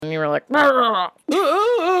and you were like,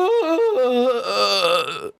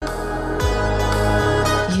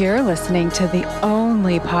 You're listening to the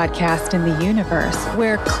only podcast in the universe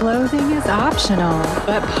where clothing is optional,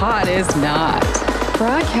 but pot is not.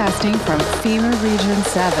 Broadcasting from FEMA Region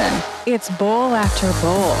 7, it's Bowl After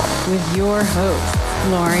Bowl with your hosts,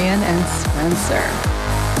 Lorian and Spencer.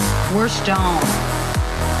 We're stoned.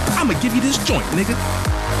 I'ma give you this joint, nigga.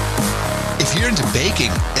 If you're into baking,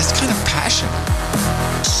 it's kind of passion.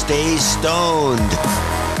 Stay stoned.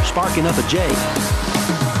 Sparking up a J.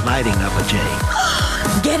 Lighting up a J.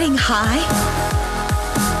 Getting high?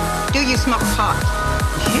 Do you smoke pot?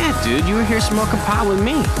 Yeah, dude, you were here smoking pot with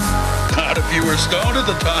me. Not if you were stoned at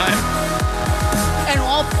the time. and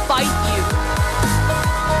I'll fight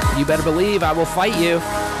You better believe I will fight you. you.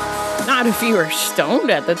 Not if you were stoned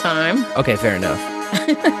at the time. Okay, fair enough.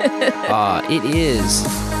 It is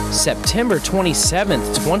September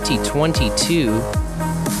 27th, 2022.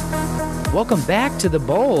 Welcome back to the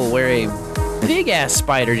bowl where a big-ass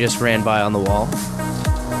spider just ran by on the wall.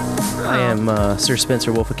 I am Sir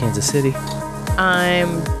Spencer Wolf of Kansas City.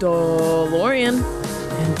 I'm DeLorean.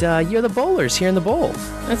 And you're the bowlers here in the bowl.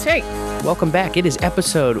 That's right. Welcome back. It is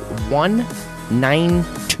episode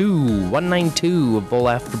 192 of Bowl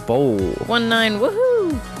After Bowl. 19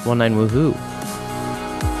 woohoo. 19 woohoo.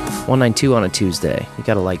 192 on a Tuesday. You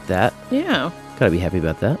gotta like that. Yeah. Gotta be happy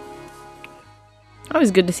about that.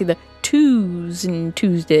 Always good to see the twos and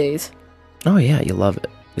Tuesdays. Oh yeah, you love it.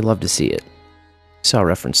 You love to see it. Saw a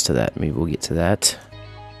reference to that. Maybe we'll get to that.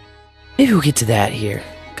 Maybe we'll get to that here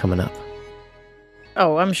coming up.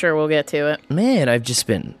 Oh, I'm sure we'll get to it. Man, I've just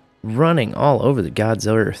been running all over the God's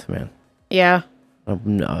earth, man. Yeah.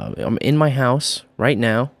 I'm in my house right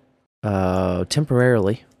now,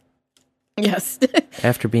 temporarily, Yes.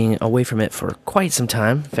 after being away from it for quite some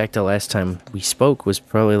time. In fact, the last time we spoke was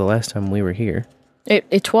probably the last time we were here.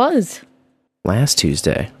 It was. Last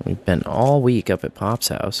Tuesday. We've been all week up at Pop's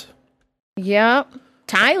house. Yeah.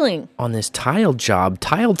 Tiling. On this tile job.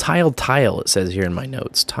 Tile, it says here in my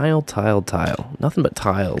notes. Tile. Nothing but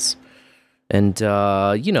tiles. And,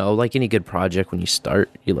 like any good project, when you start,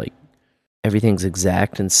 you like, everything's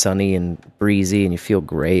exact and sunny and breezy and you feel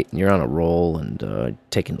great and you're on a roll and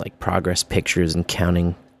taking, like, progress pictures and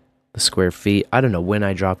counting the square feet. I don't know when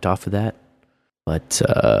I dropped off of that, but,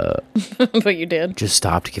 But you did. just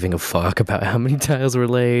stopped giving a fuck about how many tiles were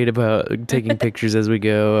laid, about taking pictures as we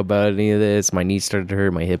go, about any of this. My knees started to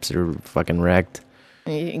hurt. My hips are fucking wrecked.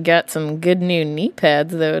 You got some good new knee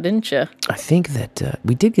pads, though, didn't you? I think that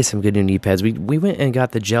we did get some good new knee pads. We went and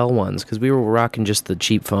got the gel ones because we were rocking just the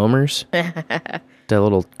cheap foamers. That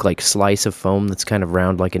little, like, slice of foam that's kind of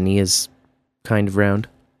round, like a knee is kind of round.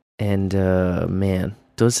 And, man,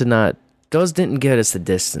 those didn't get us the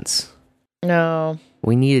distance. No.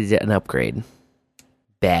 We needed an upgrade.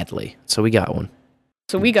 Badly. So we got one.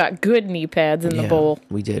 So we got good knee pads in the bowl.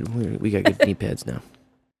 We did. We got good knee pads now.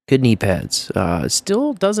 Good knee pads.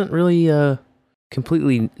 Still doesn't really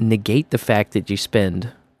completely negate the fact that you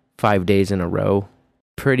spend 5 days in a row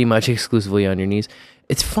pretty much exclusively on your knees.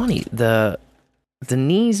 It's funny. The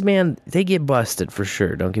knees, man, they get busted for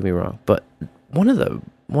sure. Don't get me wrong. But one of the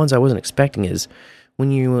ones I wasn't expecting is when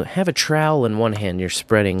you have a trowel in one hand, you're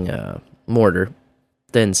spreading mortar,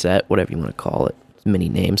 thin set, whatever you want to call it. There's many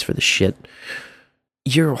names for the shit.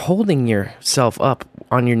 You're holding yourself up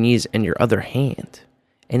on your knees in your other hand.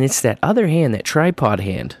 And it's that other hand, that tripod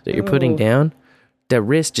hand that you're putting down, that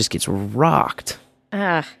wrist just gets rocked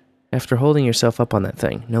after holding yourself up on that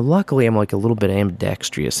thing. Now, luckily, I'm like a little bit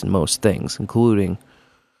ambidextrous in most things, including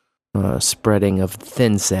spreading of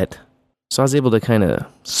thin set. So I was able to kind of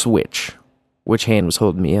switch which hand was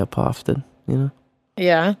holding me up often, you know?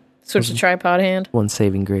 Yeah. Switch the tripod hand. One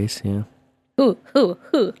saving grace, yeah. Hoo.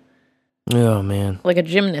 Oh, man. Like a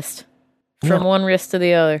gymnast. From one wrist to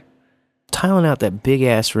the other. Tiling out that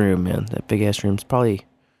big-ass room, man. That big-ass room's probably...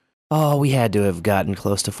 Oh, we had to have gotten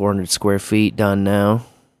close to 400 square feet done now.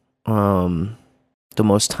 The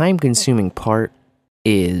most time-consuming part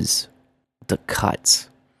is the cuts.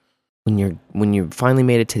 When you finally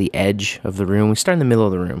made it to the edge of the room, we started in the middle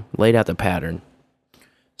of the room, laid out the pattern,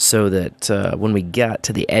 so that when we got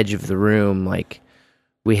to the edge of the room, like,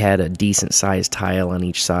 we had a decent-sized tile on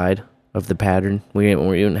each side of the pattern. We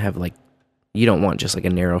didn't have, like, you don't want just like a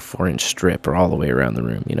narrow 4-inch strip or all the way around the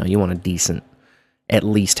room. You know, you want a decent, at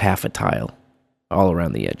least half a tile all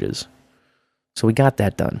around the edges. So we got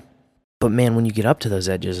that done. But man, when you get up to those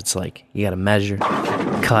edges, it's like you got to measure,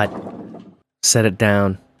 cut, set it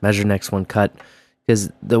down, measure next one, cut.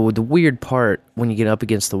 Because the weird part when you get up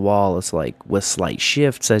against the wall is like with slight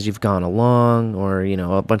shifts as you've gone along, or, you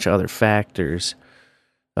know, a bunch of other factors.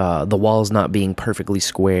 the walls not being perfectly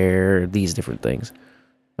square, these different things.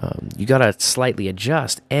 You gotta slightly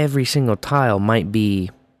adjust. Every single tile might be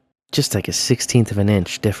just like a 1/16 of an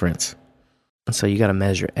inch difference. And so you gotta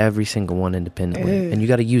measure every single one independently. And you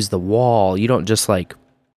gotta use the wall. You don't just like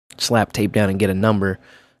slap tape down and get a number.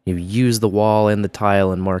 You use the wall and the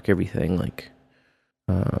tile and mark everything like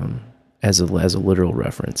as a literal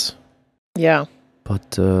reference. Yeah.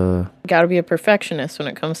 But Gotta be a perfectionist when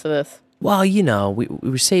it comes to this. well, we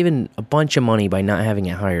were saving a bunch of money by not having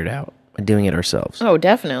it hired out, by doing it ourselves. Oh,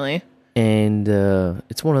 definitely. And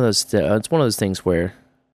it's one of those things where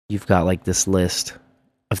you've got like this list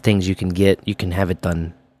of things you can get. You can have it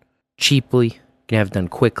done cheaply, you can have it done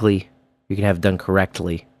quickly, you can have it done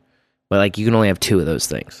correctly. But like you can only have 2 of those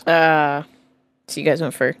things. So you guys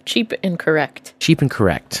went for cheap and correct. Cheap and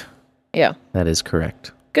correct. Yeah. That is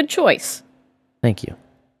correct. Good choice. Thank you.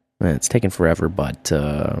 It's taken forever, but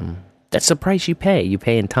that's the price you pay. You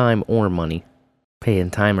pay in time or money. Pay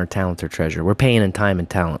in time or talent or treasure. We're paying in time and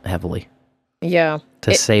talent heavily. Yeah.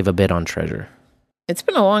 To save a bit on treasure. It's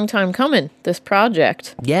been a long time coming, this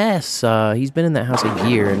project. Yes, he's been in that house a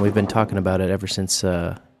year, and we've been talking about it ever since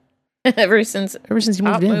Ever since he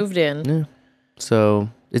Pop moved in. moved in. Yeah. So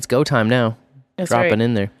it's go time now. That's Dropping right.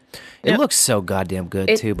 in there. It Yep. looks so goddamn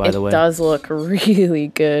good too, by the way. It does look really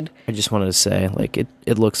good. I just wanted to say, like,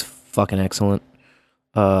 it looks fucking excellent.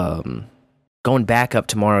 Going back up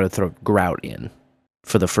tomorrow to throw grout in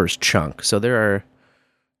for the first chunk. So there's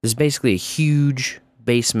basically a huge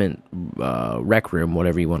basement rec room,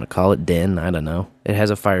 whatever you want to call it, den, I don't know. It has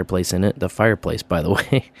a fireplace in it. The fireplace, by the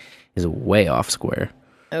way, is way off square.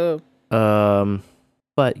 Oh.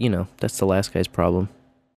 But, that's the last guy's problem,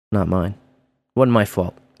 not mine. Wasn't my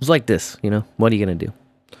fault. It was like this, what are you going to do?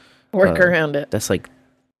 Work around it. That's like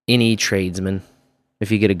any tradesman. If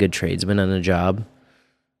you get a good tradesman on a job,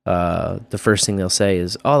 the first thing they'll say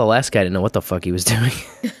is, oh, the last guy didn't know what the fuck he was doing.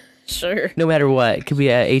 Sure. No matter what. It could be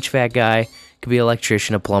a HVAC guy, it could be an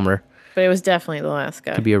electrician, a plumber, But it was definitely the last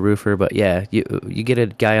guy. could be a roofer. But yeah, you get a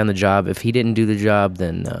guy on the job. If he didn't do the job,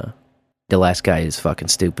 then the last guy is fucking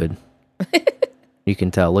stupid. You can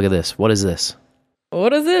tell. Look at this. What is this?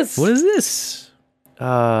 What is this? What is this?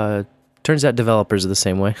 Turns out developers are the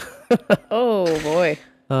same way. Oh, boy.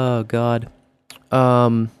 Oh, God.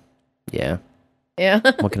 Yeah. Yeah.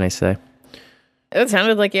 What can I say? It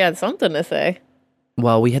sounded like you had something to say.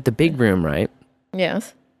 Well, we had the big room, right?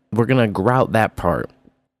 Yes. We're going to grout that part.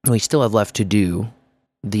 We still have left to do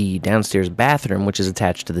the downstairs bathroom, which is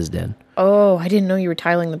attached to this den. Oh, I didn't know you were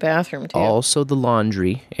tiling the bathroom, too. Also the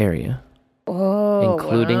laundry area, Oh,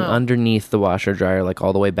 including wow. underneath the washer dryer, like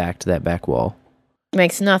all the way back to that back wall.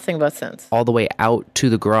 Makes nothing but sense. All the way out to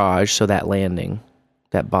the garage, so that landing,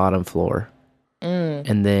 that bottom floor.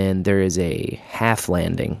 And then there is a half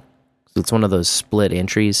landing. So it's one of those split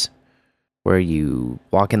entries where you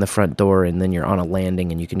walk in the front door and then you're on a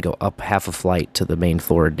landing and you can go up half a flight to the main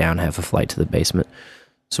floor, down half a flight to the basement.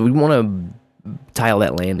 So we want to tile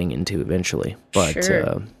that landing into eventually. But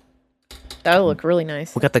Sure. That would look really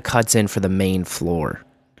nice. we got the cuts in for the main floor,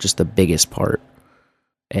 just the biggest part.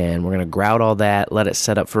 And we're going to grout all that, let it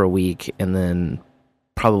set up for a week, and then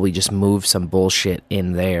probably just move some bullshit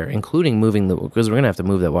in there, including moving because we're going to have to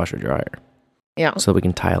move that washer dryer. Yeah. So we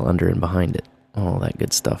can tile under and behind it. All that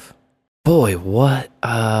good stuff. Boy, what?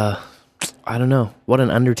 I don't know. What an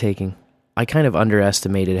undertaking. I kind of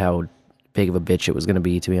underestimated how big of a bitch it was going to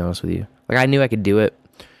be, to be honest with you. Like, I knew I could do it.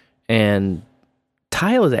 And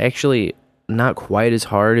tile is actually not quite as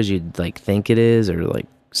hard as you'd, like, think it is, or, like,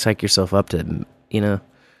 psych yourself up to,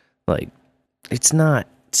 like, it's not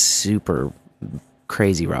super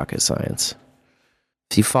crazy rocket science.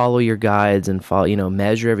 If you follow your guides and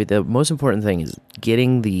measure everything, the most important thing is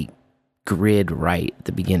getting the grid right at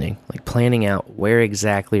the beginning, like planning out where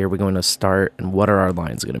exactly are we going to start and what are our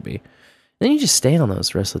lines going to be. Then you just stay on those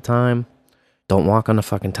the rest of the time. Don't walk on the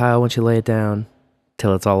fucking tile once you lay it down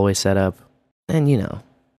till it's all the way set up. And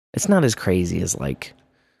it's not as crazy as like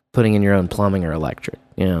putting in your own plumbing or electric,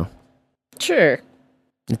 Sure.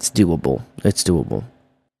 It's doable.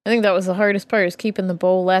 I think that was the hardest part, is keeping the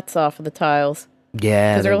bowlettes off of the tiles.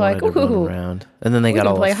 Yeah, 'Cause they're like, wanted to run "Ooh, around. And then they We got can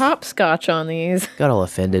all play hopscotch on these. got all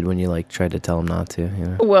offended when you like tried to tell them not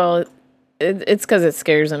to, Well, it's because it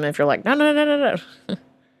scares them if you're like, no.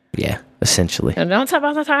 Yeah, essentially. And don't step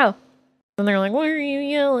on the tile. And they're like, why are you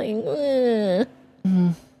yelling?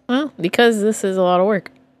 Well, because this is a lot of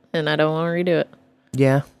work, and I don't want to redo it.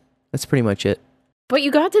 Yeah, that's pretty much it. But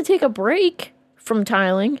you got to take a break from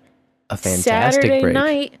tiling. A fantastic Saturday break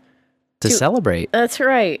night. to celebrate. That's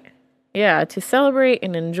right. Yeah, to celebrate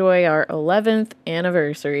and enjoy our 11th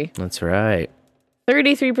anniversary. That's right.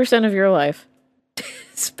 33% of your life.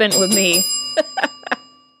 spent with me.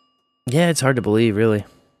 Yeah, it's hard to believe, really.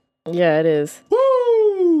 Yeah, it is.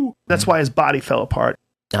 Woo! That's why his body fell apart.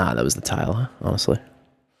 Ah, that was the tile, huh? Honestly.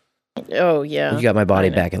 Oh, yeah. You got my body I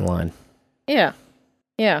know. back in line. Yeah.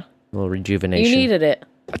 Yeah. A little rejuvenation. You needed it.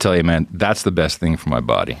 I tell you, man, that's the best thing for my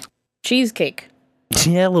body. Cheesecake.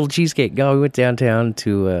 Yeah, a little cheesecake. No, we went downtown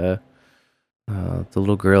to the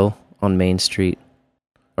little grill on Main Street.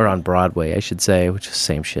 Or on Broadway, I should say, which is the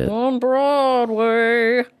same shit. On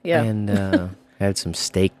Broadway. Yeah. And had some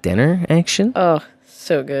steak dinner action. Oh,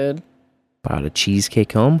 so good. Brought a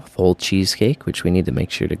cheesecake home, full cheesecake, which we need to make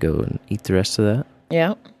sure to go and eat the rest of that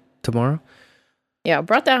Yeah. tomorrow. Yeah,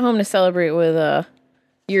 brought that home to celebrate with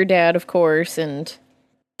your dad, of course, and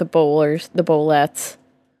the bowlers, the bowlettes,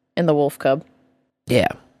 and the Wolf Cub. Yeah.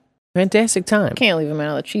 Fantastic time. Can't leave them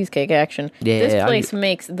out of the cheesecake action. Yeah, This place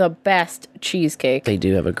makes the best cheesecake. They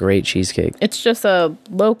do have a great cheesecake. It's just a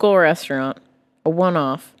local restaurant, a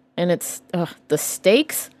one-off, and it's the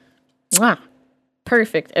steaks, mwah,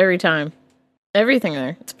 perfect every time. Everything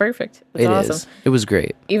there, it's perfect. It's awesome. Is. It was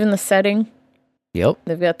great. Even the setting, Yep.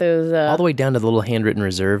 they've got those. All the way down to the little handwritten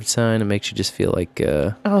reserved sign. It makes you just feel like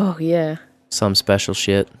Oh yeah, some special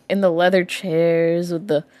shit. and the leather chairs with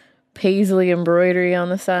the paisley embroidery on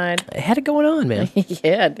the side. It had it going on, man.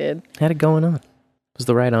 Yeah, it did. Had it going on. It was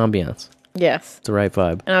the right ambiance. Yes, It's the right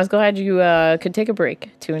vibe. and I was glad you could take a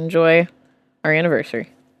break to enjoy our anniversary,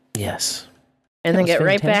 Yes. and That then was get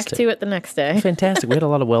right back fantastic. to it the next day. Fantastic. We had a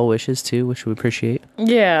lot of well wishes too, which we appreciate.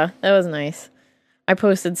 Yeah, that was nice. I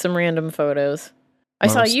posted some random photos. I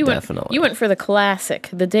saw Most you definitely. went. You went for the classic,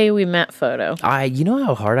 the day we met photo. You know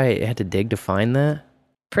how hard I had to dig to find that?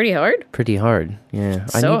 Pretty hard. Pretty hard. Yeah.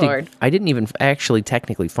 So hard. I didn't even actually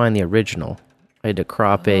technically find the original. I had to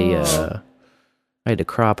crop I had to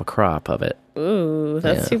crop a crop of it. Ooh,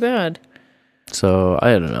 that's Yeah. too bad. So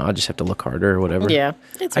I don't know. I just have to look harder or whatever. Yeah,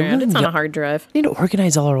 it's I around. really It's on don't- a hard drive. I need to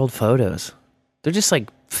organize all our old photos. They're just like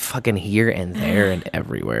fucking here and there and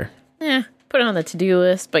everywhere. Yeah, put it on the to-do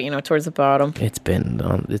list, but towards the bottom. It's been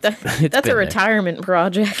on. It's That's been a there. retirement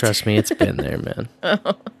project. Trust me, it's been there, man.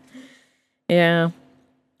 Yeah.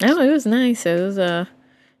 Oh, it was nice. It was a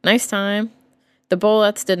nice time. The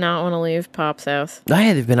Bullets did not want to leave Pop's house. I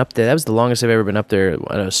had been up there. That was the longest I've ever been up there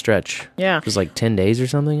at a stretch. Yeah. It was like 10 days or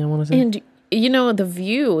something, I want to say. And, the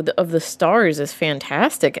view of the stars is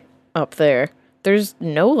fantastic up there. There's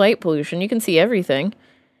no light pollution. You can see everything.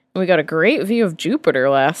 We got a great view of Jupiter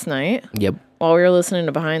last night Yep. while we were listening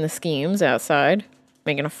to Behind the Schemes outside,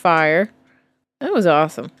 making a fire. That was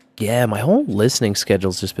awesome. Yeah, my whole listening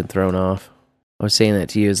schedule's just been thrown off. I was saying that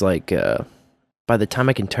to you is like, by the time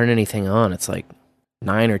I can turn anything on, it's like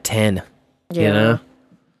 9 or 10. Yeah. You know?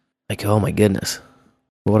 Like, oh my goodness.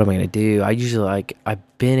 What am I going to do? I usually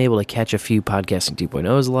I've been able to catch a few Podcasting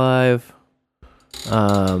 2.0s live.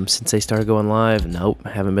 Since they started going live. Nope,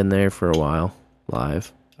 haven't been there for a while.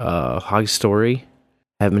 Live. Hog Story.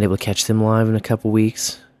 Haven't been able to catch them live in a few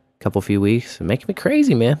weeks. It's making me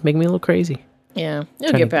crazy, man. Making me a little crazy. Yeah. You'll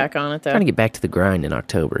Trying get to- back on it, though. Trying to get back to the grind in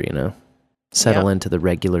October, Settle Yep. into the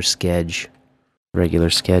regular sketch. Regular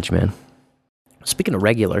sketch, man. Speaking of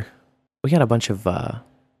regular, we got a bunch of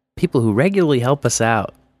people who regularly help us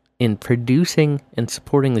out in producing and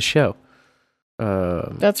supporting the show.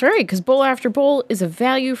 That's right, because Bowl After Bowl is a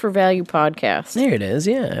value for value podcast. There it is.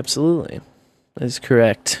 Yeah, absolutely. That's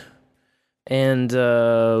correct. And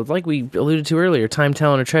like we alluded to earlier, time,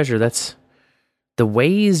 talent, or treasure, that's the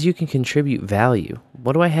ways you can contribute value.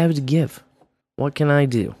 What do I have to give? What can I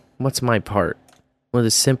do? What's my part? Well,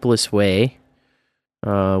 the simplest way,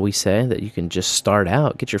 we say, that you can just start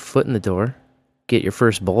out, get your foot in the door, get your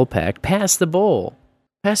first bowl pack, pass the bowl.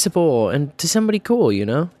 Pass the bowl, and to somebody cool, You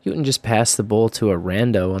wouldn't just pass the bowl to a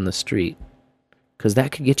rando on the street, because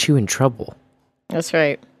that could get you in trouble. That's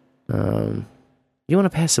right. You want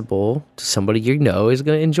to pass a bowl to somebody is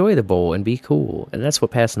going to enjoy the bowl and be cool. And that's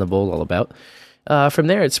what passing the bowl is all about. From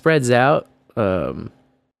there, it spreads out.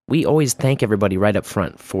 We always thank everybody right up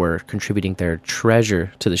front for contributing their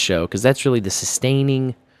treasure to the show, because that's really the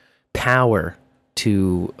sustaining power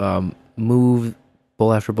to move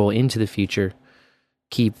Bowl After Bowl into the future.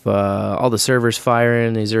 Keep all the servers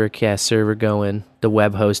firing, the Azuracast server going, the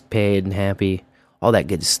web host paid and happy, all that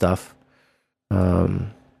good stuff.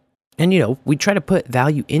 And, we try to put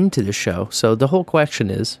value into the show. So the whole question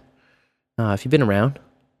is, if you've been around,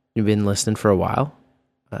 you've been listening for a while,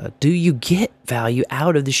 do you get value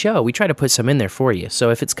out of the show? We try to put some in there for you. So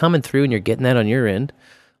if it's coming through and you're getting that on your end,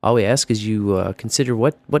 all we ask is you consider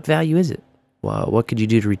what value is it? Well, what could you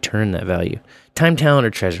do to return that value? Time, talent,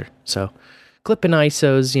 or treasure. So clipping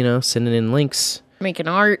ISOs, sending in links. Making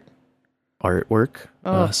art. artwork,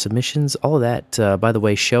 submissions, all of that. By the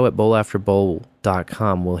way,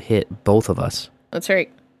 show@bowlafterbowl.com will hit both of us. That's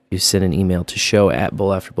right. You send an email to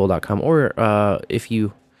show@bowlafterbowl.com, or if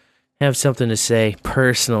you have something to say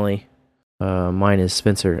personally, mine is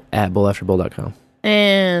Spencer@bowlafterbowl.com.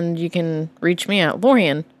 And you can reach me at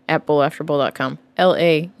Laurien@bowlafterbowl.com.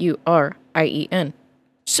 LAURIEN.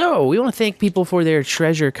 So we want to thank people for their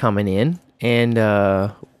treasure coming in, and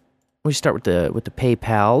we start with the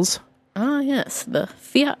PayPals. Ah, yes, the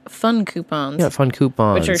Fiat Fun coupons. Yeah, fun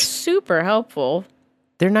coupons, which are super helpful.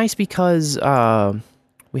 They're nice because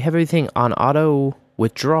we have everything on auto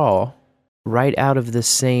withdrawal right out of the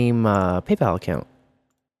same PayPal account,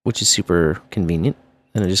 which is super convenient,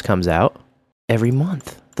 and it just comes out every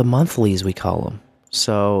month. The monthlies, we call them.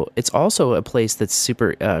 So it's also a place that's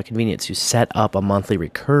super convenient to set up a monthly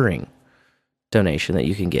recurring donation that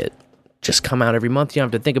you can get. Just come out every month. You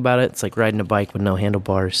don't have to think about it. It's like riding a bike with no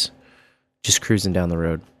handlebars, just cruising down the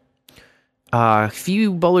road. A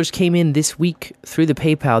few bowlers came in this week through the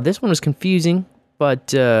PayPal. This one was confusing,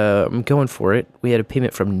 but I'm going for it. We had a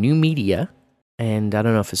payment from New Media, and I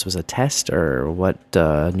don't know if this was a test or what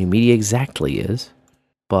New Media exactly is,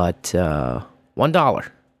 but $1.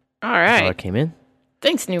 All right. Came in.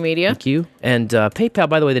 Thanks, New Media. Thank you. And PayPal,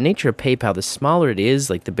 by the way, the nature of PayPal, the smaller it is,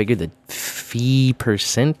 like the bigger the fee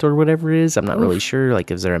percent or whatever it is. I'm not really sure. Like,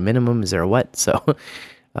 is there a minimum? Is there a what? So,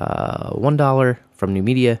 $1 from New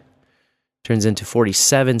Media turns into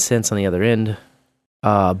 47 cents on the other end.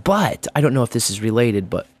 But I don't know if this is related,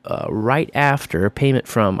 but right after payment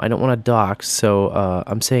from, I don't want to dox, so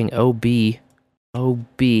I'm saying OB,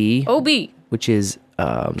 which is,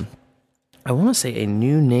 I want to say a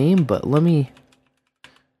new name, but let me...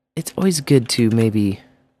 It's always good to maybe...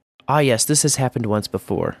 yes, this has happened once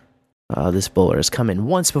before. This bowler has come in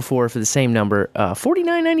once before for the same number.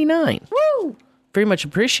 $49.99. Woo! Very much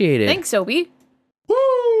appreciated. Thanks, Obi.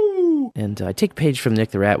 Woo! And I take a page from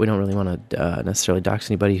Nick the Rat. We don't really want to necessarily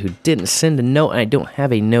dox anybody who didn't send a note. I don't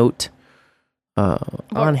have a note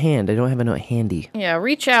on hand. I don't have a note handy. Yeah,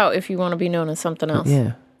 reach out if you want to be known as something else.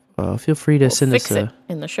 Yeah. Feel free to send us it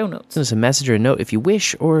in the show notes. Send us a message or a note if you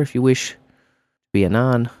wish, or if you wish to be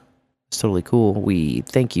anon. It's totally cool. We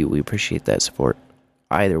thank you. We appreciate that support.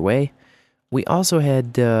 Either way, we also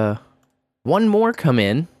had one more come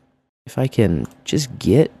in. If I can just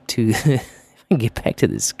get to, if I can get back to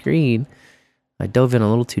the screen. I dove in a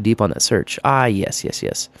little too deep on that search.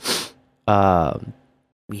 Yes.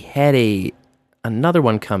 We had another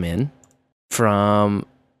one come in from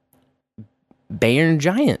Bayern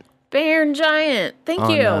Giant. Bayern Giant. Thank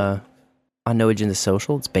you. On No Agenda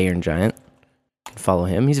Social, it's Bayern Giant. Follow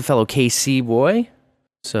him. He's a fellow KC boy.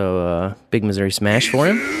 So, big Missouri smash for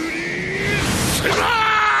him.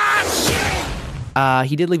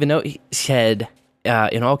 He did leave a note. He said,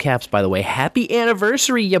 in all caps, by the way, happy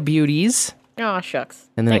anniversary, ya beauties. Oh, shucks.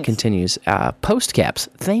 And then Thanks. it continues. Post caps.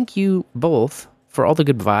 Thank you both for all the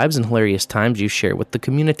good vibes and hilarious times you share with the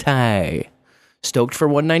community. Stoked for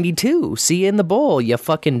 192. See you in the bowl, ya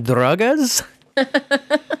fucking druggas.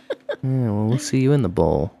 We'll see you in the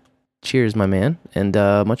bowl. Cheers, my man, and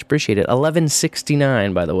much appreciated.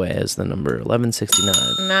 1169, by the way, is the number. 1169.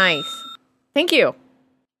 Nice. Thank you.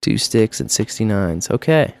 2 sticks and 69s.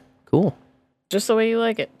 Okay, cool. Just the way you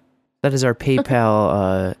like it. That is our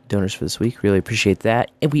PayPal donors for this week. Really appreciate that.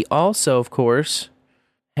 And we also, of course,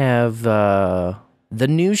 have the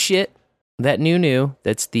new shit. That new.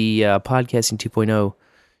 That's the Podcasting 2.0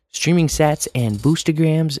 streaming sats and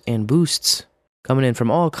boostograms and boosts. Coming in from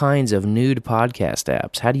all kinds of nude podcast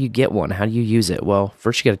apps. How do you get one? How do you use it? Well,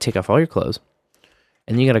 first you got to take off all your clothes.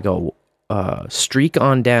 And then you got to go streak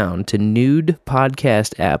on down to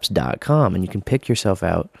nudepodcastapps.com. And you can pick yourself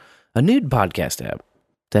out a nude podcast app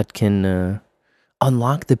that can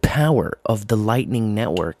unlock the power of the Lightning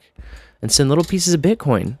Network and send little pieces of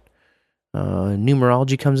Bitcoin.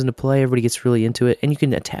 Numerology comes into play. Everybody gets really into it. And you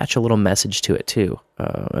can attach a little message to it, too.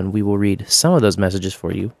 And we will read some of those messages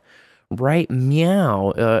for you. Right,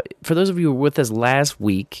 meow. For those of you who were with us last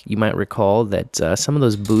week, you might recall that some of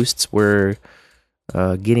those boosts were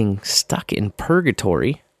getting stuck in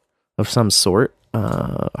purgatory of some sort.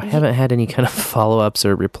 I haven't had any kind of follow-ups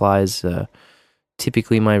or replies.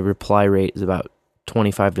 Typically, my reply rate is about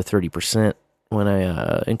 25 to 30% when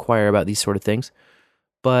I inquire about these sort of things.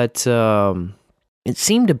 But it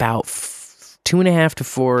seemed about 2.5 to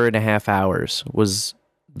 4.5 hours was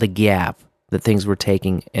the gap that things were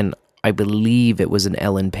taking, and I believe it was an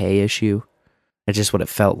Ellen Pay issue. That's just what it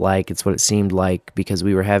felt like. It's what it seemed like, because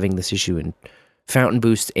we were having this issue in Fountain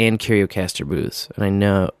Boost and Curiocaster booths. And I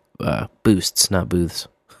know, boosts, not booths.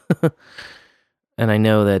 And I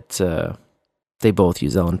know that they both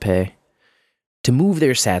use Ellen Pay. to move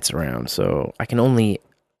their sats around. So I can only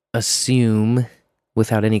assume,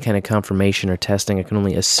 without any kind of confirmation or testing, I can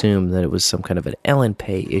only assume that it was some kind of an Ellen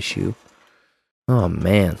Pay issue. Oh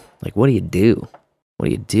man, like what do you do? What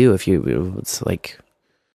do you do if it's like,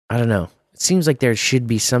 I don't know. It seems like there should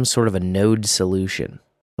be some sort of a node solution.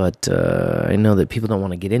 But I know that people don't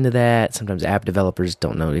want to get into that. Sometimes app developers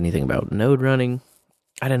don't know anything about node running.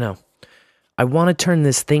 I don't know. I want to turn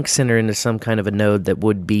this Think Center into some kind of a node that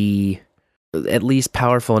would be at least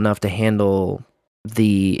powerful enough to handle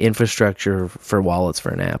the infrastructure for wallets for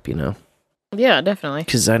an app, you know? Yeah, definitely.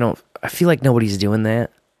 Because I feel like nobody's doing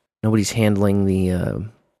that. Nobody's handling the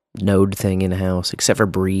node thing in-house, except for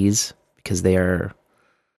Breeze, because they are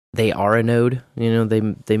a node. You know,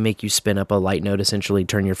 they make you spin up a light node, essentially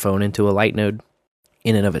turn your phone into a light node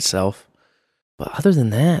in and of itself. But other than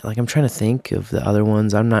that, like I'm trying to think of the other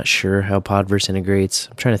ones. I'm not sure how Podverse integrates.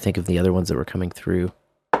 I'm trying to think of the other ones that were coming through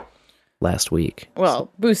last week.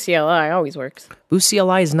 Well, Boost CLI always works. Boost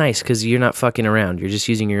CLI is nice because you're not fucking around. You're just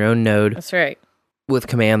using your own node. That's right. With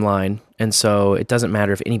command line, and so it doesn't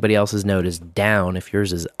matter if anybody else's node is down. If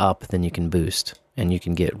yours is up, then you can boost, and you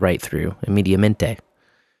can get right through immediatamente.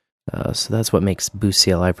 So that's what makes Boost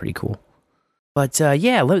CLI pretty cool. But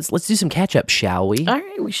yeah, let's do some catch up, shall we? All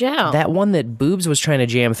right, we shall. That one that Boobs was trying to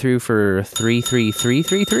jam through for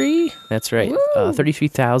 33333. That's right,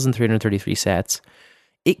 33,333 sats.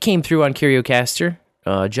 It came through on CurioCaster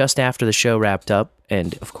just after the show wrapped up,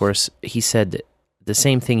 and of course he said the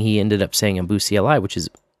same thing he ended up saying on Boost CLI, which is,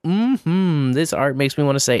 this art makes me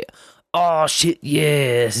want to say, oh shit,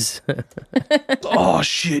 yes. Oh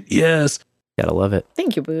shit, yes. Gotta love it.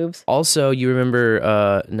 Thank you, Boobs. Also, you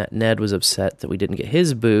remember Ned was upset that we didn't get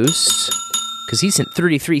his boost because he sent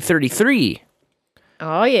 3333.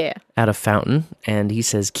 Oh yeah. Out of Fountain, and he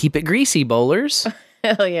says, keep it greasy, bowlers.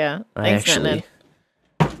 Hell yeah. Thanks, Ned.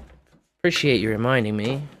 Appreciate you reminding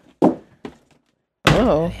me.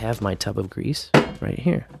 Oh. I have my tub of grease right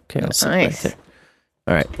here. Okay, I'll sit Nice. right there.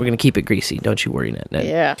 All right, we're going to keep it greasy. Don't you worry, Ned.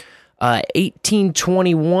 Yeah.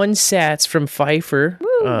 1821 sats from Pfeiffer.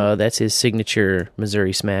 That's his signature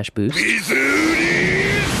Missouri Smash boost.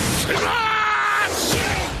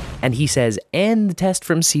 And he says, and the test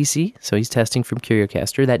from CC. So he's testing from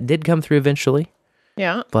CurioCaster. That did come through eventually.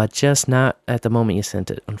 Yeah. But just not at the moment you sent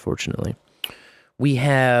it, unfortunately. We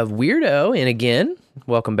have Weirdo in again.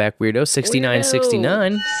 Welcome back, Weirdo.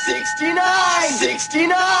 6969.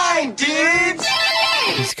 69, dudes!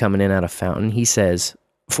 He's coming in out of Fountain. He says,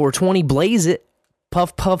 420, blaze it.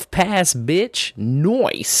 Puff, puff, pass, bitch.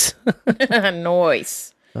 Nice.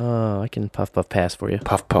 Nice. Oh, I can puff, puff, pass for you.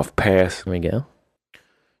 Puff, puff, pass. There we go.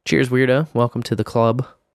 Cheers, Weirdo. Welcome to the club.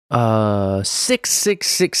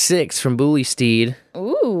 6666 from Bully Steed.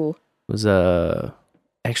 Ooh. Was a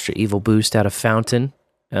extra evil boost out of Fountain.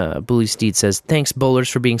 Bully Steed says, thanks, bowlers,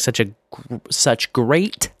 for being such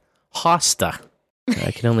great hosta.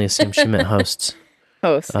 I can only assume she meant hosts.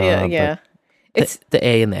 Hosts, yeah. It's the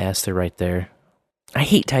A and the S, they're right there. I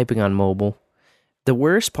hate typing on mobile. The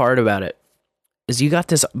worst part about it is you got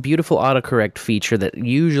this beautiful autocorrect feature that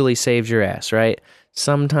usually saves your ass, right?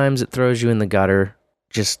 Sometimes it throws you in the gutter.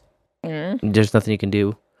 Just, there's nothing you can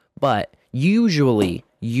do. But usually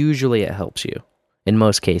it helps you in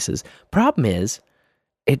most cases. Problem is,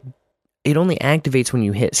 it only activates when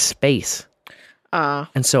you hit space.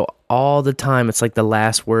 And so all the time, it's like the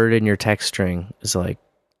last word in your text string is like,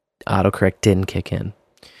 autocorrect didn't kick in.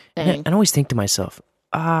 And I always think to myself,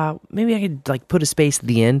 maybe I could like put a space at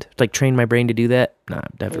the end, like train my brain to do that. Nah,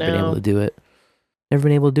 I've never been able to do it. Never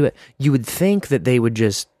been able to do it. You would think that they would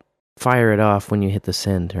just fire it off when you hit the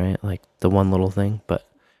send, right? Like the one little thing, but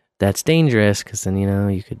that's dangerous because then,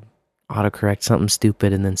 you could autocorrect something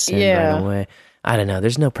stupid and then send right away. I don't know.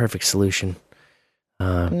 There's no perfect solution.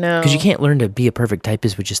 No. Because you can't learn to be a perfect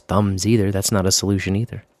typist with just thumbs either. That's not a solution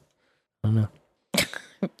either. I don't know. I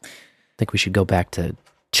think we should go back to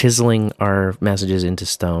chiseling our messages into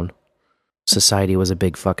stone. Society was a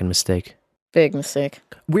big fucking mistake. Big mistake.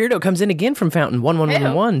 Weirdo comes in again from Fountain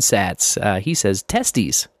 1111 sats. He says,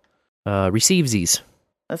 testes. Receivesies.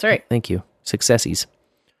 That's right. Thank you. Successies.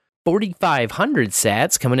 4,500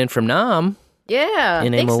 sats coming in from Nam. Yeah.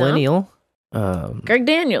 In a millennial. Greg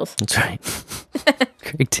Daniels. That's right.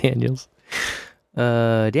 Greg Daniels.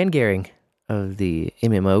 Dan Gehring of the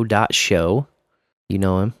MMO.show. You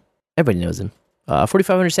know him. Everybody knows him.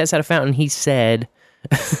 4,500 stats out of Fountain. He said,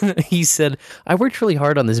 I worked really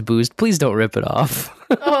hard on this boost. Please don't rip it off.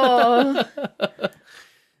 Oh.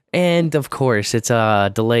 And of course, it's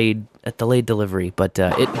a delayed delivery, but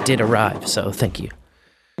it did arrive. So thank you.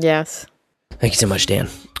 Yes. Thank you so much, Dan.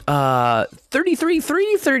 33.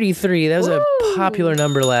 That was a popular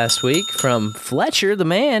number last week from Fletcher, the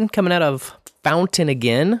man, coming out of Fountain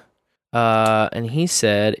again. And he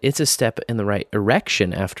said, it's a step in the right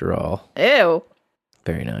direction after all. Ew.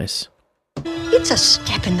 Very nice. It's a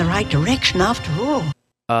step in the right direction after all.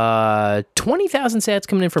 20,000 sats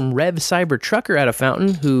coming in from Rev Cyber Trucker out of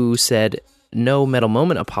Fountain, who said, no Metal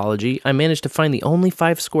Moment apology. I managed to find the only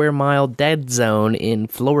 5 square mile dead zone in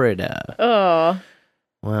Florida. Oh.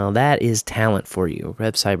 Well, that is talent for you.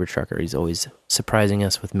 Rev Cyber Trucker, he's always surprising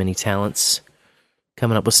us with many talents,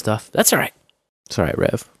 coming up with stuff. That's all right. It's all right,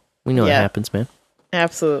 Rev. We know it happens, man.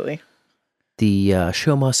 Absolutely. The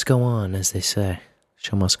show must go on, as they say.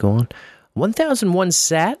 Show must go on. 1,001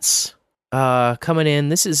 sats coming in.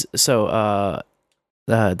 This is, so,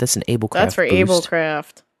 that's an Ablecraft That's for boost.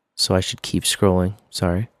 Ablecraft. So I should keep scrolling.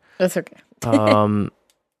 Sorry. That's okay. And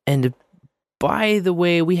by the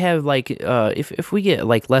way, we have like if we get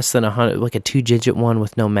like less than 100, like a 2-digit one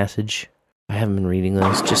with no message. I haven't been reading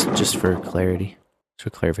those just for clarity,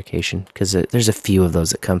 for clarification, because there's a few of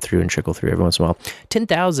those that come through and trickle through every once in a while.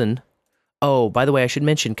 10,000. Oh, by the way, I should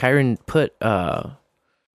mention Kyron put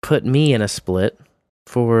me in a split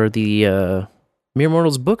for the Mere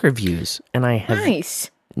Mortals book reviews, and I have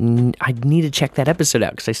Nice. I need to check that episode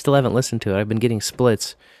out because I still haven't listened to it. I've been getting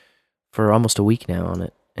splits for almost a week now on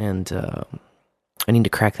it, and I need to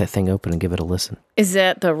crack that thing open and give it a listen. Is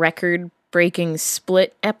that the record-breaking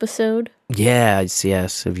split episode? Yes.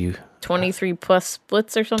 Have you 23 plus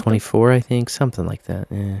splits or something? 24? I think something like that.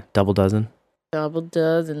 Yeah, double dozen. Double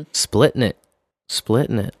dozen. Splitting it. Split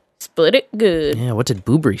it good. Yeah. What did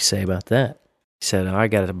Boobry say about that? He said, "Oh, I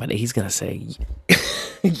got it." But he's gonna say,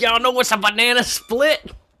 "Y'all know what's a banana split?"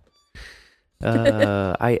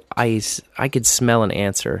 I could smell an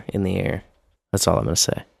answer in the air. That's all I'm gonna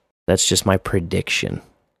say. That's just my prediction.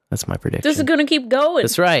 That's my prediction. This is gonna keep going.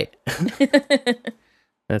 That's right.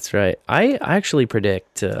 That's right. I actually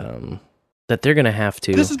predict that they're gonna have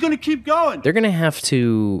to. This is going to keep going. They're gonna have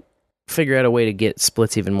to figure out a way to get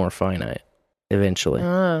splits even more finite eventually.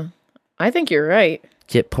 I think you're right.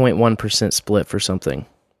 Get 0.1% split for something.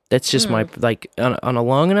 That's just my on a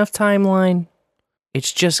long enough timeline.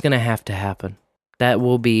 It's just going to have to happen. That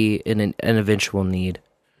will be an eventual need.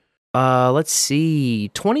 Let's see.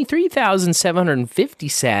 23,750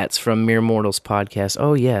 sats from Mere Mortals podcast.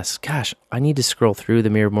 Oh, yes. Gosh, I need to scroll through the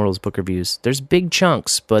Mere Mortals book reviews. There's big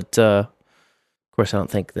chunks, but of course I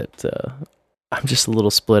don't think that... I'm just a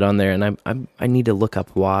little split on there, and I need to look up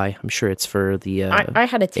why. I'm sure it's for the I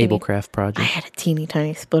had a Ablecraft project. I had a teeny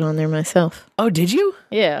tiny split on there myself. Oh, did you?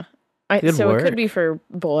 Yeah. Good so work. It could be for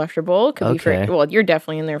Bowl After Bowl. It could be for, well, you're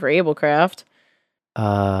definitely in there for Ablecraft.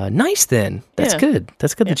 Nice then. That's good.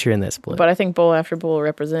 That's good that you're in that split. But I think Bowl After Bowl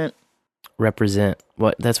represent.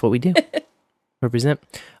 What? That's what we do. Represent.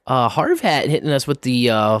 Harvat hitting us with the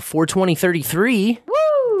 42033. Woo!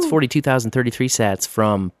 It's 42,033 sats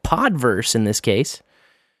from Podverse in this case.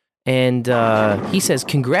 And he says,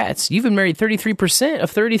 congrats, you've been married 33% of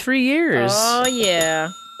 33 years. Oh, yeah.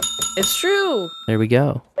 It's true. There we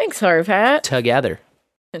go. Thanks, Harvat. Together.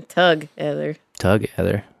 Together.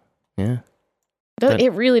 Yeah.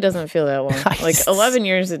 It really doesn't feel that long. Like 11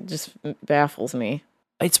 years, it just baffles me.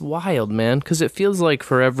 It's wild, man, because it feels like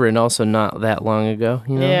forever and also not that long ago.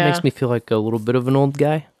 You know, It makes me feel like a little bit of an old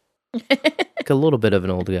guy. Like a little bit of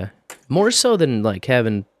an old guy. More so than like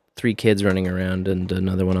having 3 kids running around and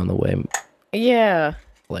another one on the way. Yeah.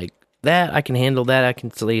 Like that, I can handle that. I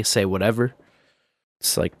can say whatever.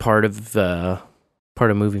 It's like part of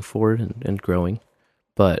moving forward and growing.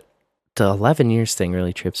 But the 11 years thing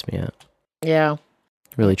really trips me out. Yeah.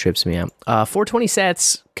 Really trips me out. 420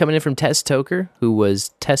 sats coming in from Test Toker, who was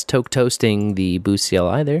Test toasting the Boost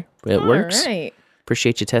CLI there. It works. All right.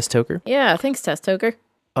 Appreciate you, Test Toker. Yeah, thanks, Test Toker.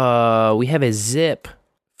 We have a zip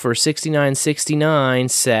for 6969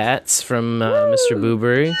 sats from Mr.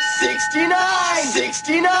 Booberry.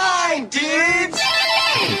 69, dudes!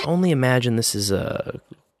 I can only imagine this is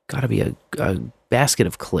gotta be a basket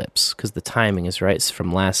of clips, because the timing is right. It's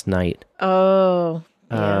from last night. Oh,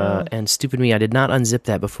 yeah. And stupid me, I did not unzip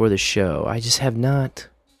that before the show. I just have not.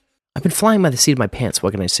 I've been flying by the seat of my pants,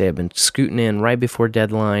 what can I say? I've been scooting in right before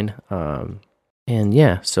deadline. And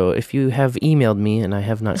yeah, so if you have emailed me and I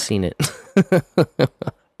have not seen it,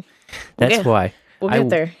 that's why. We'll get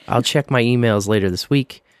there. I'll check my emails later this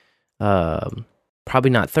week. Probably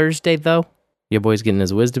not Thursday, though. Your boy's getting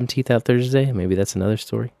his wisdom teeth out Thursday. Maybe that's another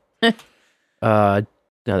story.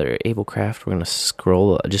 Another Ablecraft. We're going to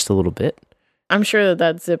scroll just a little bit. I'm sure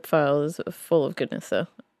that zip file is full of goodness, though.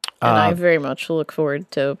 And I very much look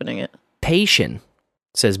forward to opening it. Patient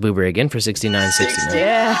Says Boober again for 69.69.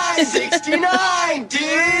 Yeah. 69,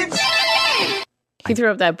 dudes! He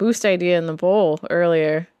threw up that boost idea in the bowl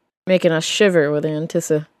earlier, making us shiver with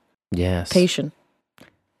anticipation. Yes.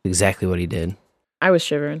 Exactly what he did. I was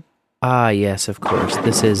shivering. Ah, yes, of course.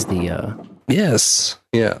 This is the... Yes.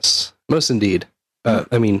 Most indeed.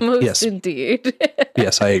 Most yes. indeed.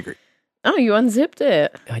 Yes, I agree. Oh, you unzipped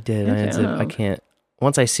it. I did. Okay. I can't...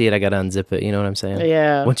 Once I see it, I gotta unzip it. You know what I'm saying?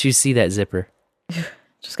 Yeah. Once you see that zipper,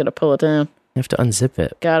 Just gotta pull it down. you have to unzip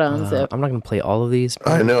it. Gotta unzip. I'm not gonna play all of these.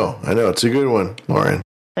 I know. It's a good one, Lauren.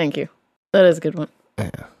 Thank you. That is a good one.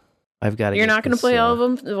 I've got to. You're not gonna play all of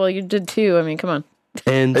them? Well, you did too. I mean, come on.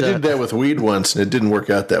 And I did that with weed once, and it didn't work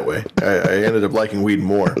out that way. I ended up liking weed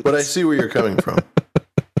more. But I see where you're coming from.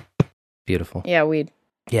 Beautiful. Yeah, weed.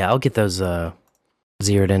 Yeah, I'll get those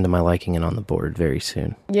zeroed into my liking and on the board very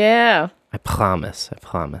soon. Yeah. I promise.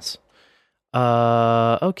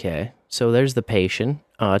 Okay. So there's the patient.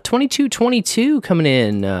 2222 coming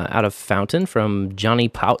in out of Fountain from Johnny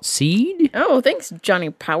Poutseed. Oh, thanks, Johnny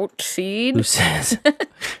Poutseed. Who says...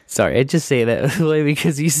 Sorry, I just say that way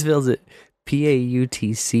because he spells it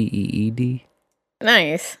Pautceed.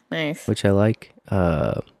 Nice. Which I like.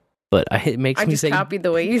 But it makes I me just say... copied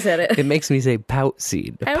the way you said it. It makes me say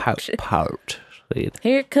Poutseed. Pouch. Poutseed.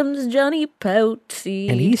 Here comes Johnny Poutseed.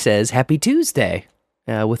 And he says, Happy Tuesday,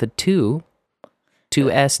 with a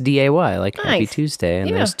 2-S-D-A-Y, like Nice. Happy Tuesday, and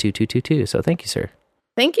Yeah. there's 2222. So thank you, sir.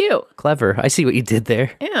 Thank you. Clever. I see what you did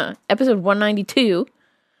there. Yeah. Episode 192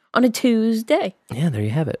 on a Tuesday. Yeah, there you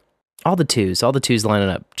have it. All the twos lining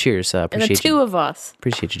up. Cheers. And the Appreciate two you. of us.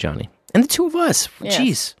 Appreciate you, Johnny. And the two of us. Yes.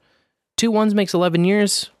 Jeez. 2 1s makes 11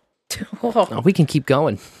 years. Oh, Oh, we can keep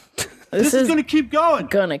going. this is going to keep going.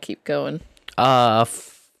 gonna keep going.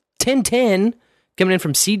 1010 coming in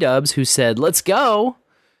from C-Dubs, who said, let's go.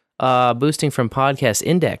 Boosting from Podcast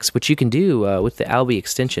Index, which you can do with the Albi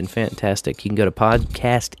extension. Fantastic. You can go to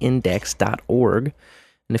podcastindex.org.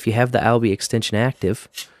 And if you have the Albi extension active,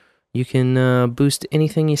 you can boost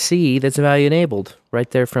anything you see that's value enabled right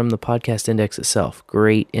there from the Podcast Index itself.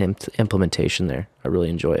 Great implementation there. I really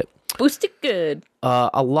enjoy it. Boost it good.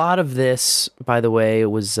 A lot of this, by the way,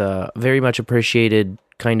 was very much appreciated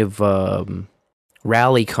kind of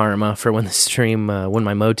rally karma for when the stream, when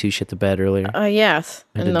my Motu shit the bed earlier. Yes.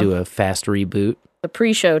 I had And to do a fast reboot. the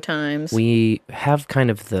pre-show times. We have kind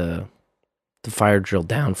of the fire drill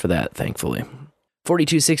down for that, thankfully.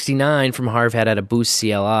 4269 from Harv had at a Boost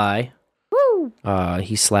CLI. Woo!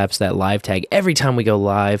 He slaps that live tag every time we go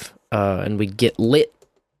live, and we get lit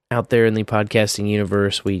out there in the podcasting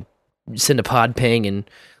universe. We send a pod ping and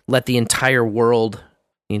let the entire World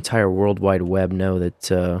Wide Web know that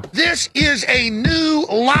This is a new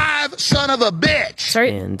live son of a bitch!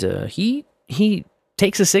 Sorry. and he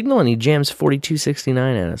takes a signal and he jams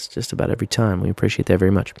 4269 at us just about every time. We appreciate that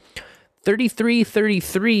very much.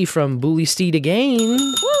 3333 from Bully Steed again.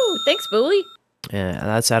 Woo! Thanks, Bully.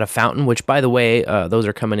 That's out of Fountain, which, by the way, those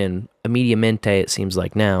are coming in immediatamente, it seems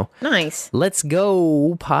like now. Nice. Let's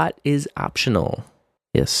go. Pot is optional.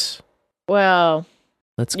 Yes. Well,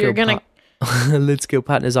 Let's go. you're gonna. Let's go.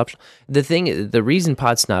 Pot is optional. The reason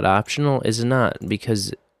pot's not optional is not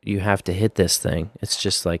because you have to hit this thing. It's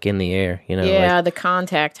just like in the air, you know. Yeah, like, the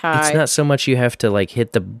contact high. it's not so much you have to like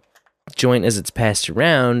hit the joint as it's passed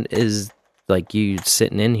around. Is like you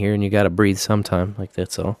sitting in here and you got to breathe sometime. Like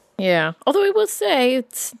that's all. Yeah. Although I will say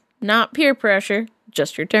it's not peer pressure,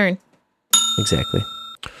 just your turn. Exactly.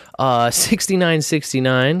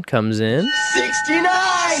 6969 comes in.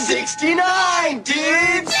 69,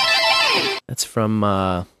 dudes! That's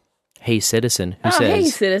from Hey Citizen, who Oh, says, hey,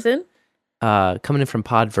 citizen. coming in from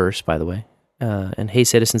Podverse, by the way. And Hey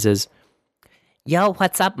Citizen says, yo,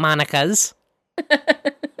 what's up, Monica's?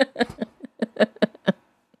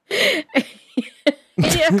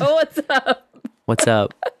 Yeah, what's up? What's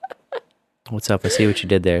up? What's up? I see what you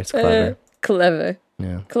did there. It's clever. Clever.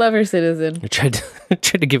 Yeah. Clever citizen. I tried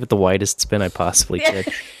to give it the widest spin I possibly could.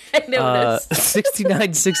 I noticed.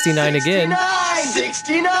 6969 again.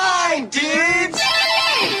 69, dudes!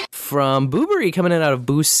 From Boobery coming in out of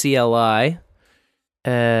Boost CLI.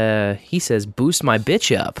 He says, boost my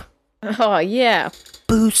bitch up. Oh, yeah.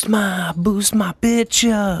 Boost my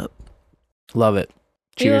bitch up. Love it.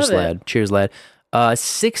 Cheers, love it. lad. Cheers, lad.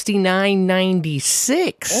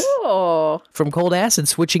 6996 Oh, from Cold Acid,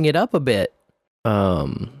 switching it up a bit. Yeah.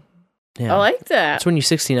 I like that. That's when you're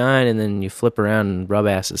 69 and then you flip around and rub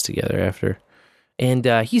asses together after. And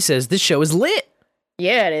he says, this show is lit.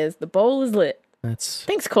 Yeah, it is. The bowl is lit. That's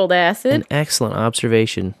Thanks, Cold Acid. an excellent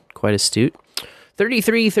observation. Quite astute.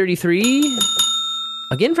 3333.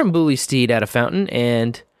 Again from Bully Steed out of Fountain.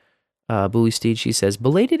 And Bully Steed, she says,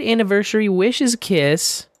 belated anniversary wishes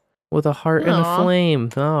kiss with a heart and a Aw. flame.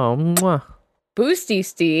 Oh, mwah. Boosty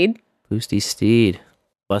Steed. Boosty Steed.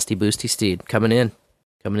 Busty Boosty Steed. Coming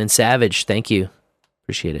in savage. Thank you.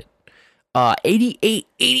 Appreciate it.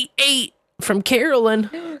 8888 from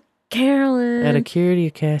Carolyn. Carolyn. At a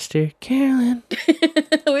Curioucaster. Carolyn.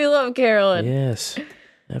 We love Carolyn. Yes.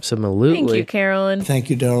 Absolutely. Thank you, Carolyn. Thank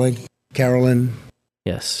you, darling. Carolyn.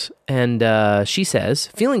 Yes. And she says,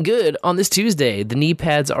 feeling good on this Tuesday. The knee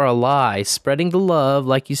pads are a lie. Spreading the love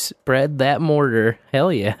like you spread that mortar.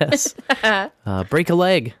 Hell yes. Break a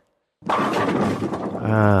leg.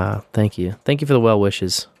 Thank you. Thank you for the well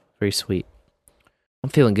wishes. Very sweet. I'm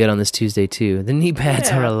feeling good on this Tuesday, too. The knee pads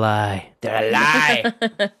are a lie. They're a lie.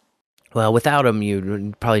 Well, without them,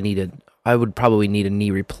 I would probably need a knee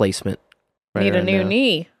replacement. Need a new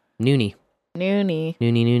knee. Noonie.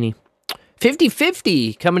 Noonie.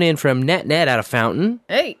 50-50 coming in from Net out of Fountain.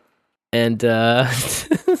 Hey. And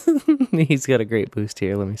he's got a great boost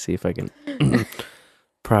here. Let me see if I can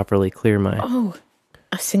properly clear my... Oh,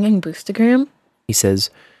 a singing boostagram? He says,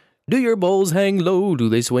 do your bowls hang low? Do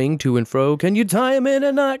they swing to and fro? Can you tie 'em in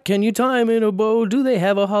a knot? Can you tie 'em in a bow? Do they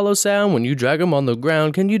have a hollow sound when you drag 'em on the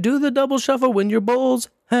ground? Can you do the double shuffle when your bowls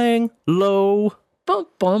hang low? Bum,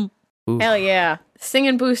 bum. Ooh. Hell yeah.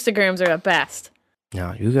 Singing boostagrams are the best.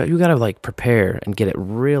 No, you got to like prepare and get it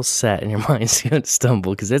real set in your mind so you don't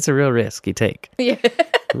stumble, because it's a real risk you take. Yeah.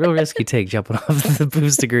 Real risk you take jumping off the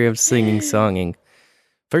boostagram songing.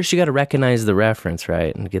 First, you got to recognize the reference,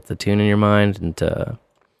 right, and get the tune in your mind. And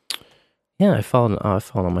I've fallen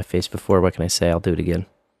on my face before. What can I say? I'll do it again.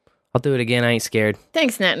 I ain't scared.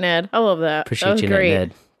 Thanks, Ned. I love that. Appreciate that was you, great.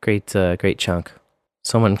 Ned. Great chunk.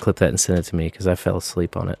 Someone clip that and send it to me because I fell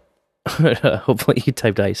asleep on it. Hopefully you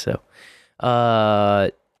typed ISO.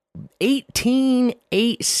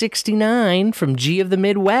 18869 from G of the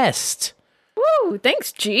Midwest. Woo!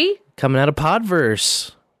 Thanks, G. Coming out of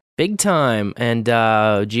Podverse. Big time. And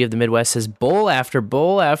G of the Midwest says, bowl after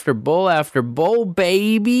bowl after bowl after bowl,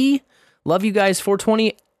 baby. Love you guys,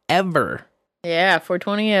 420 ever. Yeah,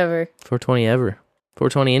 420 ever. 420 ever.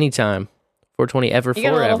 420 anytime. 420 ever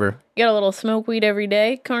forever. You got a little smoke weed every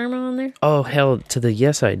day karma on there? Oh, hell to the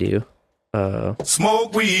yes, I do.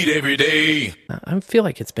 Smoke weed every day. I feel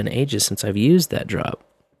like it's been ages since I've used that drop.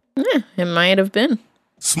 Yeah, it might have been.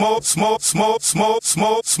 Smoke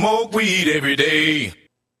weed every day.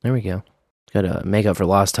 There we go. Got to make up for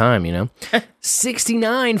lost time,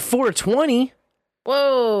 69 420.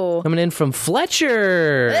 Whoa. Coming in from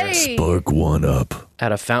Fletcher. Hey. Spark one up.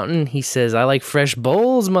 Out of Fountain, he says, I like fresh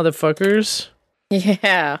bowls, motherfuckers.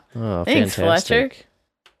 Yeah. Oh, thanks, fantastic.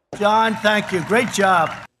 Fletcher. John, thank you. Great job.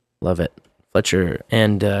 Love it. Fletcher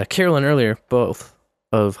and Carolyn earlier, both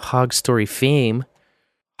of Hog Story fame,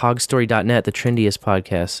 hogstory.net, the trendiest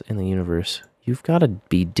podcast in the universe. You've got to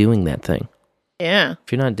be doing that thing. Yeah.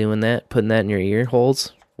 If you're not doing that, putting that in your ear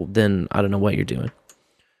holes, well, then I don't know what you're doing.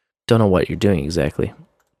 Don't know what you're doing exactly.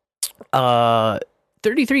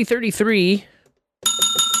 3333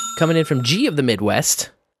 coming in from G of the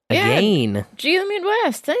Midwest. Again. Yeah, G of the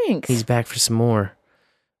Midwest, thanks. He's back for some more.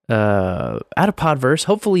 Out of Podverse,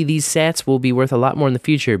 hopefully these sats will be worth a lot more in the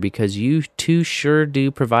future because you two sure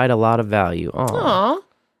do provide a lot of value. Aw,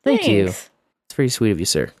 thank you. thanks. It's very sweet of you,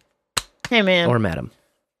 sir. Hey, man. Or madam.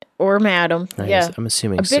 Or madam. Yeah. I'm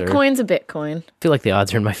assuming, a sir. Bitcoin's a Bitcoin. I feel like the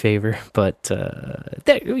odds are in my favor, but I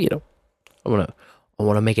want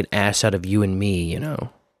to make an ass out of you and me. Don't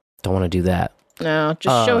want to do that. No,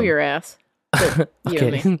 just show your ass.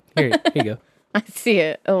 Okay, here you go. I see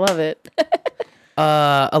it. I love it.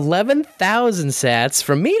 11,000 sats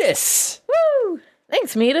from Metis. Woo!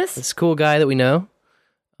 Thanks, Metis. This cool guy that we know.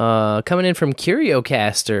 Coming in from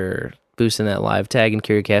Curioucaster, boosting that live tag in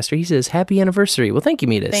Curioucaster. He says, happy anniversary. Well, thank you,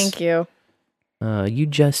 Metis. Thank you. You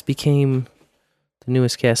just became the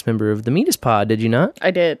newest cast member of the Metis Pod, did you not?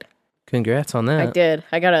 I did. Congrats on that. I did.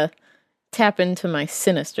 I gotta tap into my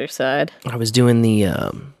sinister side. I was doing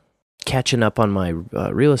the catching up on my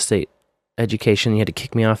real estate education. You had to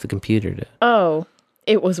kick me off the computer. Oh,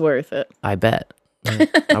 it was worth it. I bet.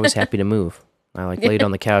 I was happy to move. I laid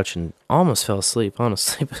on the couch and almost fell asleep,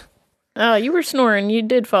 honestly. Oh, you were snoring. You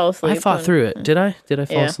did fall asleep. I fought through it. Did I? Did I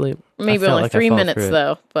fall asleep? Maybe only 3 minutes,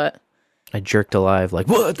 though. But I jerked alive like,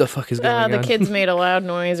 what the fuck is going on? The kids made a loud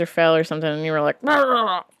noise or fell or something, and you were like,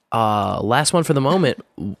 last one for the moment.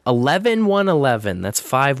 11-1-11. That's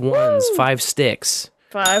 5 ones, 5 sticks.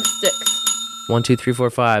 5 sticks. 1, 2, 3, 4,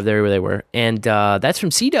 5. There they were. And that's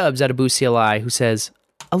from C-Dubs out of Boost CLI, who says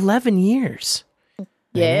 11 years.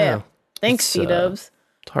 Yeah. Thanks, C-Dubs.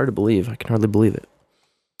 It's hard to believe. I can hardly believe it.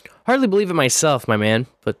 Hardly believe it myself, my man.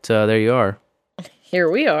 But there you are. Here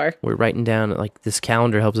we are. We're writing down, like, this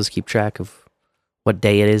calendar helps us keep track of what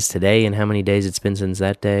day it is today and how many days it's been since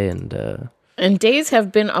that day. And days have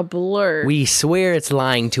been a blur. We swear it's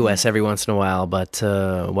lying to us every once in a while, but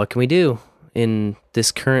what can we do? In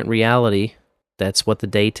this current reality, that's what the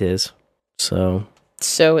date is. So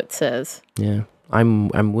it says. Yeah.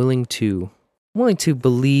 I'm willing to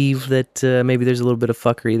believe that maybe there's a little bit of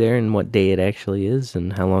fuckery there in what day it actually is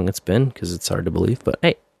and how long it's been, because it's hard to believe. But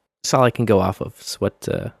hey, it's all I can go off of. It's what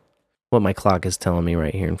my clock is telling me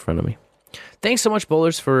right here in front of me. Thanks so much,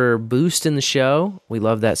 bowlers, for boosting the show. We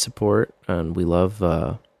love that support, and we love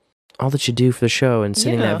all that you do for the show and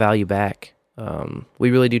sending that value back.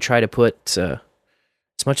 We really do try to put as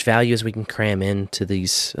much value as we can cram into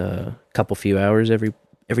these couple few hours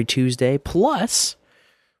every Tuesday. Plus,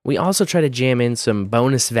 we also try to jam in some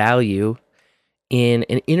bonus value in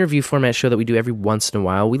an interview format show that we do every once in a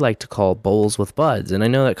while. We like to call Bowls with Buds, and I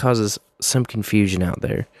know that causes some confusion out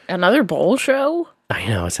there. Another bowl show? I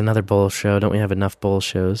know, it's another bowl show. Don't we have enough bowl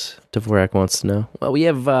shows? Dvorak wants to know. Well, we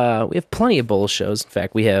have plenty of bowl shows. In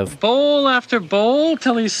fact, we have bowl after bowl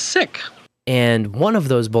till he's sick. And one of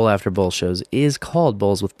those bowl after bowl shows is called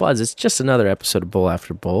Bowls with Buds. It's just another episode of Bowl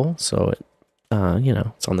After Bowl, so it's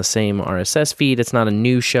on the same RSS feed. It's not a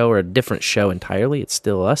new show or a different show entirely. It's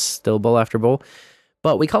still us, still Bowl After Bowl.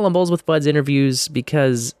 But we call them Bowls with Buds interviews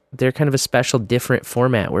because they're kind of a special, different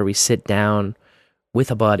format where we sit down with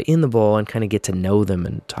a bud in the bowl and kind of get to know them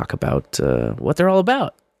and talk about what they're all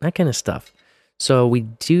about, that kind of stuff. So we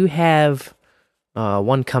do have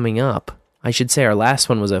one coming up. I should say our last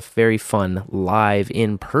one was a very fun live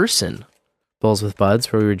in-person Bowls with Buds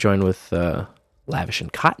where we were joined with Lavish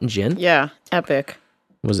and Cotton Gin. Yeah, epic.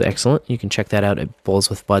 It was excellent. You can check that out at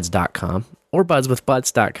bowlswithbuds.com or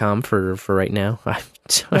budswithbuds.com for right now. I'm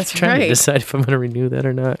trying to decide if I'm going to renew that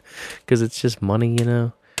or not because it's just money,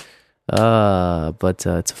 But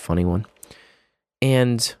it's a funny one.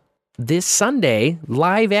 And this Sunday,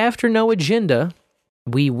 live after No Agenda,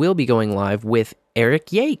 we will be going live with Eric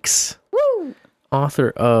Yakes. Woo! Author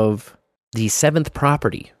of The Seventh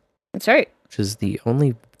Property. That's right. Which is the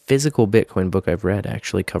only physical Bitcoin book I've read,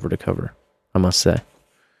 actually, cover to cover, I must say.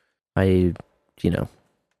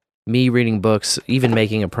 Me reading books, even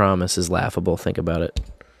making a promise is laughable. Think about it.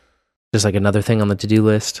 Just like another thing on the to-do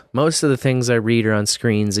list. Most of the things I read are on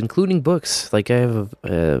screens, including books. Like I have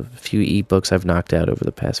a few e-books I've knocked out over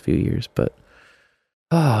the past few years, but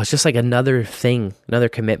it's just like another thing, another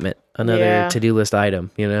commitment, another to-do list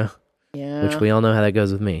item, Yeah. Which we all know how that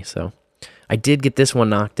goes with me. So I did get this one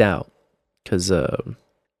knocked out because he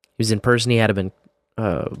was in person. He had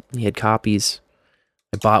copies.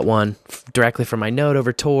 I bought one directly from my Node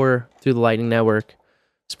over Tor through the Lightning Network.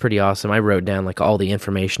 It's pretty awesome. I wrote down like all the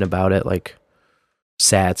information about it, like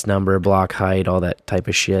sats, number, block height, all that type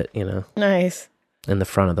of shit, Nice. In the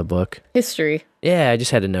front of the book. History. Yeah, I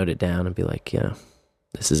just had to note it down and be like,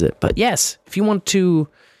 this is it. But yes, if you want to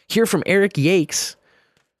hear from Eric Yakes,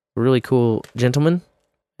 a really cool gentleman,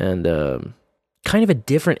 and kind of a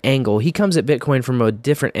different angle. He comes at Bitcoin from a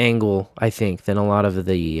different angle, I think, than a lot of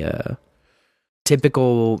the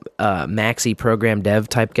typical maxi program dev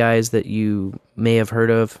type guys that you may have heard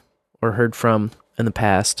of or heard from in the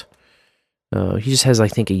past. He just has, I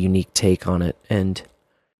think, a unique take on it, and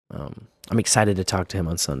I'm excited to talk to him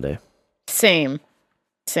on Sunday. Same.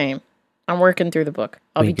 I'm working through the book.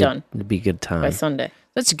 I'll be done. It'll be a good time. By Sunday.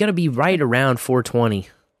 That's going to be right around 4:20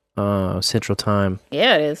 Central Time.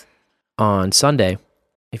 Yeah, it is. On Sunday,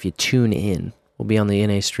 if you tune in, we'll be on the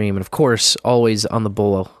NA stream, and of course, always on the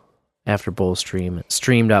Bowl After Bowl stream at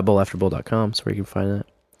stream.bowlafterbowl.com, so where you can find that.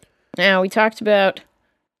 Now, we talked about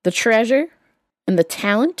the treasure and the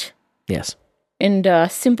talent. Yes. And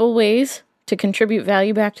simple ways to contribute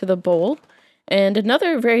value back to the bowl. And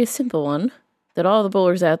another very simple one that all the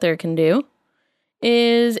bowlers out there can do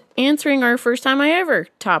is answering our first time I ever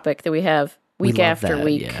topic that we have week after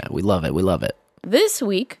week. Yeah, we love it. This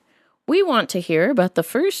week, we want to hear about the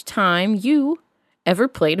first time you ever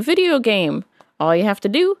played a video game. All you have to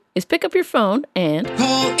do is pick up your phone and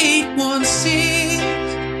call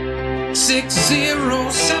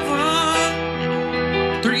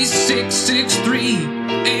 816-607-3663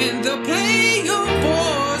 and they'll play your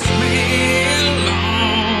voicemail long.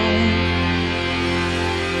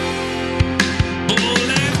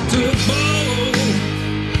 Bowl after bowl.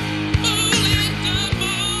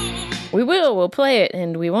 We'll play it,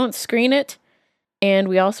 and we won't screen it. And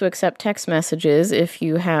we also accept text messages if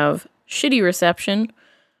you have shitty reception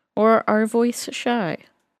or are voice shy.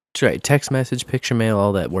 That's right. Text message, picture mail,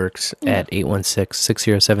 all that works at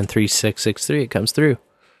 816-607-3663. It comes through.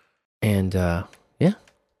 And,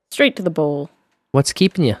 Straight to the bowl. What's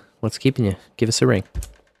keeping you? What's keeping you? Give us a ring.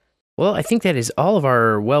 Well, I think that is all of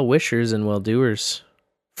our well-wishers and well-doers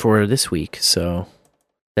for this week. So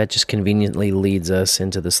that just conveniently leads us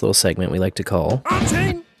into this little segment we like to call...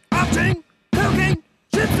 On-chain, cocaine,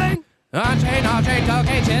 shit-stain. On-chain,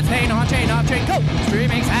 cocaine, shit-stain, on-chain, coke.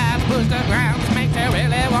 Streaming sides, booster grounds, makes you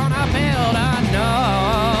really want to build a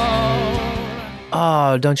node.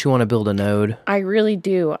 Oh, don't you want to build a node? I really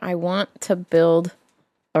do. I want to build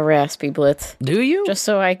a Raspy Blitz. Do you? Just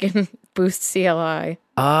so I can boost CLI.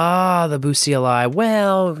 Ah, the boost CLI.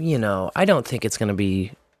 Well, I don't think it's going to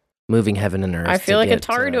be moving heaven and earth. I feel like a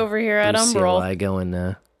tard over here at boost Umbral. CLI going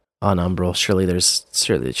on Umbral. Surely there's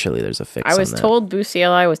a fix. I was on that. told boost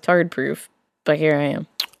CLI was tard proof, but here I am.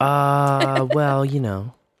 Well,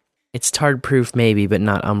 it's tard proof maybe, but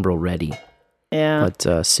not Umbral ready. Yeah.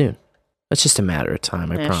 But soon. It's just a matter of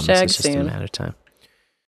time. I promise. It's just a matter of time.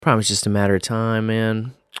 Promise, just a matter of time,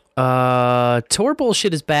 man. Tor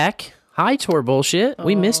Bullshit is back. Hi, Tor Bullshit.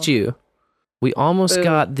 We missed you. We almost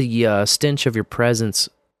got the stench of your presence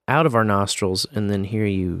out of our nostrils, and then hear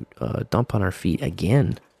you dump on our feet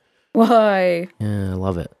again. Why? Yeah, I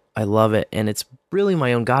love it. I love it, and it's really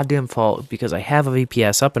my own goddamn fault because I have a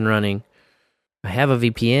VPS up and running. I have a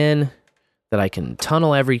VPN that I can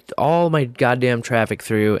tunnel all my goddamn traffic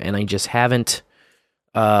through, and I just haven't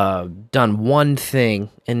done one thing.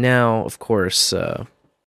 And now, of course,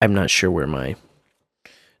 I'm not sure where my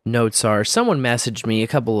notes are. Someone messaged me, a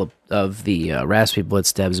couple of the Raspberry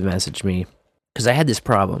Blitz devs messaged me, because I had this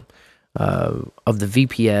problem of the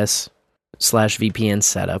VPS/VPN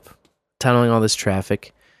setup, tunneling all this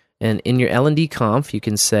traffic. And in your LND conf, you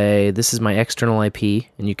can say, this is my external IP,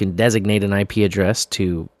 and you can designate an IP address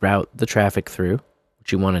to route the traffic through,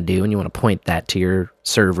 which you want to do, and you want to point that to your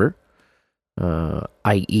server,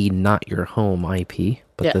 i.e. not your home IP,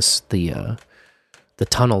 but the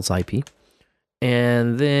tunnel's IP.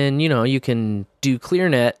 And then, you can do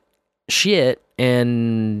ClearNet shit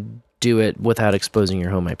and do it without exposing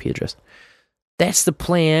your home IP address. That's the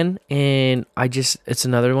plan, and it's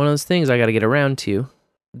another one of those things I got to get around to.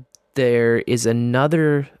 There is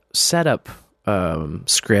another setup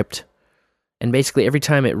script, and basically every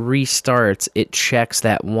time it restarts, it checks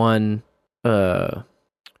that one setting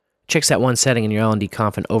in your LND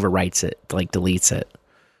conf and overwrites it, like deletes it,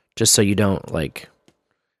 just so you don't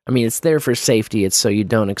it's there for safety. It's so you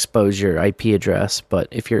don't expose your IP address. But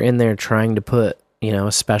if you're in there trying to put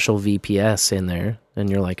a special VPS in there, and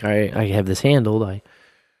you're like, I have this handled.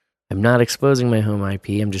 I'm not exposing my home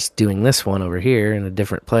IP. I'm just doing this one over here in a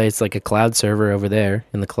different place, like a cloud server over there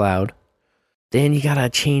in the cloud. Then you gotta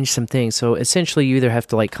change some things. So essentially, you either have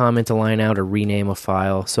to comment a line out or rename a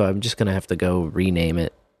file. So I'm just gonna have to go rename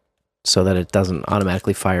it so that it doesn't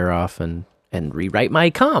automatically fire off and rewrite my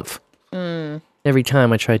conf every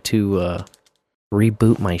time I try to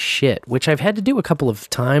reboot my shit, which I've had to do a couple of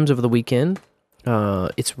times over the weekend.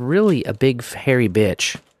 It's really a big hairy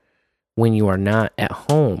bitch when you are not at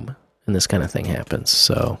home and this kind of thing happens.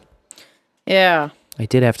 So yeah, I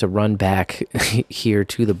did have to run back here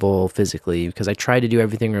to the bowl physically because I tried to do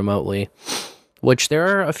everything remotely, which there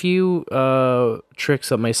are a few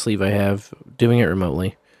tricks up my sleeve I have doing it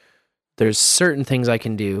remotely. There's certain things I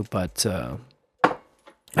can do, but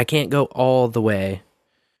I can't go all the way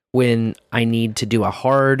when I need to do a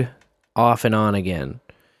hard off and on again.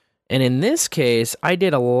 And in this case, I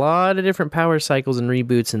did a lot of different power cycles and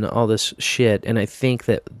reboots and all this shit. And I think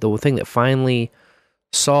that the thing that finally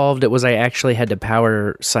solved it was I actually had to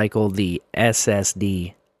power cycle the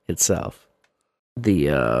SSD itself.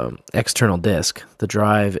 The external disk, the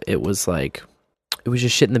drive, it was just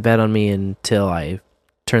shitting the bed on me until I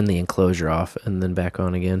turned the enclosure off and then back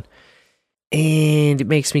on again. And it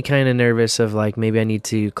makes me kind of nervous of maybe I need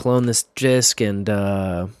to clone this disk and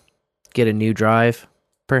get a new drive.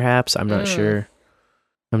 Perhaps. I'm not sure.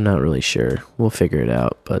 I'm not really sure. We'll figure it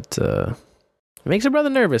out. But it makes a brother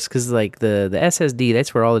nervous because the SSD,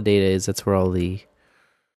 that's where all the data is. That's where all the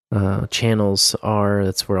channels are.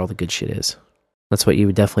 That's where all the good shit is. That's what you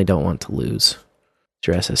definitely don't want to lose. It's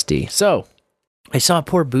your SSD. So I saw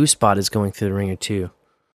poor BoostBot is going through the ringer too.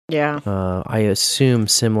 Yeah. I assume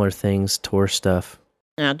similar things, Tor stuff.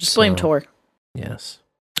 Yeah, just blame Tor. Yes.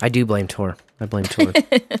 I do blame Tor. I blame Tor.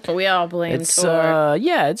 We all blame Tor.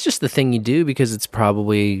 It's just the thing you do because it's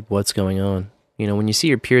probably what's going on. When you see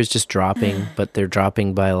your peers just dropping, but they're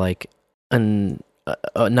dropping by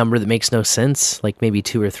a number that makes no sense, like maybe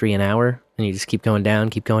 2 or 3 an hour, and you just keep going down,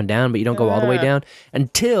 but you don't go all the way down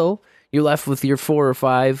until you're left with your 4 or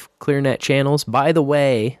 5 ClearNet channels. By the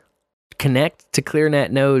way, connect to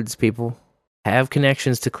ClearNet nodes, people. Have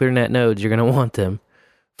connections to ClearNet nodes. You're going to want them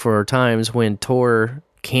for times when Tor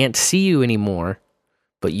can't see you anymore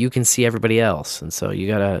but you can see everybody else. And so you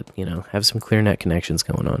gotta, have some clear net connections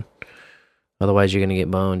going on. Otherwise, you're gonna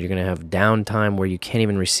get boned. You're gonna have downtime where you can't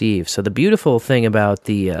even receive. So the beautiful thing about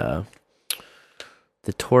the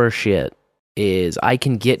Tor shit is I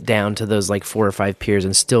can get down to those like 4 or 5 peers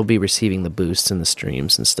and still be receiving the boosts and the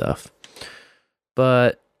streams and stuff.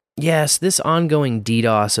 But yes, this ongoing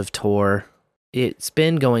DDoS of Tor, it's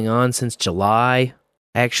been going on since July.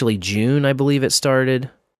 Actually, June, I believe it started.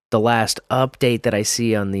 The last update that I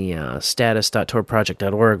see on the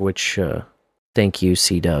status.torproject.org, which thank you,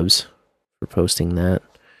 C-Dubs, for posting that.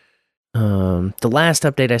 The last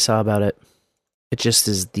update I saw about it, it just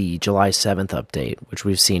is the July 7th update, which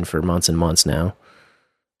we've seen for months and months now.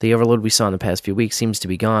 The overload we saw in the past few weeks seems to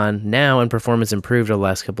be gone now, and performance improved over the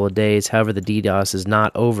last couple of days. However, the DDoS is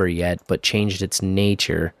not over yet, but changed its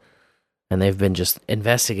nature, and they've been just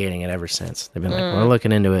investigating it ever since. They've been like, we're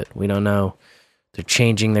looking into it. We don't know. They're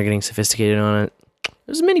changing. They're getting sophisticated on it.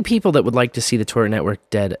 There's many people that would like to see the Tor network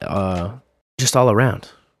dead just all around,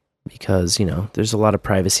 because, there's a lot of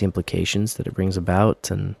privacy implications that it brings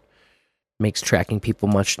about, and makes tracking people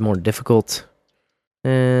much more difficult.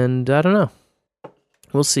 And I don't know.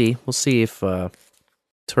 We'll see. We'll see if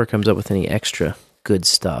Tor comes up with any extra good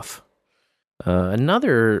stuff.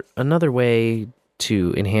 Another way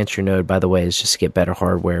to enhance your node, by the way, is just to get better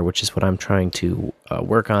hardware, which is what I'm trying to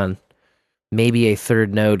work on. Maybe a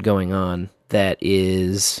third node going on that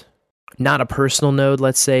is not a personal node,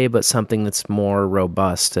 let's say, but something that's more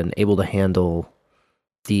robust and able to handle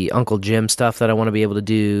the Uncle Jim stuff that I want to be able to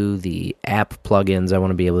do, the app plugins I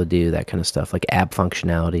want to be able to do, that kind of stuff, like app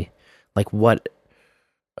functionality. Like what,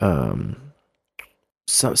 some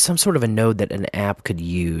sort of a node that an app could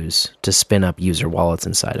use to spin up user wallets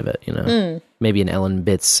inside of it, Maybe an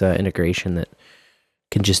LNbits integration that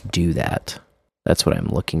can just do that. That's what I'm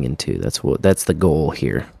looking into. That's the goal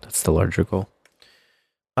here. That's the larger goal.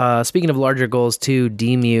 Speaking of larger goals too,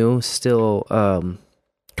 DMU still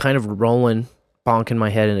kind of rolling, bonking my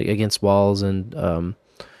head against walls, and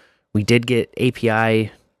we did get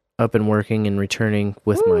API up and working and returning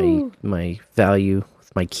with my value,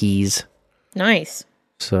 with my keys. Nice.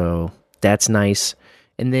 So that's nice.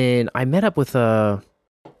 And then I met up with a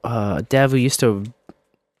dev who used to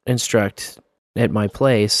instruct at my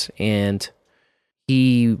place, and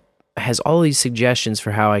he has all these suggestions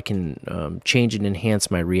for how I can change and enhance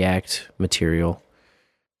my React material.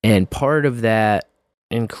 And part of that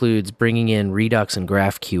includes bringing in Redux and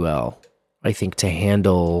GraphQL, I think, to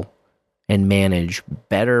handle and manage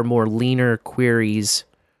better, more leaner queries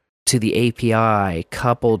to the API,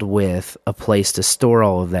 coupled with a place to store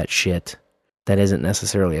all of that shit that isn't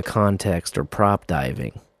necessarily a context or prop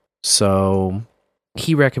diving. So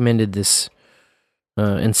he recommended this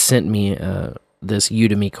and sent me this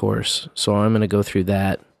Udemy course. So I'm going to go through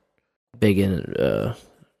that.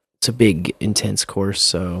 It's a big, intense course,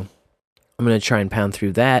 so I'm going to try and pound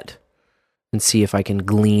through that and see if I can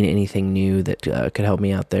glean anything new that could help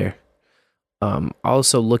me out there.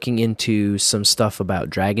 Also looking into some stuff about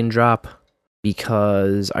drag and drop,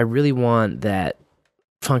 because I really want that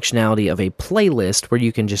functionality of a playlist where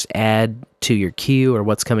you can just add to your queue or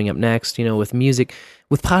what's coming up next. With music,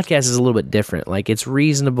 with podcasts is a little bit different. Like, it's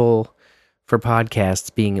reasonable for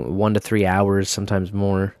podcasts being 1 to 3 hours, sometimes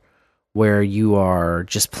more, where you are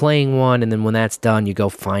just playing one, and then when that's done, you go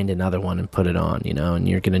find another one and put it on, and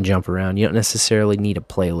you're going to jump around. You don't necessarily need a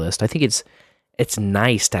playlist. I think it's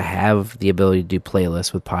nice to have the ability to do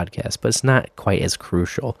playlists with podcasts, but it's not quite as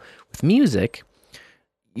crucial. With music,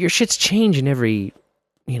 your shit's changing every,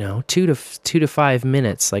 2 to 5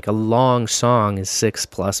 minutes. Like, a long song is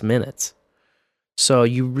 6+ minutes. So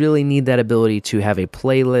you really need that ability to have a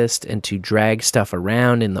playlist and to drag stuff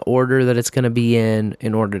around in the order that it's going to be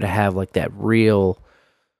in order to have like that real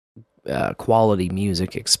quality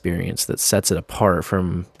music experience that sets it apart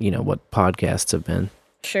from, what podcasts have been.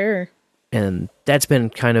 Sure. And that's been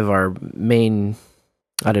kind of our main,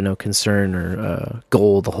 concern or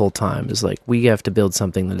goal the whole time, is like, we have to build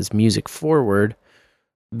something that is music forward,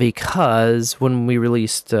 because when we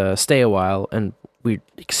released Stay a While and we're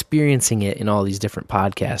experiencing it in all these different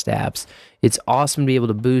podcast apps, it's awesome to be able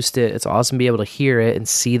to boost it. It's awesome to be able to hear it and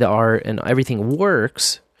see the art, and everything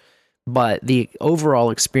works, but the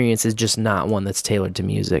overall experience is just not one that's tailored to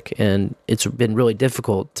music. And it's been really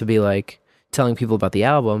difficult to be like telling people about the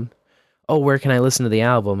album. Oh, where can I listen to the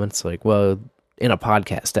album? And it's like, well, in a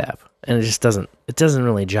podcast app. And it just doesn't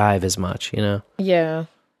really jive as much, Yeah.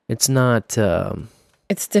 It's not...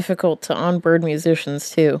 It's difficult to onboard musicians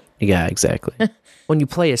too. Yeah, exactly. When you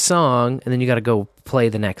play a song and then you got to go play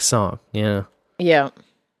the next song, Yeah.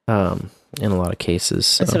 in a lot of cases.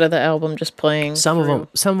 So. Instead of the album just playing. Some of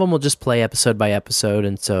them will just play episode by episode,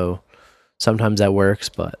 and so sometimes that works,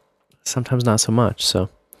 but sometimes not so much. So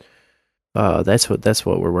that's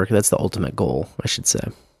what we're working. That's the ultimate goal, I should say.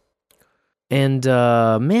 And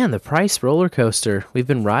man, the price roller coaster. We've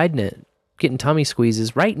been riding it, getting tummy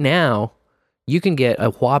squeezes. Right now, you can get a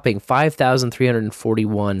whopping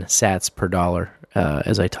 5,341 sats per dollar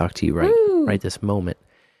as I talk to you right this moment.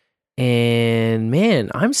 And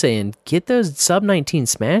man, I'm saying get those sub 19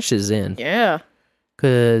 smashes in. Yeah.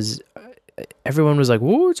 Because everyone was like,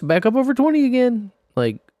 whoa, it's back up over 20 again.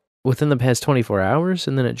 Like within the past 24 hours,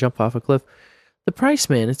 and then it jumped off a cliff. The price,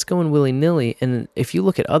 man, it's going willy-nilly. And if you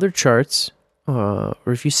look at other charts, or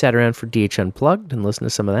if you sat around for DH Unplugged and listened to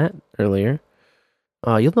some of that earlier,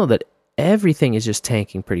 you'll know that everything is just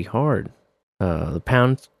tanking pretty hard. The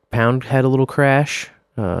pound had a little crash,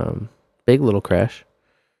 big little crash.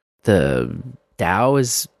 The Dow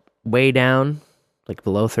is way down, like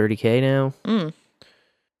below 30K now.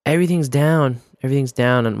 Everything's down.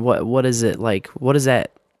 And what is it like? What does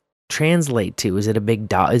that translate to? Is it a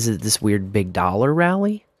big Is it this weird big dollar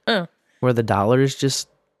rally? Where the dollar is just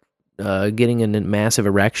getting a massive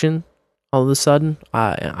erection all of a sudden?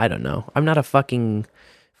 I don't know. I'm not a fucking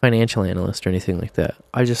financial analyst or anything like that.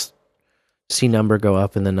 I just see number go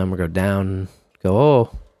up and then number go down and go,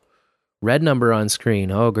 oh, red number on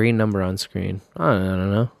screen. Oh, green number on screen. I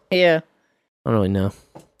don't know. Yeah. I don't really know.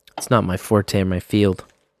 It's not my forte or my field.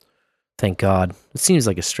 Thank God. It seems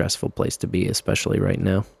like a stressful place to be, especially right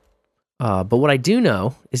now. But what I do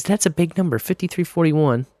know is that's a big number,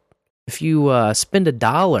 5341. If you spend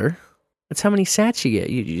 $1, that's how many sats you get.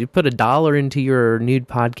 You put $1 into your Nude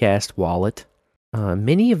Podcast wallet.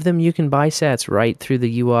 Many of them you can buy sats right through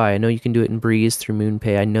the UI. I know you can do it in Breeze through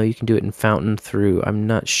MoonPay. I know you can do it in Fountain through, I'm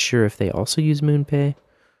not sure if they also use MoonPay.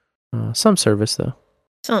 Some service, though.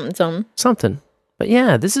 Something. But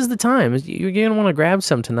yeah, this is the time. You're going to want to grab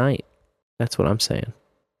some tonight. That's what I'm saying.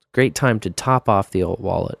 Great time to top off the old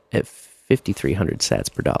wallet at 5,300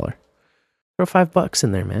 sats per dollar. Throw $5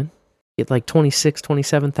 in there, man. Get like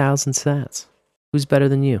 27,000 sats. Who's better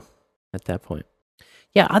than you at that point?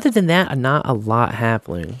 Yeah, other than that, not a lot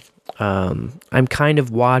happening. I'm kind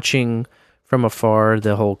of watching from afar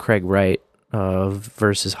the whole Craig Wright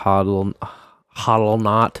versus Hodl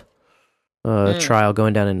Not trial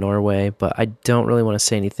going down in Norway, but I don't really want to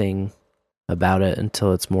say anything about it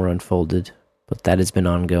until it's more unfolded. But that has been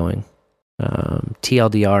ongoing.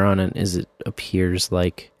 TLDR on it is it appears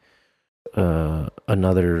like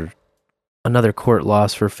another court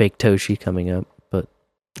loss for fake Toshi coming up.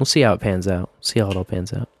 We'll see how it pans out. See how it all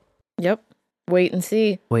pans out. Yep. Wait and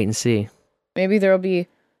see. Maybe there'll be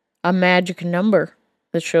a magic number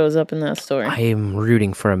that shows up in that story. I am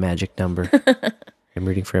rooting for a magic number.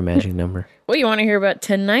 What, you want to hear about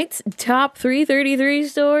tonight's top 333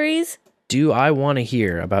 stories? Do I want to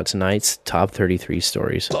hear about tonight's top 33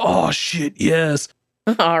 stories? Oh, shit, yes.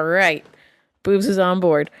 All right. Boobs is on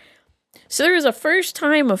board. So there was a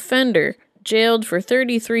first-time offender jailed for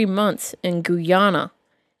 33 months in Guyana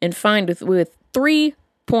and fined with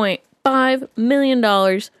 $3.5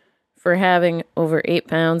 million for having over 8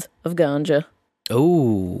 pounds of ganja.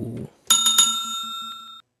 Oh.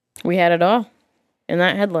 We had it all in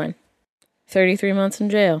that headline. 33 months in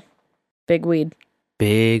jail. Big weed.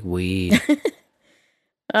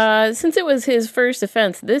 Since it was his first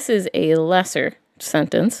offense, this is a lesser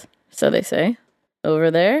sentence, so they say, over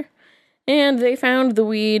there. And they found the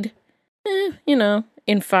weed,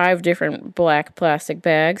 in 5 different black plastic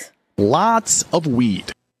bags. Lots of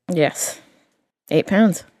weed. Yes. 8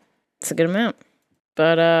 pounds. It's a good amount.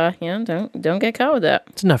 But, don't get caught with that.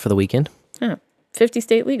 It's enough for the weekend. Yeah. 50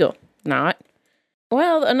 state legal. Not.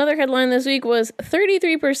 Well, another headline this week was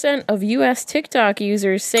 33% of U.S. TikTok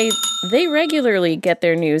users say they regularly get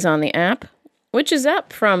their news on the app, which is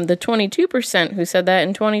up from the 22% who said that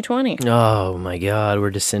in 2020. Oh, my God. We're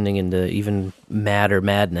descending into even madder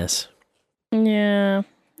madness. Yeah.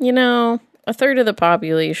 A third of the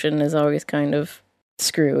population is always kind of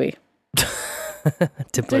screwy.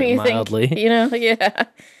 To put it mildly. Think, yeah.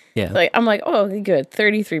 Yeah. I'm like, oh, good.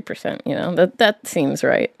 33%, that seems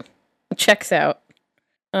right. Checks out.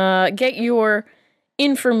 Get your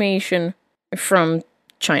information from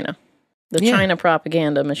China. China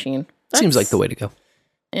propaganda machine. Seems like the way to go.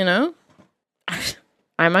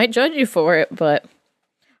 I might judge you for it, but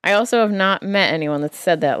I also have not met anyone that's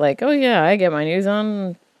said that, like, oh yeah, I get my news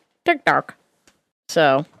on TikTok.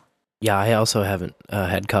 So. Yeah, I also haven't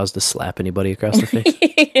had cause to slap anybody across the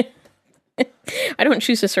face. I don't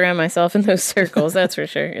choose to surround myself in those circles, that's for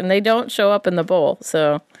sure. And they don't show up in the bowl,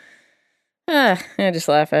 so I just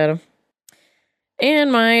laugh at them.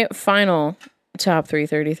 And my final top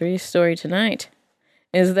 333 story tonight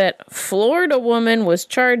is that Florida woman was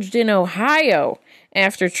charged in Ohio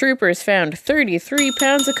after troopers found 33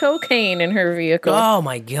 pounds of cocaine in her vehicle. Oh,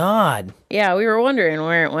 my God. Yeah, we were wondering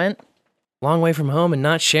where it went. Long way from home and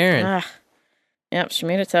not sharing. Yep, she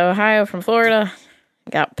made it to Ohio from Florida.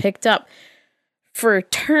 Got picked up for a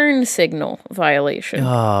turn signal violation.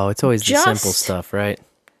 Oh, it's always the simple stuff, right?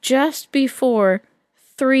 Just before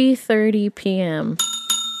 3:30 p.m.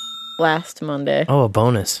 last Monday. Oh, a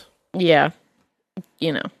bonus. Yeah.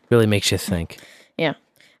 You know. Really makes you think. Yeah.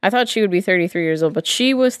 I thought she would be 33 years old, but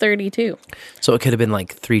she was 32. So it could have been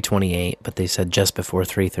like 3:28, but they said just before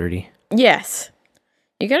 3:30. Yes.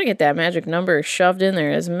 You got to get that magic number shoved in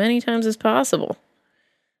there as many times as possible.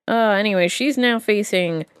 Anyway, she's now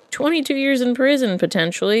facing 22 years in prison,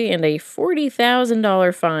 potentially, and a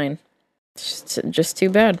 $40,000 fine. Just too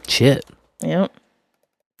bad. Shit. Yep.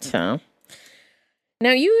 So,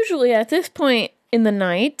 now usually at this point in the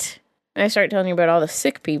night, I start telling you about all the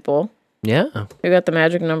sick people. Yeah. We got the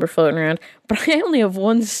magic number floating around. But I only have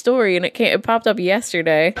one story, and it popped up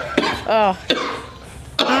yesterday. Oh,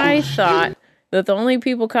 I thought that the only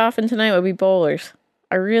people coughing tonight would be bowlers.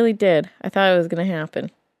 I really did. I thought it was going to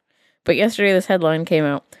happen. But yesterday, this headline came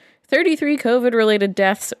out. 33 COVID-related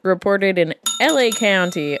deaths reported in LA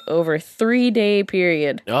County over a 3-day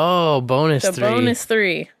period. Oh, bonus so 3. Bonus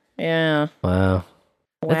 3. Yeah. Wow.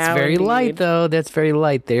 That's very indeed. light, though. That's very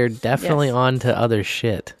light. They're definitely on to other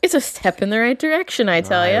shit. It's a step in the right direction, I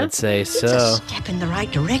tell you. I would say so. It's a step in the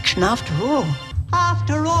right direction after all.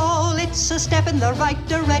 After all, it's a step in the right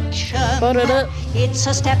direction. Put it up. It's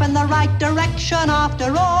a step in the right direction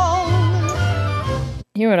after all.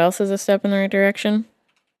 You know what else is a step in the right direction?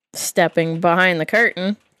 Stepping behind the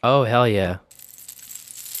curtain. Oh, hell yeah.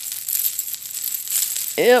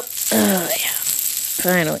 Yep. Oh, yeah.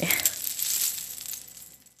 Finally.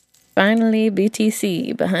 Finally,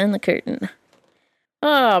 BTC, behind the curtain.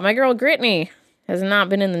 Oh, my girl Gritney has not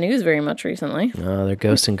been in the news very much recently. Oh, they're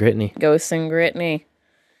ghosting Gritney. Ghosting Gritney.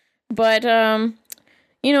 But,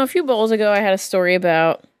 you know, a few bowls ago, I had a story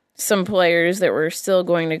about some players that were still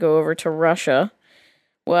going to go over to Russia.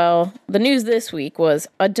 Well, the news this week was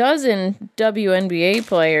a dozen WNBA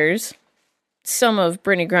players, some of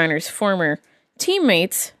Brittany Griner's former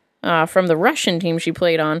teammates from the Russian team she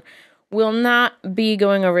played on, will not be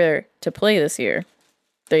going over there to play this year.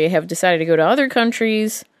 They have decided to go to other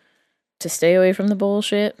countries to stay away from the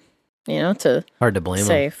bullshit, you know, to hard to blame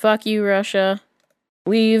say, them. Fuck you, Russia.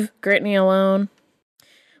 Leave Gritney alone.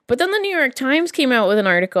 But then the New York Times came out with an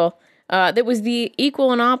article that was the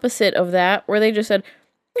equal and opposite of that, where they just said,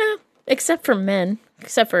 yeah, except for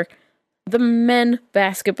the men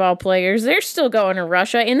basketball players, they're still going to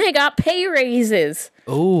Russia, and they got pay raises.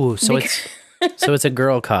 Oh, so it's a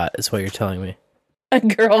girl caught, is what you're telling me. A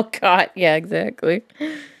girl caught, yeah, exactly.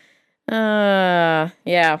 Yeah,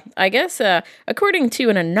 I guess according to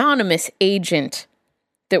an anonymous agent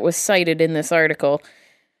that was cited in this article,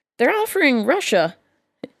 they're offering Russia,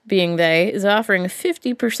 being they, is offering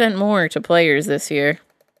 50% more to players this year,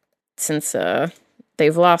 since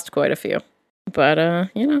they've lost quite a few. But,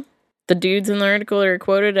 you know, the dudes in the article that are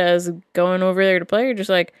quoted as going over there to play are just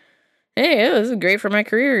like, hey, yeah, this is great for my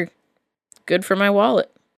career. Good for my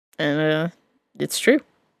wallet. And it's true.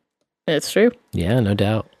 It's true. Yeah, no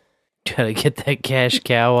doubt. Gotta get that cash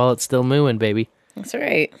cow while it's still mooing, baby. That's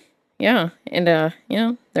right. Yeah. And, you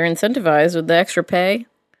know, they're incentivized with the extra pay.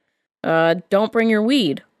 Don't bring your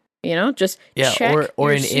weed. You know, just check or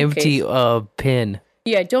your an suitcase. empty pin.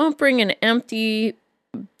 Yeah, don't bring an empty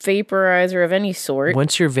vaporizer of any sort.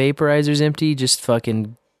 Once your vaporizer's empty, just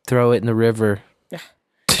fucking throw it in the river.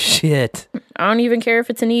 Shit. I don't even care if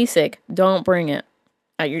it's an e-cig. Don't bring it.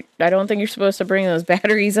 I don't think you're supposed to bring those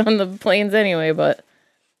batteries on the planes anyway, but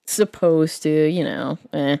supposed to, you know.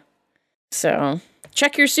 So,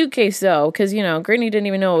 check your suitcase, though, because, you know, Gritney didn't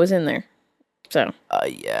even know what was in there. So,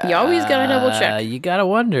 yeah. You always gotta double check. You gotta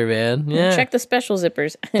wonder, man. Yeah. Check the special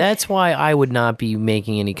zippers. That's why I would not be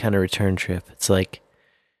making any kind of return trip. It's like,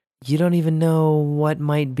 you don't even know what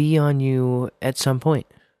might be on you at some point.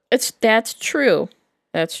 That's true.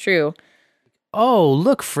 That's true. Oh,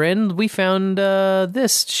 look, friend, we found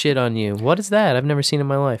this shit on you. What is that? I've never seen it in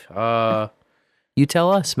my life. You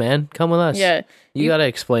tell us, man. Come with us. Yeah. You gotta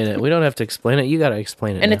explain it. We don't have to explain it. You gotta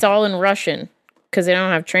explain it. And now. it's all in Russian, because they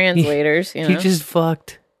don't have translators, you know? You just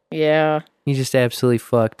fucked. Yeah. You just absolutely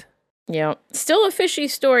fucked. Yeah. Still a fishy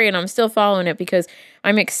story, and I'm still following it, because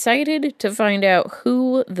I'm excited to find out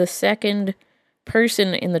who the second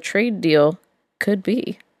person in the trade deal could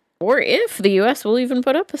be. Or if the U.S. will even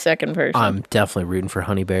put up a second person. I'm definitely rooting for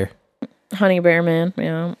Honey Bear. Honey Bear Man,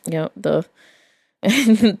 yeah, the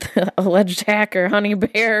the alleged hacker, Honey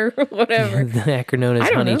Bear, whatever. The hacker known as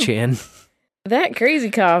Honey Chan. That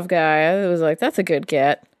Crazy Cough guy, I was like, that's a good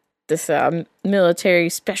get. This military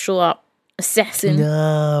special op assassin.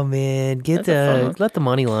 No, man. Let the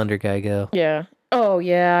money launder guy go. Yeah. Oh,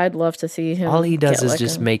 yeah, I'd love to see him. All he does is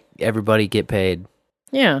just make everybody get paid.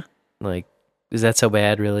 Yeah. Like, is that so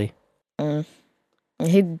bad, really?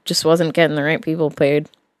 He just wasn't getting the right people paid,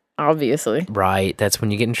 obviously. Right. That's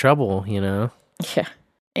when you get in trouble, you know? Yeah.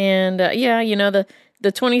 And, the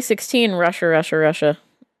 2016 Russia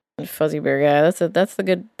Fuzzy Bear guy, that's the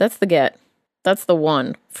get. That's the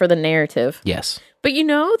one for the narrative. Yes. But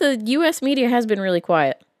the U.S. media has been really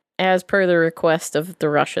quiet, as per the request of the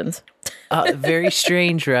Russians. Very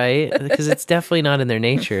strange, right? Because it's definitely not in their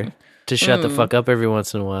nature to shut the fuck up every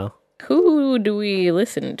once in a while. Who do we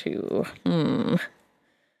listen to?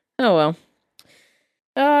 Oh,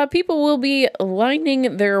 well. People will be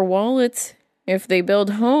lining their wallets if they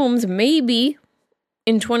build homes, maybe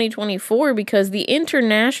in 2024, because the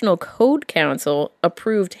International Code Council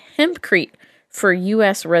approved hempcrete for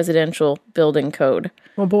U.S. residential building code.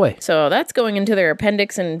 Oh, boy. So that's going into their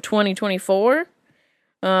appendix in 2024.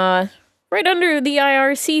 Right under the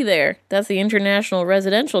IRC there. That's the International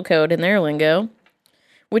Residential Code in their lingo,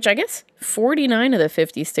 which I guess 49 of the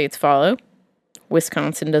 50 states follow.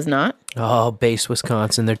 Wisconsin does not. Oh, base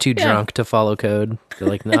Wisconsin. They're too drunk to follow code. They're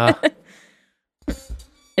like, nah.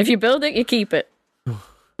 If you build it, you keep it.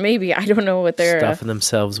 Maybe. I don't know what they're... Stuffing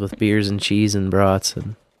themselves with beers and cheese and brats.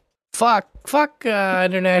 And Fuck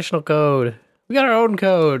international code. We got our own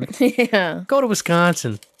code. Yeah. Go to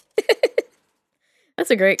Wisconsin. That's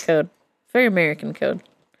a great code. Very American code.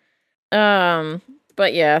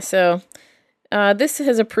 But yeah, so this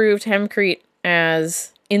has approved hempcrete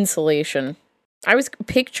as insulation. I was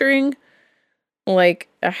picturing like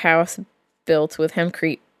a house built with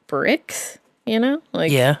hempcrete bricks,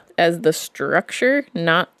 as the structure,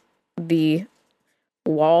 not the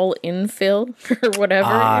wall infill or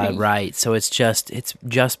whatever. Right. So it's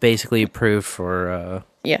just basically approved for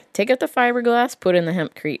take out the fiberglass, put in the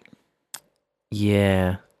hempcrete.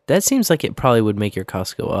 Yeah. That seems like it probably would make your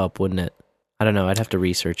cost go up, wouldn't it? I don't know. I'd have to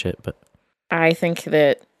research it, but I think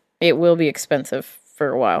that it will be expensive for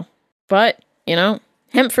a while. But,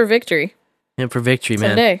 hemp for victory. Hemp for victory, man.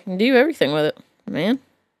 Someday. Do everything with it, man.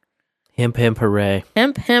 Hemp, hooray.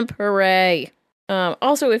 Hemp, hooray.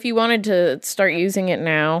 Also, if you wanted to start using it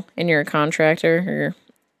now and you're a contractor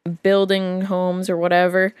or building homes or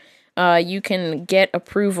whatever, you can get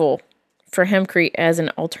approval for hempcrete as an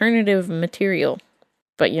alternative material.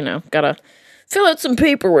 But, gotta fill out some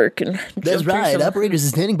paperwork. And that's right. Operators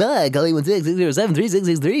is standing by. Call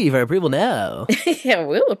 816-607-3663 for approval now. Yeah,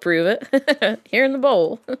 we'll approve it. Here in the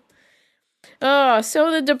bowl.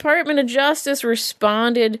 So the Department of Justice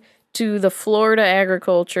responded to the Florida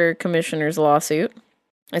Agriculture Commissioner's lawsuit.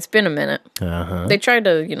 It's been a minute. Uh-huh. They tried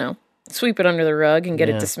to, sweep it under the rug and get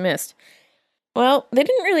it dismissed. Well, they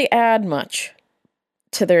didn't really add much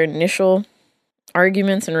to their initial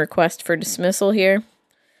arguments and request for dismissal here.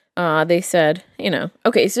 They said,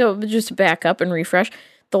 okay, so just to back up and refresh,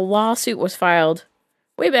 the lawsuit was filed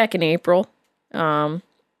way back in April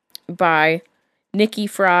by Nikki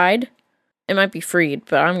Fried. It might be Freed,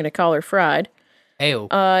 but I'm going to call her Fried. Ayo.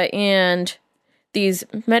 And these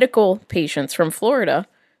medical patients from Florida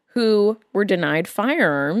who were denied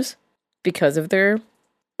firearms because of their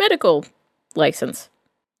medical license.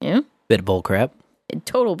 Yeah? Bit of bullcrap.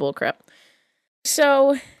 Total bullcrap.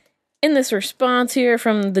 So, in this response here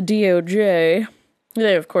from the DOJ,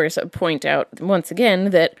 they, of course, point out once again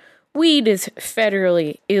that weed is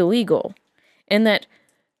federally illegal and that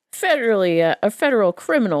federal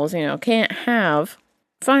criminals, can't have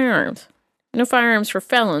firearms. No firearms for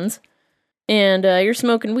felons, and you're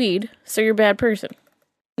smoking weed, so you're a bad person.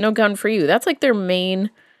 No gun for you. That's like their main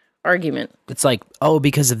argument. It's like,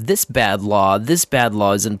 because of this bad law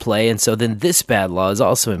is in play, and so then this bad law is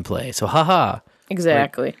also in play. So, haha.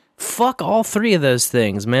 Exactly. Like, fuck all three of those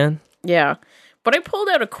things, man. Yeah. But I pulled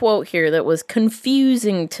out a quote here that was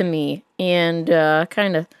confusing to me and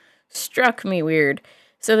kind of struck me weird.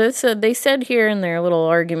 So they said here in their little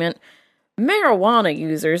argument, marijuana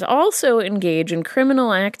users also engage in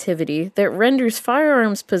criminal activity that renders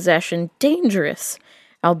firearms possession dangerous,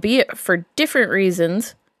 albeit for different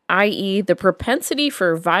reasons, i.e. the propensity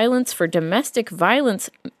for violence for domestic violence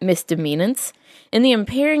misdemeanors, and the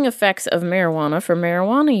impairing effects of marijuana for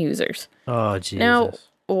marijuana users. Oh, Jesus. Now,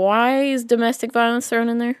 why is domestic violence thrown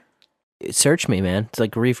in there? Search me, man. It's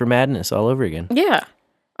like Reefer Madness all over again. Yeah.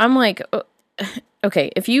 I'm like,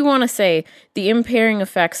 okay, if you want to say the impairing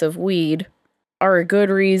effects of weed are a good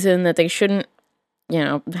reason that they shouldn't,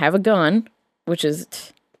 have a gun, which is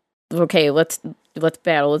okay. Let's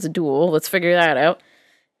battle. Let's duel. Let's figure that out.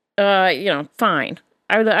 Fine.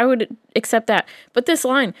 I would accept that. But this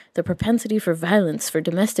line, the propensity for violence, for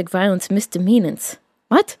domestic violence misdemeanants.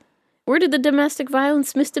 What? Where did the domestic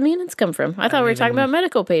violence misdemeanants come from? I thought we were talking about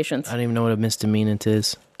medical patients. I don't even know what a misdemeanant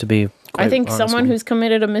is, to be quite I think honest someone with you. who's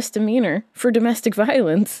committed a misdemeanor for domestic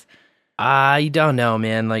violence. I don't know,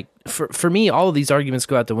 man. Like, for me, all of these arguments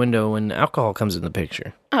go out the window when alcohol comes in the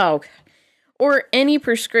picture. Oh, okay. Or any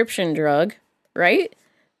prescription drug, right?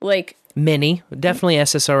 Like Many, definitely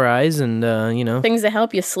SSRIs and, things that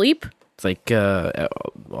help you sleep. It's like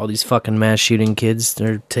all these fucking mass shooting kids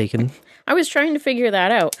they're taking. I was trying to figure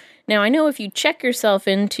that out. Now, I know if you check yourself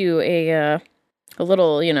into a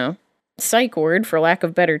little, psych ward, for lack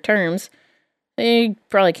of better terms, they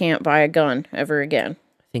probably can't buy a gun ever again.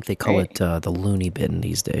 I think they call it the loony bin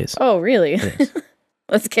these days. Oh, really? Yes.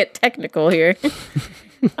 Let's get technical here.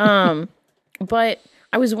 But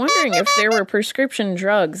I was wondering if there were prescription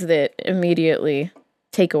drugs that immediately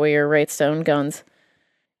take away your rights to own guns.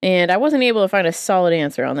 And I wasn't able to find a solid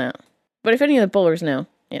answer on that. But if any of the bowlers know,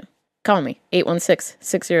 call me,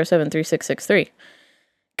 816-607-3663.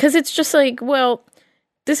 Because it's just like, well,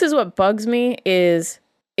 this is what bugs me is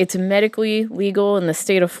it's medically legal in the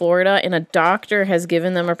state of Florida, and a doctor has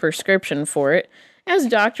given them a prescription for it, as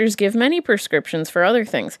doctors give many prescriptions for other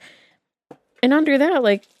things. And under that,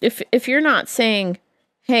 like, if you're not saying,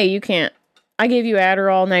 hey, you can't, I gave you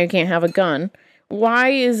Adderall, now you can't have a gun, why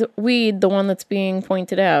is weed the one that's being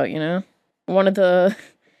pointed out, One of the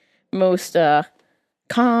most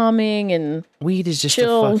calming and weed is just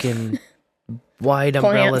chill a fucking wide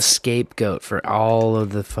umbrella plants. scapegoat for all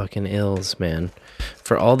of the fucking ills, man.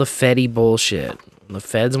 For all the fetty bullshit. The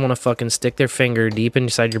feds want to fucking stick their finger deep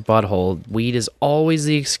inside your butthole. Weed is always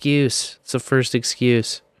the excuse. It's the first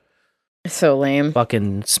excuse. So lame.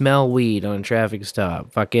 Fucking smell weed on a traffic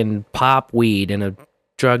stop. Fucking pop weed in a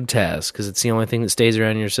drug test because it's the only thing that stays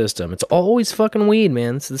around your system. It's always fucking weed,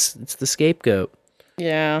 man. It's the scapegoat.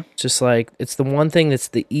 Yeah. Just like, it's the one thing that's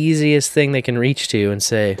the easiest thing they can reach to and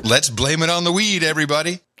say, let's blame it on the weed,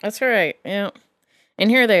 everybody. That's right, yeah. And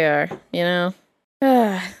here they are,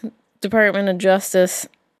 Department of Justice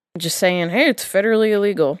just saying, hey, it's federally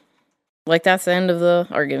illegal. Like, that's the end of the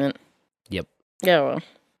argument. Yep. Yeah, well.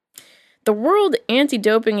 The World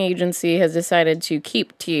Anti-Doping Agency has decided to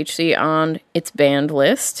keep THC on its banned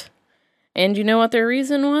list. And you know what their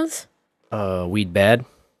reason was? Weed bad?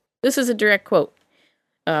 This is a direct quote.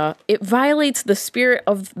 It violates the spirit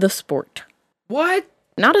of the sport. What?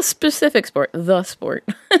 Not a specific sport, the sport.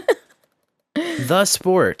 The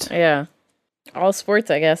sport. Yeah. All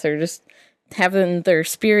sports, I guess, are just having their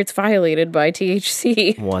spirits violated by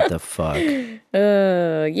THC. What the fuck?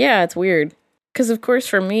 Yeah, it's weird. Because, of course,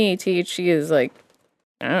 for me, THC is like,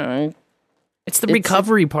 I don't know. It's the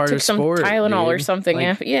recovery part of sport. Some Tylenol or something.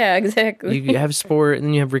 Like, yeah, exactly. You have sport and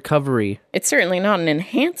then you have recovery. It's certainly not an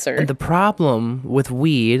enhancer. And the problem with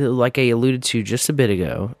weed, like I alluded to just a bit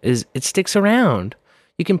ago, is it sticks around.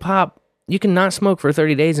 You can not smoke for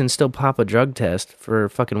 30 days and still pop a drug test for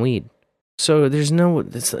fucking weed. So it's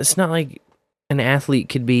not like an athlete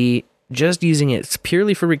could be just using it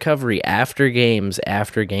purely for recovery after games,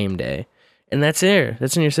 after game day. And that's there.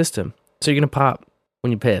 That's in your system. So you're going to pop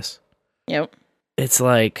when you piss. Yep. It's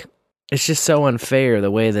like, it's just so unfair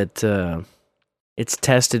the way that it's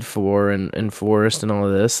tested for and enforced and all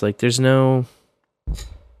of this. Like, there's no,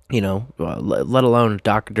 let alone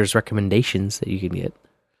doctor's recommendations that you can get.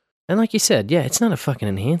 And like you said, yeah, it's not a fucking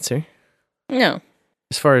enhancer. No.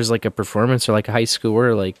 As far as like a performance or like a high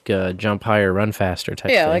score, like jump higher, run faster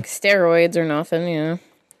type Yeah, thing. like steroids or nothing,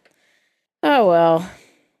 Oh, well.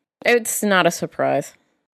 It's not a surprise.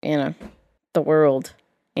 The World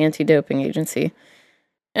Anti-Doping Agency.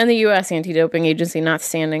 And the U.S. Anti-Doping Agency not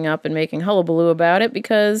standing up and making hullabaloo about it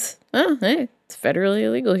because, hey, it's federally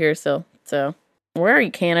illegal here still. So, where are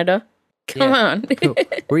you, Canada? Come on.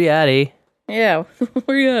 Where you at, eh? Yeah,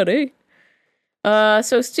 where you at, eh?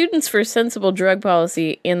 So Students for Sensible Drug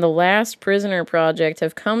Policy and the Last Prisoner Project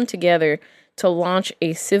have come together to launch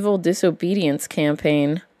a civil disobedience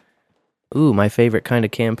campaign. Ooh, my favorite kind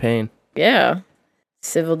of campaign. Yeah,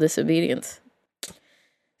 civil disobedience.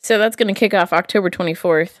 So that's going to kick off October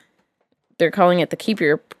 24th. They're calling it the Keep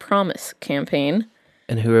Your Promise campaign.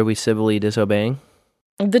 And who are we civilly disobeying?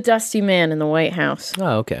 The dusty man in the White House.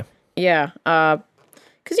 Oh, okay. Yeah,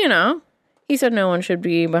 because, he said no one should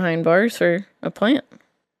be behind bars for a plant,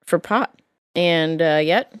 for pot. And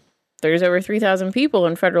yet, there's over 3,000 people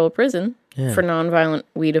in federal prison for nonviolent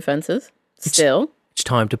weed offenses. Still. It's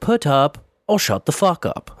time to put up or shut the fuck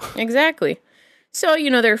up. Exactly. So,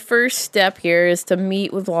 their first step here is to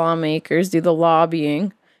meet with lawmakers, do the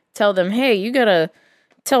lobbying, tell them, hey, you gotta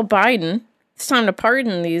tell Biden it's time to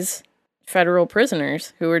pardon these federal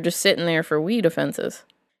prisoners who are just sitting there for weed offenses.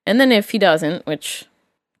 And then if he doesn't, which,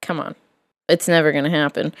 come on, it's never going to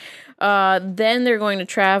happen, then they're going to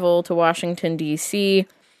travel to Washington, D.C.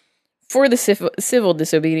 for the civil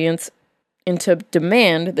disobedience and to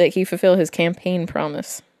demand that he fulfill his campaign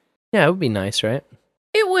promise. Yeah, it would be nice, right?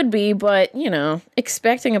 It would be, but,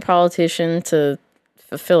 expecting a politician to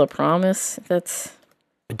fulfill a promise, that's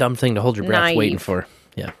a dumb thing to hold your breath naive. Waiting for.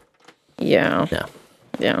 Yeah.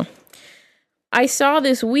 Yeah. I saw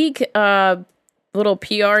this week a little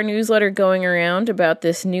PR newsletter going around about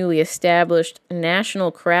this newly established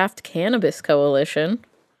National Craft Cannabis Coalition.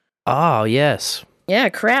 Oh, yes. Yeah,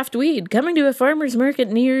 craft weed coming to a farmer's market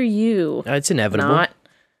near you. It's inevitable.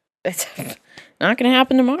 It's not going to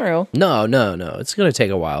happen tomorrow. No. It's going to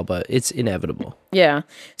take a while, but it's inevitable. Yeah.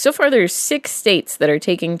 So far, there's 6 states that are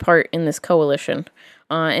taking part in this coalition,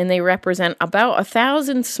 and they represent about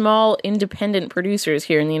 1,000 small independent producers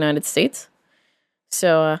here in the United States.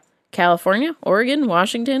 So, California, Oregon,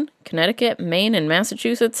 Washington, Connecticut, Maine, and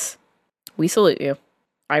Massachusetts, we salute you.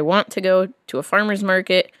 I want to go to a farmer's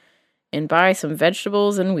market and buy some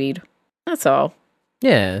vegetables and weed. That's all.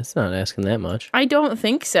 Yeah, it's not asking that much. I don't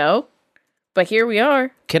think so, but here we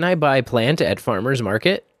are. Can I buy plant at farmer's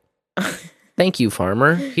market? Thank you,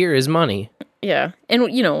 farmer. Here is money. Yeah, and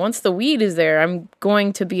once the weed is there, I'm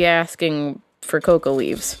going to be asking for coca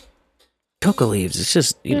leaves. Coca leaves, it's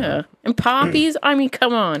just, you know. And poppies, I mean,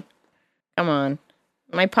 come on.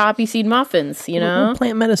 My poppy seed muffins,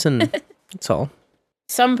 Plant medicine, that's all.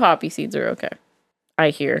 Some poppy seeds are okay, I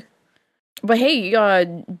hear. But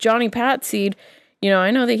hey, Johnny Pat seed, I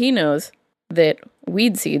know that he knows that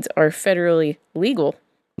weed seeds are federally legal.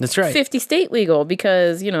 That's right. 50 state legal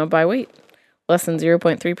because, by weight, less than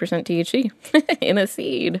 0.3% THC in a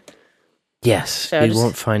seed. Yes, So you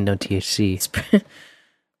won't find no THC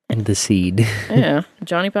in the seed. Yeah,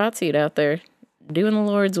 Johnny Pot seed out there doing the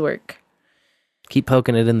Lord's work. Keep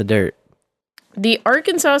poking it in the dirt. The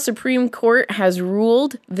Arkansas Supreme Court has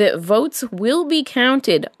ruled that votes will be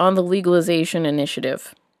counted on the legalization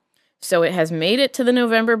initiative. So it has made it to the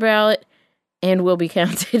November ballot and will be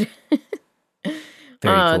counted. Very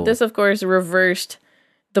cool. This, of course, reversed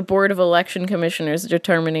the Board of Election Commissioners'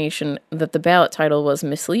 determination that the ballot title was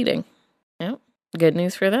misleading. Yep, good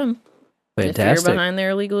news for them. Fantastic. If you're behind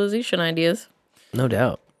their legalization ideas. No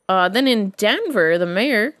doubt. Then in Denver, the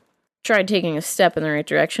mayor tried taking a step in the right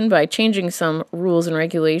direction by changing some rules and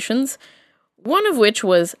regulations, one of which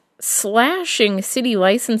was slashing city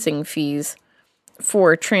licensing fees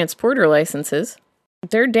for transporter licenses.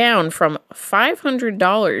 They're down from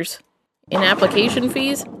 $500 in application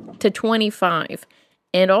fees to $25.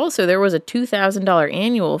 And also there was a $2,000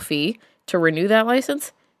 annual fee to renew that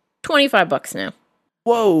license. $25 now.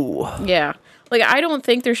 Whoa. Yeah. I don't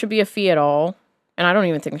think there should be a fee at all. And I don't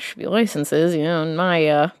even think there should be licenses, in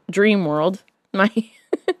my dream world. My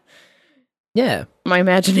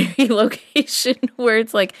imaginary location where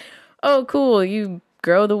it's like, oh, cool, you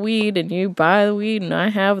grow the weed and you buy the weed and I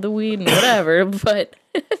have the weed and whatever. But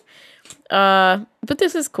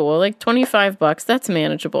this is cool. $25, that's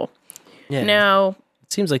manageable. Yeah. Now,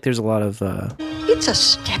 it seems like there's a lot of It's a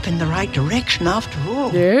step in the right direction after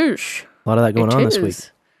all. Yes. A lot of that going on this week.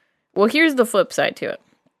 Well, here's the flip side to it.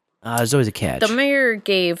 There's always a catch. The mayor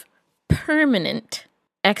gave permanent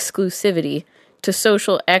exclusivity to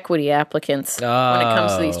social equity applicants when it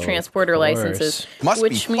comes to these transporter licenses. Must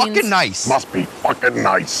be fucking nice. Must be fucking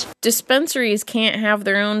nice. Dispensaries can't have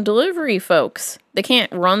their own delivery folks. They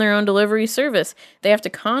can't run their own delivery service. They have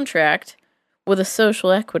to contract with a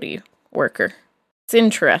social equity worker. It's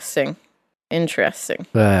interesting. It's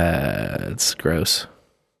gross.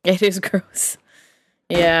 It is gross.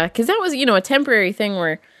 Yeah, because that was, a temporary thing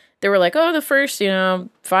where they were like, oh, the first,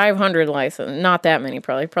 500 license, not that many,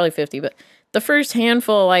 probably 50, but the first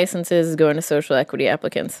handful of licenses is going to social equity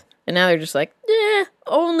applicants. And now they're just like,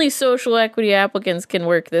 only social equity applicants can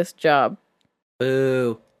work this job.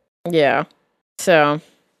 Boo. Yeah. So,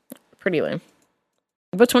 pretty lame.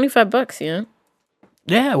 But $25,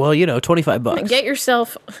 Yeah, well, $25.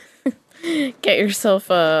 Get yourself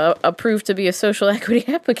approved to be a social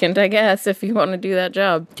equity applicant, I guess, if you want to do that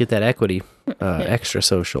job. Get that equity, extra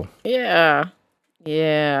social. Yeah.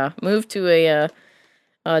 Move to a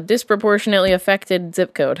disproportionately affected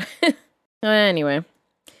zip code. Anyway,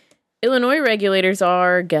 Illinois regulators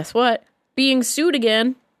are, guess what? Being sued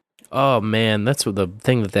again. Oh, man, that's the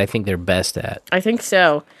thing that I think they're best at. I think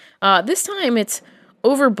so. This time it's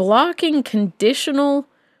over blocking conditional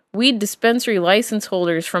weed dispensary license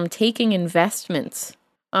holders from taking investments.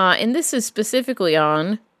 And this is specifically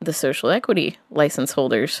on the social equity license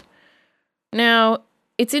holders. Now,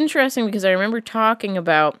 it's interesting because I remember talking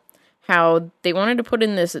about how they wanted to put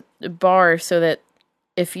in this bar so that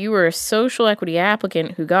if you were a social equity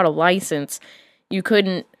applicant who got a license, you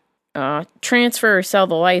couldn't transfer or sell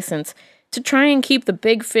the license to try and keep the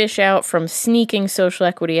big fish out from sneaking social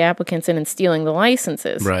equity applicants in and stealing the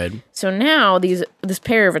licenses. Right. So now this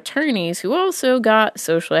pair of attorneys who also got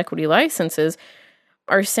social equity licenses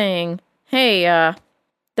are saying, hey,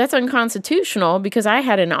 that's unconstitutional because I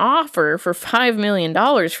had an offer for $5 million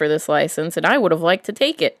for this license and I would have liked to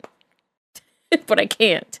take it. But I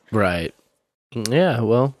can't. Right. Yeah,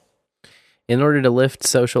 well, in order to lift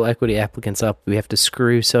social equity applicants up, we have to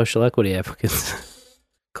screw social equity applicants.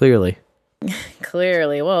 Clearly.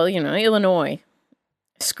 Clearly. Well, Illinois.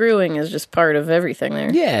 Screwing is just part of everything there.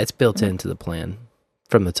 Yeah, it's built into the plan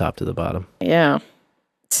from the top to the bottom. Yeah.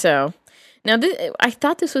 So, now I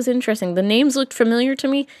thought this was interesting. The names looked familiar to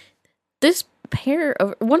me. This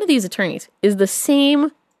one of these attorneys is the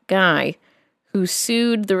same guy who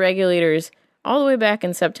sued the regulators all the way back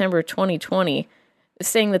in September 2020,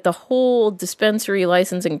 saying that the whole dispensary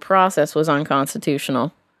licensing process was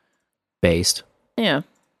unconstitutional. Based. Yeah.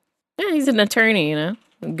 Yeah, he's an attorney,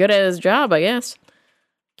 good at his job, I guess.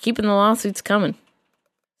 Keeping the lawsuits coming.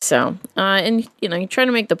 So, and, you try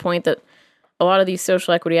to make the point that a lot of these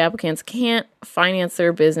social equity applicants can't finance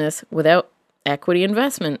their business without equity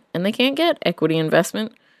investment, and they can't get equity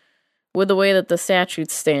investment with the way that the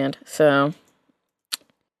statutes stand. So,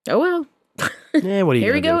 oh well. Yeah, what are you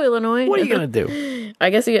Here we go, do? Illinois. What are you going to do? I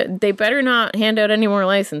guess they better not hand out any more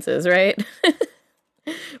licenses, right?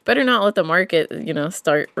 Better not let the market,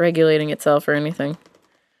 start regulating itself or anything.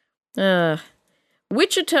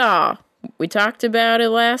 Wichita. We talked about it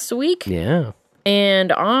last week. Yeah.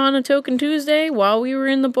 And on a Token Tuesday, while we were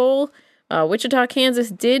in the bowl, Wichita, Kansas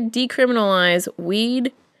did decriminalize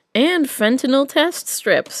weed and fentanyl test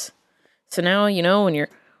strips. So now, when you're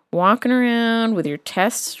walking around with your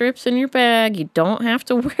test strips in your bag, you don't have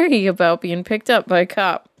to worry about being picked up by a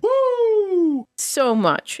cop. Woo! So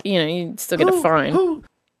much. You still get a fine.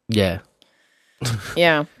 Yeah.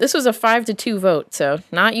 Yeah. This was a 5-2 vote, so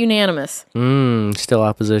not unanimous. Still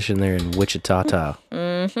opposition there in Wichita.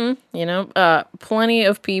 Plenty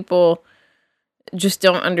of people just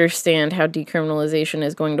don't understand how decriminalization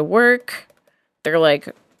is going to work. They're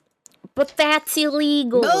like, but that's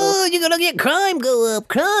illegal. Oh, you're gonna get crime go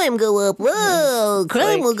up. Whoa,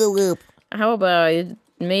 crime will go up. How about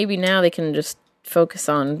maybe now they can just focus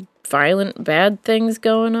on violent, bad things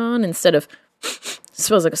going on instead of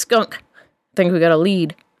smells like a skunk. Think we got a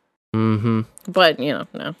lead. Mm-hmm. But,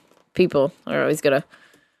 no. People are always gonna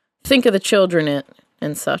think of the children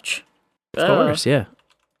and such. Of course, yeah.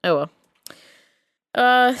 Oh,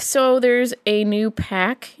 well. So there's a new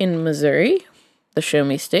PAC in Missouri, the Show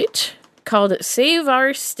Me State, called Save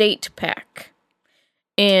Our State PAC.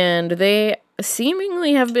 And they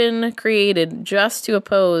seemingly have been created just to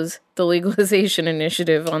oppose the legalization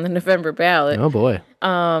initiative on the November ballot. Oh, boy.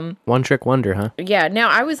 One trick wonder, huh? Yeah. Now,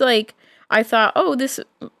 I thought, oh, this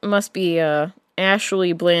must be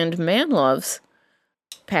Ashley Bland Manlove's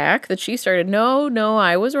PAC that she started. No,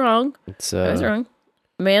 I was wrong. I was wrong.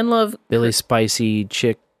 Manlove. Billy Spicy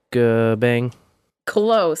Chick Bang.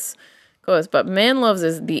 Close. But Manlove's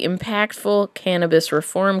is the Impactful Cannabis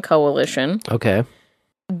Reform Coalition. Okay.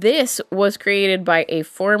 This was created by a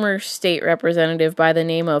former state representative by the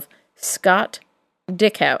name of Scott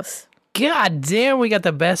Dickhouse. God damn, we got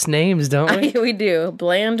the best names, don't we? We do.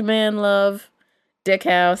 Bland Manlove,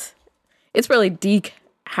 Dickhouse. It's really Deke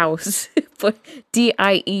House, but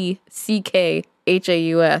Dieckahaus.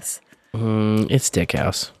 It's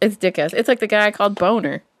Dickhouse. It's Dickhouse. It's like the guy called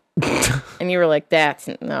Boner. And you were like, that's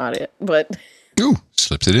not it. But ooh,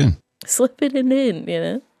 slipped it in. Slip it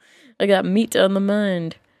in, I got meat on the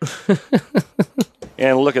mind.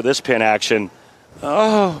 And look at this pin action.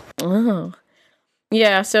 Oh.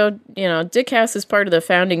 Yeah, so, Dickhouse is part of the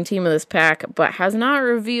founding team of this PAC, but has not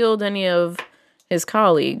revealed any of his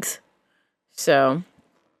colleagues. So,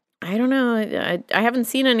 I don't know. I haven't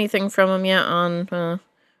seen anything from him yet on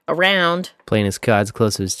around. Playing his cards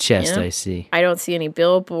close to his chest, I see. I don't see any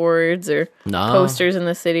billboards or posters in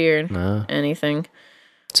the city or anything.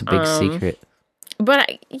 It's a big secret.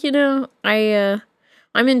 But,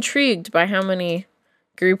 I'm intrigued by how many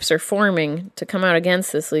groups are forming to come out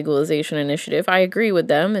against this legalization initiative. I agree with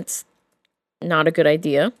them. It's not a good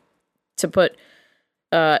idea to put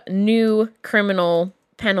new criminal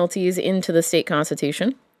penalties into the state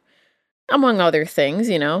constitution, among other things,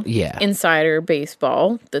 Yeah. Insider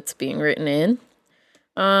baseball that's being written in.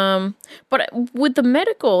 But with the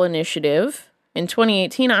medical initiative in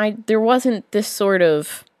 2018, there wasn't this sort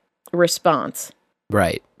of response.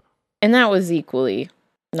 Right. And that was equally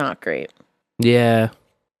not great. Yeah.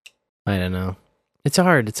 I don't know. It's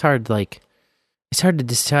hard. It's hard to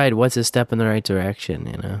decide what's a step in the right direction,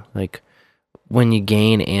 you know? Like, when you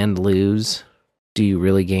gain and lose, do you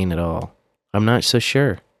really gain at all? I'm not so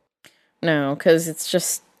sure. No, because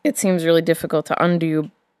it seems really difficult to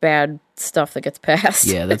undo bad stuff that gets passed.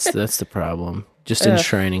 Yeah, that's the problem. Just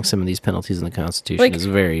enshrining some of these penalties in the Constitution is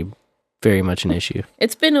very, very much an issue.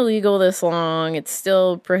 It's been illegal this long. It's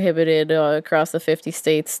still prohibited across the 50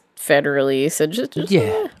 states federally. So just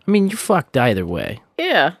yeah. I mean, you're fucked either way.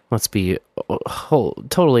 Yeah. Let's be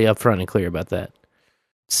totally upfront and clear about that.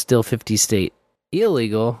 It's still 50 state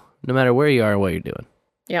illegal, no matter where you are or what you're doing.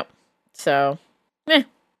 Yep. So,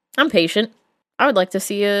 I'm patient. I would like to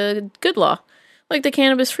see a good law, like the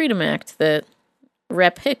Cannabis Freedom Act that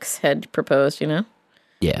Rep. Hicks had proposed, you know?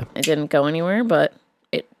 Yeah. It didn't go anywhere, but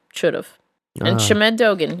it should have. And Shamed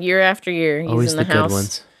Dogan, year after year, he's in the House. Good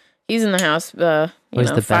ones. He's in the House,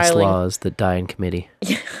 always the filing. Best laws that die in committee.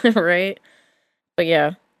 Right? But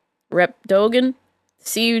yeah, Rep. Dogan,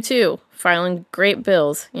 see you too, filing great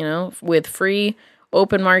bills, you know, with free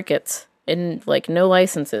open markets and, like, no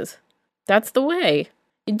licenses. That's the way.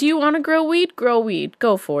 Do you want to grow weed? Grow weed.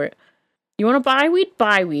 Go for it. You want to buy weed?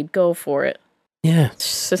 Buy weed. Go for it. Yeah.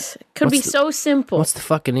 It could be so simple. What's the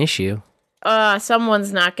fucking issue?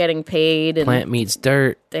 Someone's not getting paid. And plant meets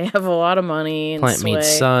dirt. They have a lot of money. And plant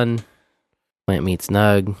meets sun. Plant meets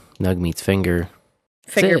nug. Nug meets finger.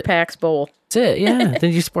 Finger packs bowl. That's it, yeah.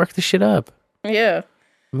 Then you spark the shit up. Yeah.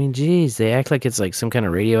 I mean, geez, they act like it's like some kind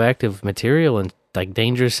of radioactive material and like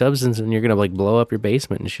dangerous substance, and you're gonna like blow up your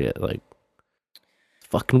basement and shit. Like,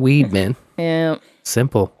 fucking weed, man. Yeah.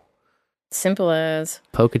 Simple. Simple as.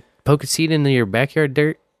 Poke a seed into your backyard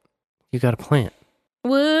dirt. You got a plant.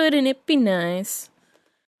 Wouldn't it be nice?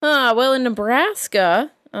 Well, in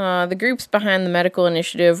Nebraska, the groups behind the medical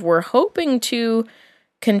initiative were hoping to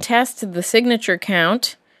contest the signature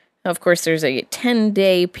count. Of course, there's a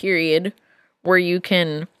 10-day period where you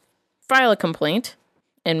can file a complaint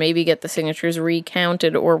and maybe get the signatures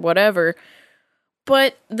recounted or whatever.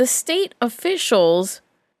 But the state officials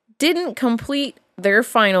didn't complete their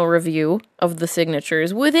final review of the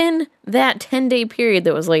signatures within that 10-day period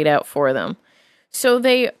that was laid out for them. So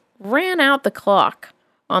they ran out the clock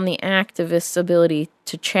on the activists' ability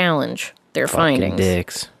to challenge their findings.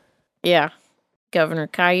 Dicks. Yeah. Governor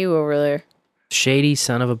Caillou over there. Shady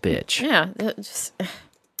son of a bitch. Yeah.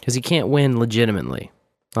 Because he can't win legitimately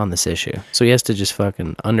on this issue. So he has to just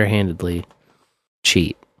fucking underhandedly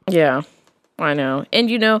cheat. Yeah, I know. And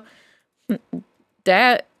you know,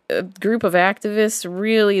 that group of activists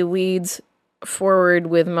really leads forward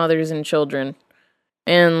with mothers and children.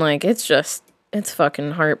 And like, it's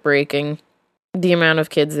fucking heartbreaking. The amount of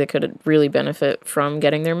kids that could really benefit from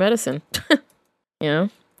getting their medicine. You know?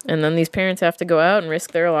 And then these parents have to go out and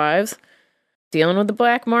risk their lives dealing with the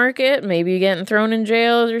black market, maybe getting thrown in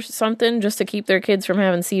jail or something just to keep their kids from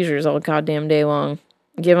having seizures all goddamn day long.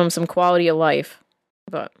 Give them some quality of life.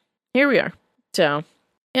 But here we are. So,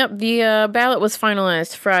 yep, the ballot was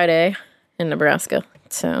finalized Friday in Nebraska.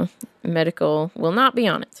 So, medical will not be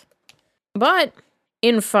on it. But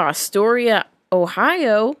in Fostoria,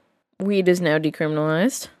 Ohio, weed is now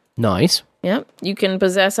decriminalized. Nice. Yep, you can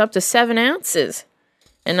possess up to 7 ounces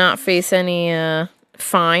and not face any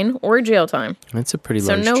fine or jail time. That's a pretty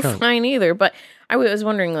large chunk. So no chunk. fine either. But I was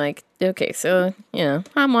wondering, like, okay, so, you know,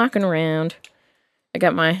 I'm walking around. I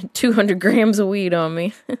got my 200 grams of weed on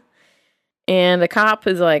me. And the cop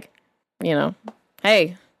is like, you know,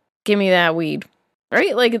 hey, give me that weed.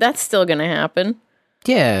 Right? Like, that's still going to happen.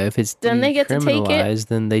 Yeah, if it's then they get to take it.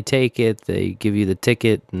 Then they take it, they give you the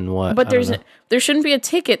ticket and what. But there shouldn't be a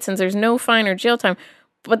ticket since there's no fine or jail time.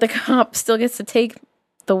 But the cop still gets to take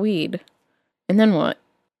the weed. And then what?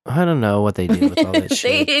 I don't know what they do with all that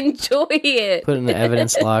shit. They enjoy it. Put it in the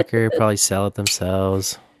evidence locker, probably sell it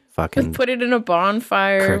themselves. Fucking put it in a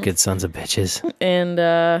bonfire. Crooked sons of bitches.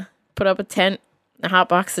 And put up a tent, a hot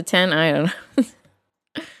box of tent. I don't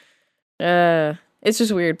know. It's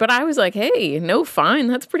just weird. But I was like, hey, no fine.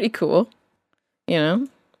 That's pretty cool. You know?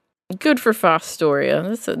 Good for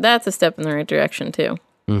Fostoria. That's a step in the right direction, too.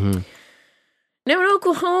 Mm-hmm. Now, in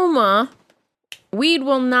Oklahoma, weed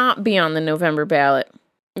will not be on the November ballot.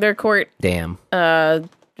 Their court went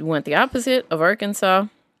the opposite of Arkansas.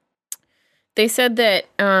 They said that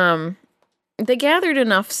they gathered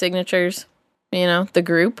enough signatures, you know, the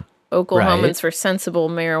group, Oklahomans for Sensible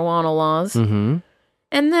Marijuana Laws. Mm-hmm.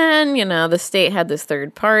 And then, the state had this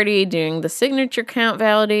third party doing the signature count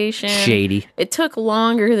validation. Shady. It took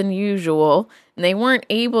longer than usual, and they weren't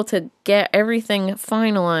able to get everything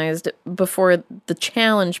finalized before the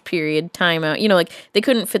challenge period timeout. They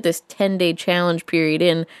couldn't fit this 10-day challenge period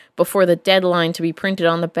in before the deadline to be printed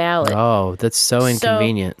on the ballot. Oh, that's so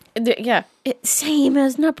inconvenient. Yeah. Same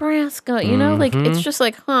as Nebraska, it's just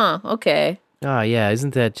like, okay. Oh, yeah,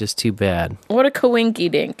 isn't that just too bad? What a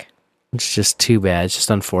coinky dink. It's just too bad. It's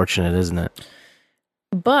just unfortunate, isn't it?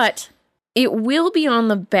 But it will be on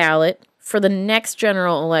the ballot for the next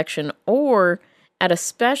general election or at a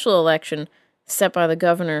special election set by the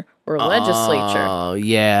governor or legislature. Oh,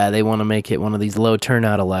 yeah, they want to make it one of these low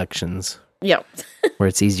turnout elections. Yep. Where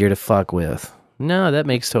it's easier to fuck with. No, that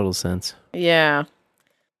makes total sense. Yeah.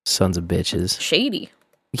 Sons of bitches. Shady.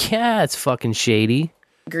 Yeah, it's fucking shady.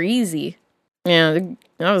 Greasy. Yeah,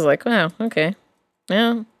 I was like, wow, okay.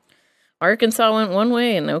 Yeah. Arkansas went one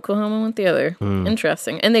way and Oklahoma went the other.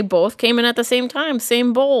 Interesting. And they both came in at the same time,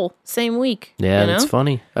 same bowl, same week. Yeah, that's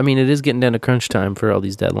funny. I mean, it is getting down to crunch time for all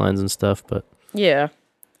these deadlines and stuff, but... Yeah.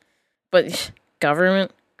 But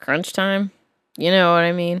government, crunch time, you know what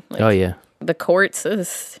I mean? Oh, yeah. The courts, they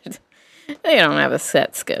don't have a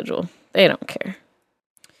set schedule. They don't care.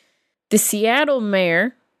 The Seattle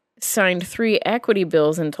mayor signed 3 equity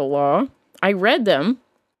bills into law. I read them.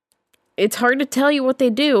 It's hard to tell you what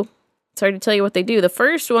they do. The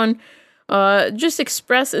first one just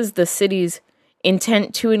expresses the city's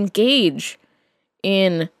intent to engage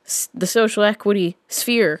in the social equity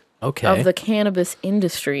sphere of the cannabis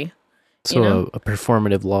industry. So a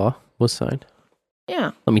performative law was signed?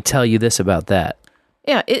 Yeah. Let me tell you this about that.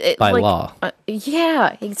 Yeah. By law.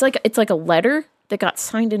 Yeah. It's like a letter that got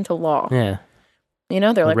signed into law. Yeah.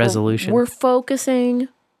 They're like, resolution. We're focusing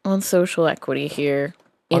on social equity here.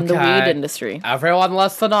 In the weed industry. Everyone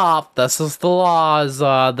listen up. This is the laws.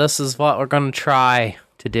 This is what we're going to try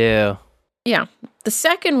to do. Yeah. The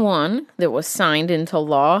second one that was signed into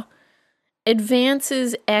law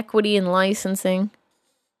advances equity in licensing.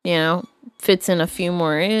 Fits in a few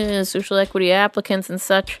more social equity applicants and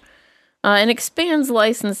such. And expands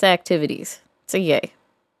licensed activities. So yay.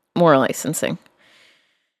 More licensing.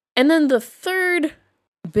 And then the third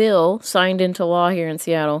bill signed into law here in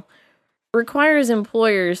Seattle requires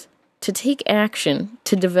employers to take action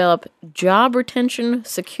to develop job retention,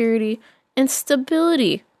 security, and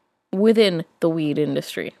stability within the weed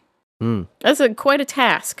industry. That's quite a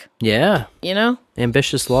task. Yeah.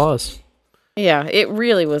 Ambitious laws. Yeah, it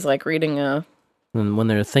really was like reading and when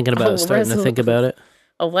they're thinking about it, starting to think about it.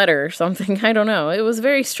 A letter or something. I don't know. It was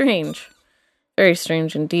very strange. Very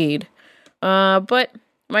strange indeed. But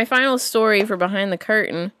my final story for Behind the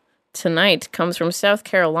Curtain tonight comes from South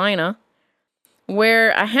Carolina, where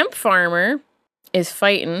a hemp farmer is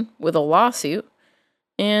fighting with a lawsuit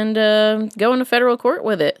and going to federal court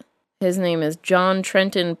with it. His name is John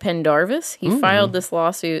Trenton Pendarvis. He filed this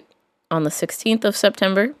lawsuit on the 16th of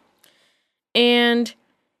September. And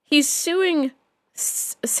he's suing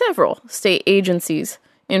several state agencies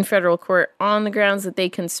in federal court on the grounds that they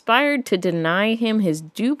conspired to deny him his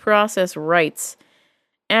due process rights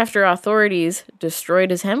after authorities destroyed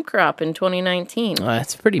his hemp crop in 2019.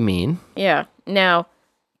 That's pretty mean. Yeah. Now,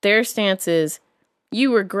 their stance is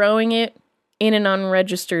you were growing it in an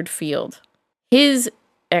unregistered field. His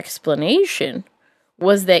explanation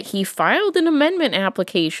was that he filed an amendment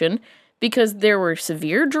application because there were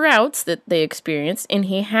severe droughts that they experienced, and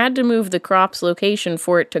he had to move the crop's location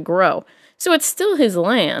for it to grow. So it's still his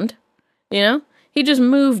land, He just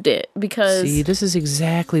moved it because... See, this is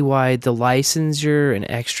exactly why the licensure and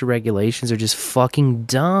extra regulations are just fucking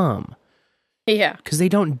dumb. Yeah. Because they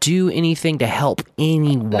don't do anything to help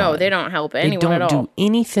anyone. No, they don't help anyone at all. They don't do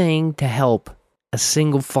anything to help a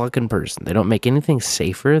single fucking person. They don't make anything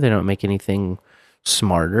safer. They don't make anything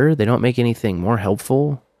smarter. They don't make anything more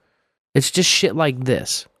helpful. It's just shit like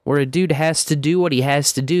this, where a dude has to do what he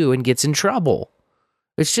has to do and gets in trouble.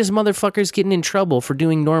 It's just motherfuckers getting in trouble for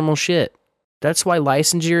doing normal shit. That's why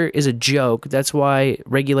licensure is a joke. That's why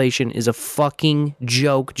regulation is a fucking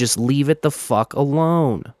joke. Just leave it the fuck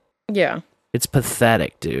alone. Yeah. It's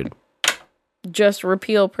pathetic, dude. Just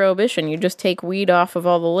repeal prohibition. You just take weed off of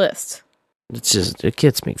all the lists. It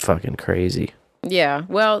gets me fucking crazy. Yeah.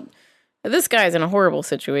 Well, this guy's in a horrible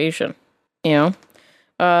situation,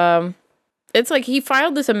 It's like he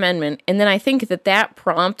filed this amendment, and then I think that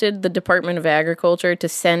prompted the Department of Agriculture to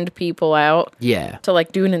send people out to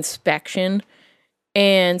do an inspection.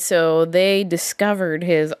 And so they discovered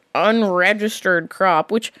his unregistered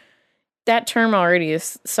crop, which that term already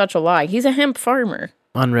is such a lie. He's a hemp farmer.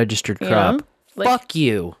 Unregistered crop. Fuck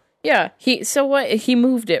you. Yeah, he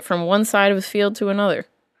moved it from one side of his field to another.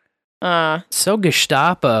 So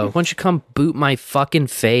Gestapo, why don't you come boot my fucking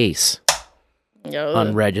face?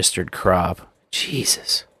 Unregistered crop.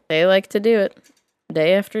 Jesus. They like to do it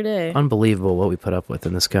day after day. Unbelievable what we put up with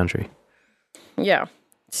in this country. Yeah.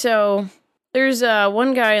 So there's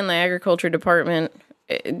one guy in the agriculture department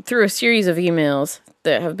through a series of emails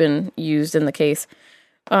that have been used in the case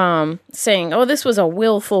saying, oh, this was a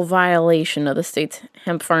willful violation of the state's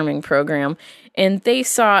hemp farming program, and they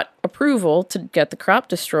sought approval to get the crop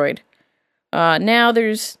destroyed. Now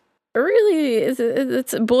there's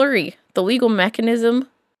it's blurry. The legal mechanism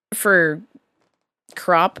for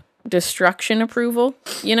crop destruction approval,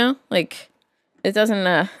 like it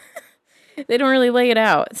doesn't, they don't really lay it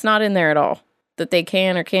out. It's not in there at all that they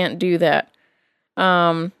can or can't do that.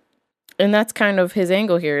 And that's kind of his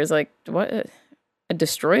angle here is like, what?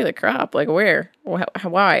 Destroy the crop? Like where?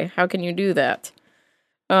 Why? How can you do that?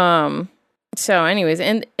 So anyways,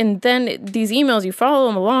 and then these emails, you follow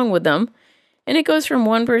them along with them, and it goes from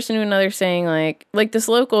one person to another saying like this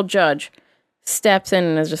local judge steps in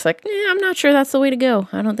and is just like, I'm not sure that's the way to go.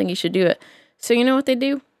 I don't think you should do it. So you know what they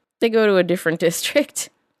do? They go to a different district.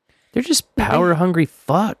 They're just power-hungry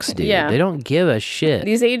fucks, dude. Yeah. They don't give a shit.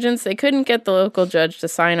 These agents, they couldn't get the local judge to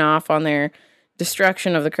sign off on their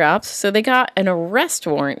destruction of the crops, so they got an arrest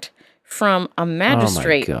warrant from a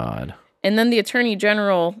magistrate. Oh, my God. And then the attorney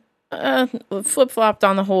general flip-flopped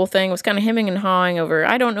on the whole thing, was kind of hemming and hawing over,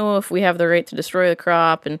 I don't know if we have the right to destroy the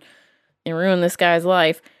crop and ruin this guy's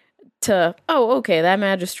life, to, oh, okay, that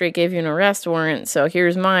magistrate gave you an arrest warrant, so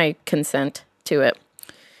here's my consent to it.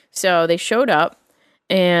 So they showed up,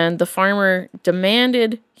 and the farmer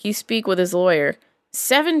demanded he speak with his lawyer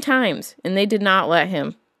 7 times, and they did not let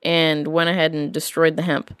him, and went ahead and destroyed the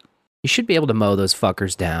hemp. You should be able to mow those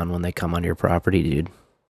fuckers down when they come on your property, dude.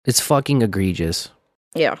 It's fucking egregious.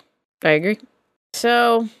 Yeah, I agree.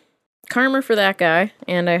 So, karma for that guy,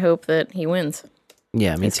 and I hope that he wins.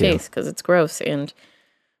 Yeah, me too. Because it's gross, and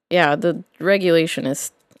yeah, the regulation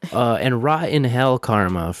is... and rot in hell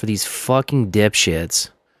karma for these fucking dipshits.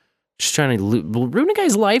 Just trying to ruin a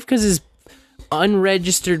guy's life because his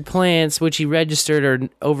unregistered plants, which he registered, are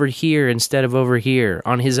over here instead of over here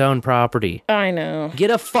on his own property. I know. Get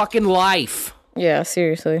a fucking life. Yeah,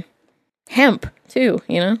 seriously. Hemp, too,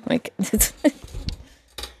 like...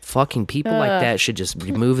 Fucking people like that should just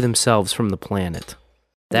remove themselves from the planet.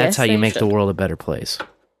 That's Yes, how you they make the should. world a better place.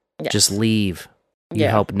 Yes. Just leave. You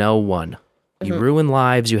Yeah. help no one. You Mhm. ruin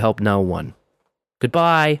lives, you help no one.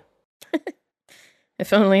 Goodbye.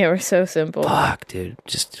 If only it were so simple. Fuck, dude.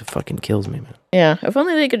 Just fucking kills me, man. Yeah, if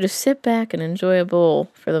only they could just sit back and enjoy a bowl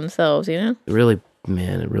for themselves, It really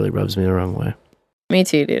rubs me the wrong way. Me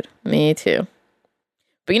too, dude. Me too.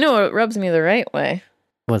 But you know what rubs me the right way?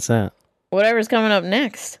 What's that? Whatever's coming up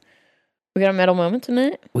next. We got a metal moment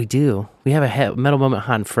tonight? We do. We have a metal moment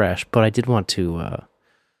hot and fresh, but I did want to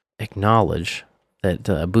acknowledge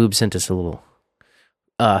that Boob sent us a little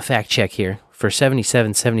fact check here for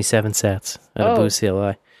 77 sats out of Boost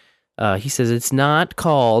CLI. He says it's not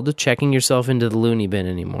called checking yourself into the loony bin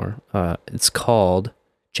anymore. It's called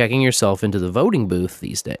checking yourself into the voting booth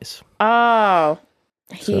these days. Oh,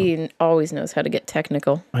 he always knows how to get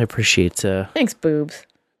technical. I appreciate Thanks, Boobs.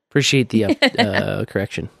 appreciate the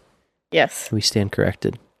correction. Yes. We stand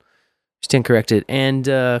corrected. And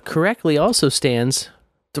correctly also stands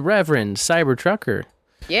the Reverend Cybertrucker.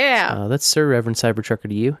 Yeah. That's Sir Reverend Cybertrucker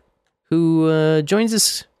to you, who joins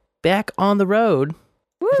us back on the road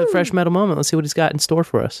with a fresh metal moment. Let's see what he's got in store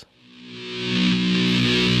for us.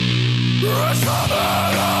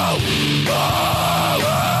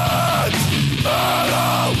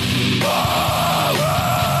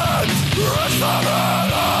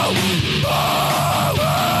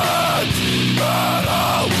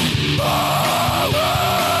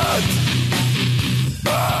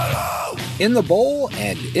 In the bowl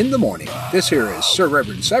and in the morning. This here is Sir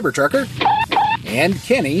Reverend Cybertrucker and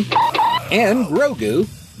Kenny and Grogu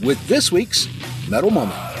with this week's Metal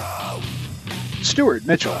Moment. Stuart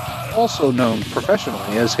Mitchell, also known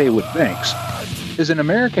professionally as Haywood Banks, is an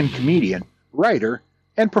American comedian, writer,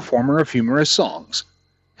 and performer of humorous songs.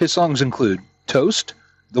 His songs include Toast,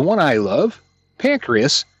 The One I Love,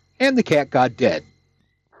 Pancreas, and The Cat Got Dead.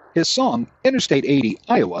 His song, Interstate 80,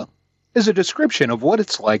 Iowa, is a description of what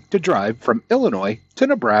it's like to drive from Illinois to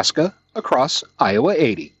Nebraska across Iowa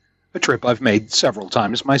 80, a trip I've made several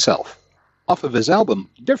times myself. Off of his album,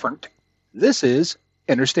 Different, this is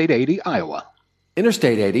Interstate 80, Iowa.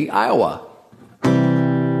 Interstate 80, Iowa.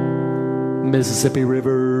 Mississippi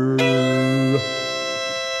River.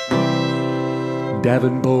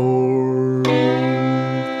 Davenport.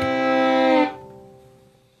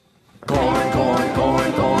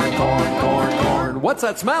 What's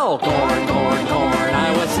that smell? Corn, corn, corn,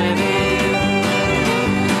 Iowa City.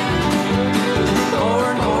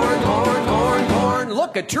 Corn, corn, corn, corn, corn.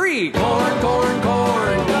 Look, a tree. Corn, corn,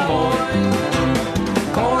 corn, corn.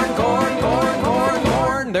 Corn, corn, corn, corn,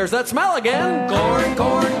 corn. There's that smell again. Corn,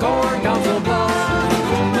 corn, corn. Council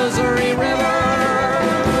Bluffs, Missouri River.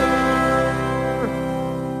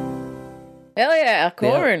 Hell yeah,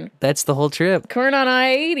 corn. Yeah, that's the whole trip. Corn on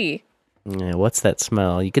I-80. Yeah, what's that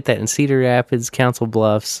smell? You get that in Cedar Rapids, Council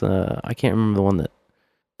Bluffs. I can't remember the one that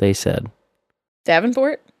they said.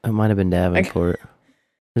 Davenport? It might have been Davenport.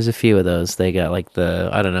 There's a few of those. They got like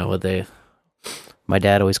I don't know what they... My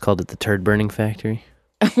dad always called it the turd burning factory.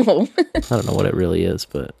 Oh. I don't know what it really is,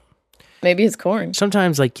 but... Maybe it's corn.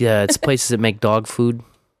 Sometimes, like, it's places that make dog food.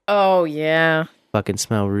 Oh, yeah. Fucking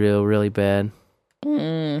smell really bad.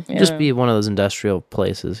 Yeah. Just be one of those industrial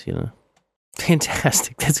places, you know.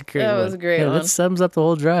 Fantastic. That's a great one. That was a great one. That sums up the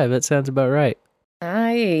whole drive. That sounds about right.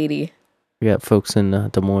 I-80. We got folks in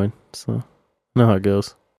Des Moines, so I know how it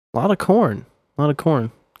goes. A lot of corn.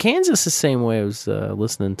 Kansas the same way. I was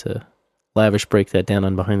listening to Lavish break that down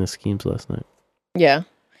on Behind the Schemes last night. Yeah.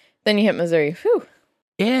 Then you hit Missouri. Whew.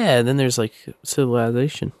 Yeah, and then there's like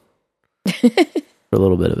civilization. For a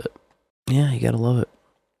little bit of it. Yeah, you gotta love it.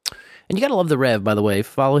 And you gotta love the Rev, by the way.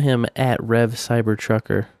 Follow him at Rev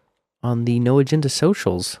Cybertrucker on the No Agenda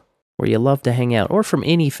socials, where you love to hang out, or from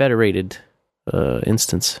any federated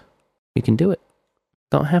instance. You can do it.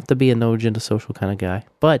 Don't have to be a No Agenda social kind of guy.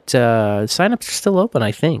 But sign-ups are still open,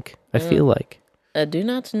 I think. I feel like. I do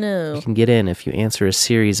not know. You can get in if you answer a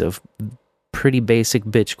series of pretty basic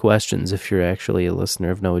bitch questions if you're actually a listener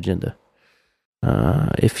of No Agenda.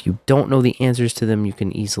 If you don't know the answers to them, you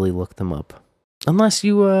can easily look them up. Unless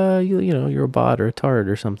you're a bot or a tard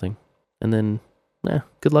or something. And then,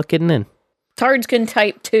 good luck getting in. Tards can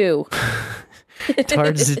type too.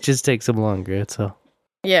 Tards, it just takes them longer, that's all.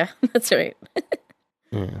 Yeah, that's right.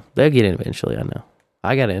 Yeah, they'll get in eventually, I know.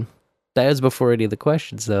 I got in. That was before any of the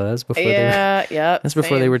questions, though. That was before that's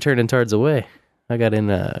before they were turning Tards away. I got in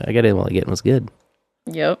while the getting was good.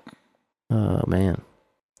 Yep. Oh, man.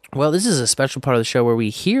 Well, this is a special part of the show where we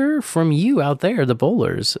hear from you out there, the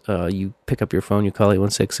bowlers. You pick up your phone, you call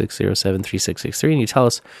 816-607-3663, and you tell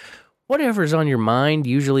us whatever's on your mind.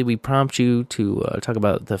 Usually we prompt you to talk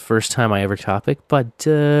about the first time I ever topic, but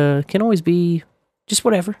can always be just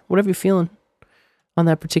whatever you're feeling on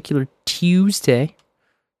that particular Tuesday,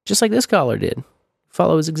 just like this caller did.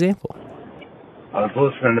 Follow his example. I was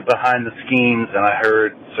listening to Behind the Schemes, and I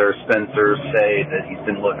heard Sir Spencer say that he's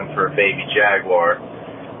been looking for a baby jaguar.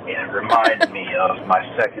 And it reminded me of my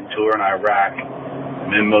second tour in Iraq.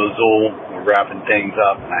 I'm in Mosul, we're wrapping things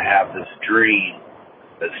up, and I have this dream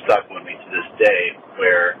that stuck with me to this day,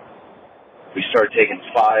 where we start taking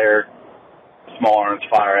fire, small arms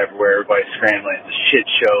fire everywhere, everybody's scrambling. It's a shit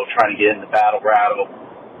show, trying to get in the battle rattle.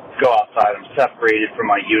 Go outside, I'm separated from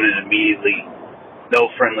my unit immediately. No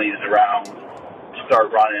friendlies around. Start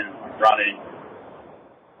running.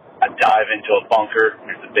 I dive into a bunker,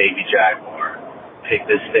 there's a baby jaguar. Pick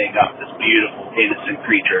this thing up, this beautiful, innocent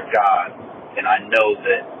creature of God, and I know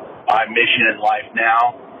that my mission in life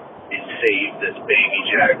now is save this baby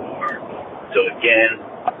jaguar. So again,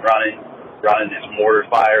 I'm running, there's mortar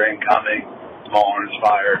fire incoming, small arms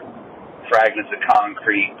fire, fragments of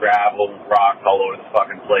concrete, gravel, rocks all over the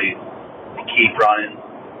fucking place. I keep running,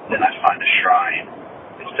 then I find a shrine.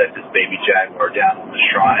 I set this baby jaguar down on the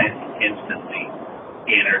shrine, instantly,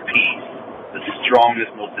 inner peace. The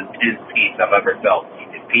strongest, most intense peace I've ever felt.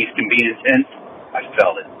 If peace can be intense, I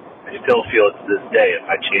felt it. I still feel it to this day if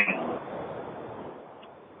I change.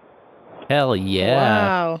 Hell yeah.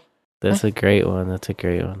 Wow. That's a great one. I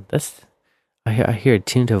hear a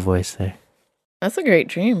Tunto voice there. That's a great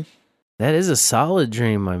dream. That is a solid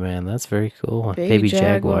dream, my man. That's very cool. Baby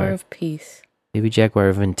jaguar of peace. Baby jaguar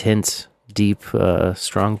of intense, deep,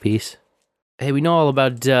 strong peace. Hey, we know all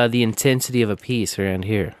about the intensity of a peace around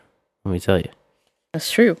here. Let me tell you.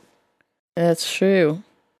 That's true. Yeah,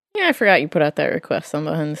 I forgot you put out that request on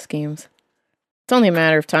Behind the Schemes. It's only a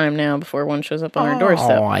matter of time now before one shows up on our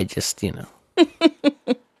doorstep. Oh, I just,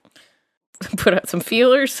 Put out some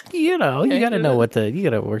feelers. You gotta know you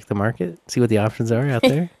gotta work the market, see what the options are out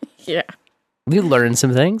there. Yeah. You learn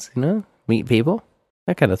some things, meet people,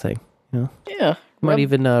 that kind of thing, Yeah. Might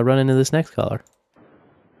even run into this next caller.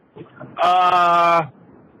 I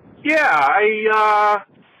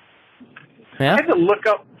had to look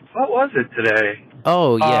up, what was it today?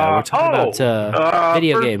 Oh, yeah, we're talking about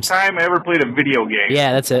video games. First time I ever played a video game.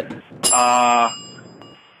 Yeah, that's it. I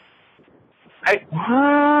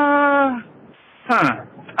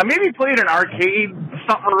maybe played an arcade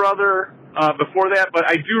something or other before that, but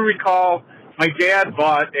I do recall my dad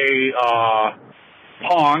bought a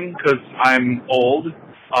Pong because I'm old.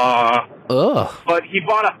 But he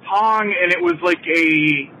bought a Pong, and it was like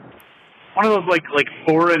one of those like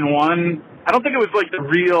 4-in-1. I don't think it was like the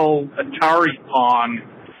real Atari Pong,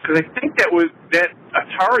 because I think that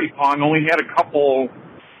Atari Pong only had a couple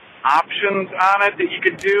options on it that you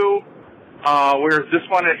could do, whereas this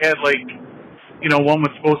one, it had like, one was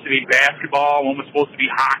supposed to be basketball, one was supposed to be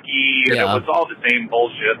hockey, and it was all the same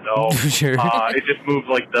bullshit, though. Sure. It just moved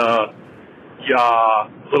like the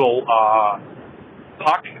little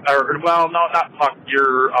puck, not puck,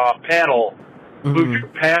 your paddle. Moved your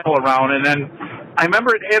paddle around, and then I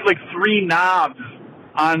remember it had like 3 knobs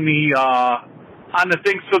on the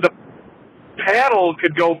thing, so the paddle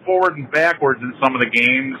could go forward and backwards in some of the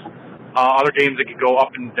games. Other games it could go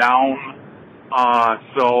up and down.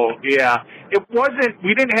 So yeah,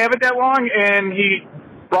 we didn't have it that long, and he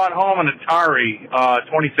brought home an Atari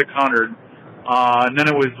 2600, and then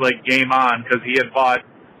it was like game on, because he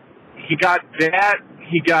got that.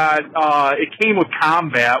 He got, it came with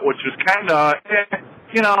combat, which was kind of,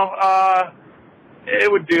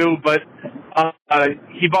 it would do, but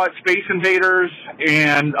he bought Space Invaders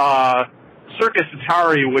and Circus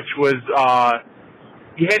Atari, which was,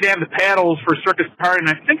 you had to have the paddles for Circus Atari, and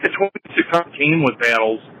I think the 2600 came with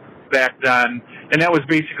paddles back then, and that was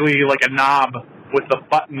basically like a knob with a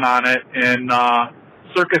button on it, and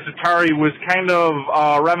Circus Atari was kind of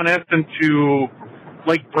reminiscent to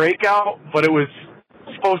like Breakout, but it was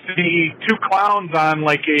supposed to be 2 clowns on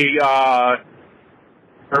like a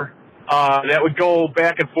that would go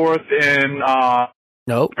back and forth and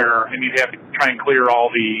and you'd have to try and clear all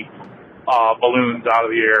the balloons out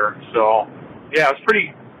of the air. So yeah, it was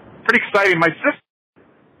pretty exciting. My sister,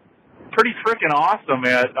 pretty freaking awesome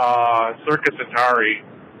at Circus Atari.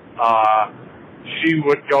 She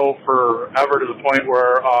would go forever, to the point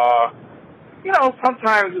where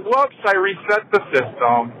sometimes, whoops, I reset the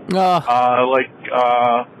system. Like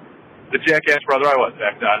the jackass brother I was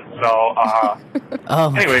back then. So,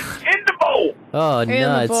 anyway, in the bowl. Oh, In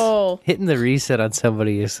nuts. the bowl. Hitting the reset on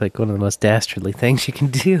somebody is like one of the most dastardly things you can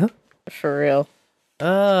do. For real.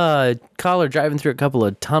 Caller driving through a couple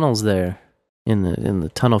of tunnels there in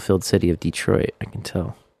the tunnel-filled city of Detroit, I can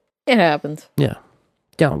tell. It happens. Yeah.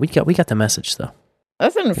 Yeah, we got the message, though.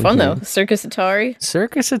 That's been fun, though. Circus Atari.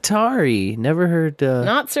 Circus Atari. Never heard...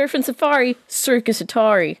 Not Surf and Safari. Circus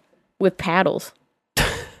Atari. With paddles.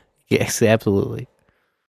 Yes, absolutely.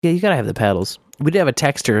 Yeah, you gotta have the paddles. We did have a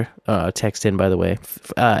texter text in, by the way.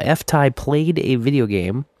 F-Ty played a video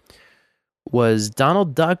game. Was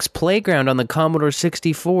Donald Duck's Playground on the Commodore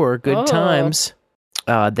 64. Good times.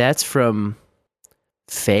 That's from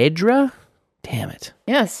Phaedra? Damn it.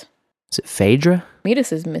 Yes. Is it Phaedra?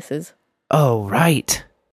 Metis is Mrs. Oh, right.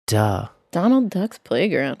 Duh. Donald Duck's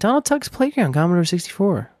Playground. Donald Duck's Playground, Commodore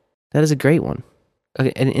 64. That is a great one.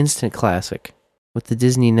 Okay, an instant classic. With the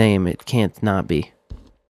Disney name, it can't not be.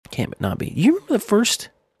 Can't not be. You remember the first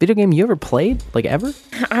video game you ever played? Like, ever?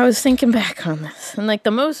 I was thinking back on this. And, like,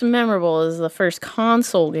 the most memorable is the first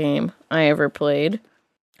console game I ever played.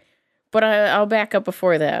 But I'll back up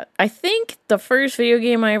before that. I think the first video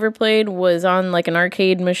game I ever played was on, like, an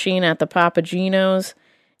arcade machine at the Papa Gino's.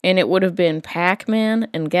 And it would have been Pac-Man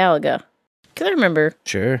and Galaga. Because I remember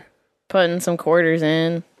putting some quarters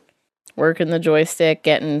in, working the joystick,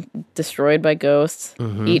 getting destroyed by ghosts,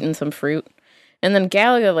 eating some fruit. And then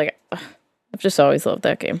Galaga, like, I've just always loved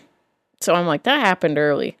that game. So I'm like, that happened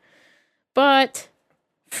early. But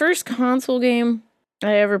first console game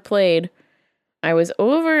I ever played, I was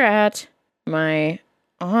over at my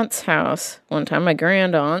aunt's house one time, my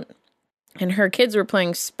grand aunt, and her kids were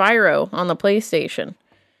playing Spyro on the PlayStation.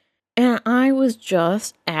 And I was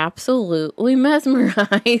just absolutely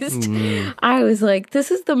mesmerized. I was like, this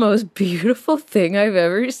is the most beautiful thing I've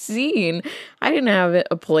ever seen. I didn't have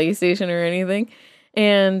a PlayStation or anything.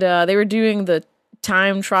 And they were doing the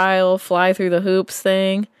time trial, fly through the hoops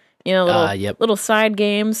thing. You know, little side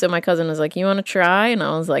games. So my cousin was like, you want to try? And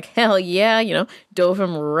I was like, hell yeah. Dove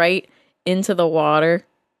him right into the water.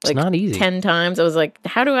 Like, it's not easy. 10 times. I was like,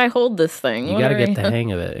 how do I hold this thing? You got to get the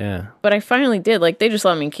hang of it, yeah. But I finally did. Like, they just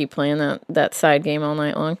let me keep playing that side game all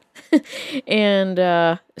night long.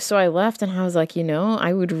 And so I left, and I was like,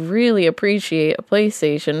 I would really appreciate a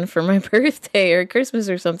PlayStation for my birthday or Christmas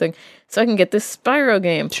or something so I can get this Spyro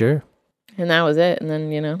game. Sure. And that was it. And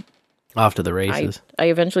then, off to the races. I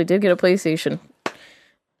eventually did get a PlayStation.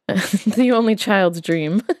 The only child's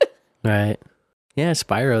dream. Right. Yeah,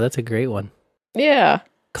 Spyro, that's a great one. Yeah.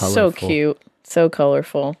 Colorful. So cute. So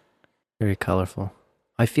colorful. Very colorful.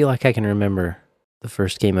 I feel like I can remember the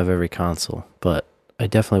first game of every console, but I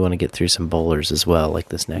definitely want to get through some bowlers as well, like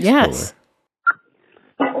this next bowler.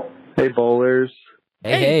 Hey, bowlers.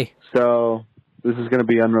 Hey. So, this is going to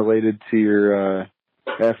be unrelated to your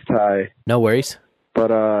F-tie. No worries.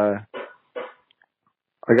 But I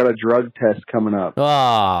got a drug test coming up.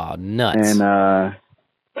 Oh, nuts. And,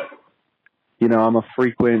 I'm a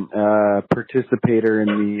frequent participator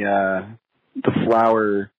in the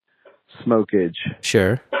flower smokage.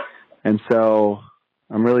 Sure. And so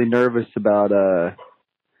I'm really nervous about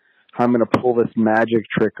how I'm going to pull this magic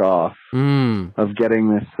trick off of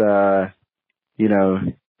getting this,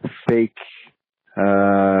 fake,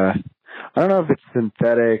 I don't know if it's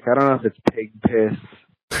synthetic. I don't know if it's pig piss.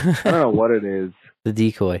 I don't know what it is. The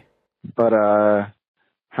decoy. But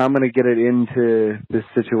how I'm going to get it into this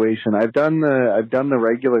situation. I've done the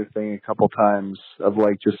regular thing a couple times of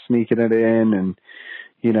like just sneaking it in and,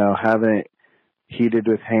 having it heated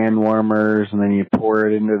with hand warmers, and then you pour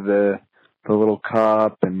it into the little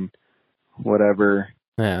cup and whatever.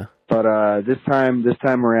 Yeah. But this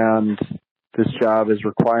time around, this job is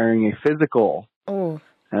requiring a physical. Oh.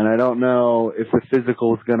 And I don't know if the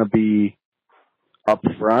physical is going to be up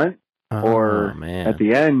front or at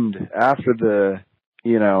the end after the,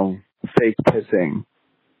 fake pissing.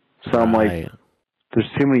 So I'm like, there's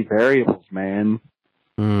too many variables, man.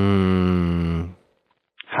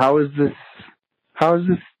 How is this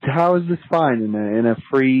fine in a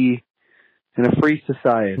free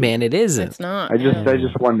society? Man, it isn't. It's not. I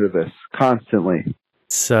just wonder this constantly.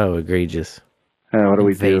 So egregious. What do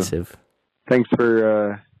we Invasive. do? Thanks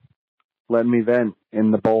for letting me vent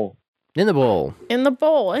in the bowl. In the bowl. In the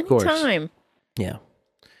bowl, course. anytime. Yeah.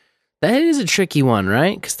 That is a tricky one,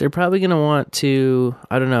 right? Because they're probably going to want to,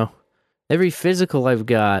 I don't know, every physical I've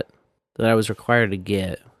got that I was required to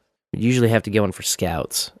get, would usually have to get one for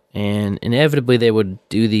scouts. And inevitably they would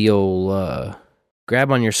do the old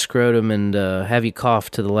grab on your scrotum and have you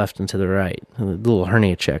cough to the left and to the right. A little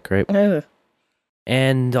hernia check, right? Ugh.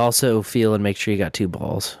 And also feel and make sure you got 2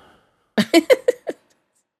 balls.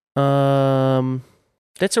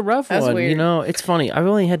 That's a rough one. Weird. It's funny. I've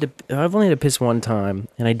only had to piss one time,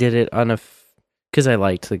 and I did it on because I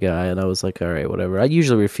liked the guy, and I was like, all right, whatever. I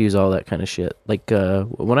usually refuse all that kind of shit. Like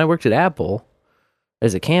when I worked at Apple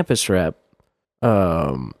as a campus rep,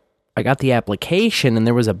 I got the application, and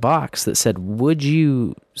there was a box that said, "Would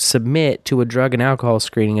you submit to a drug and alcohol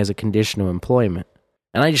screening as a condition of employment?"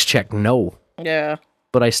 And I just checked no. Yeah.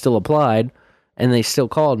 But I still applied, and they still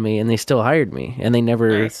called me, and they still hired me, and they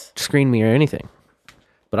never screened me or anything.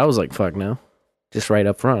 But I was like, fuck no. Just right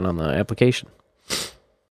up front on the application.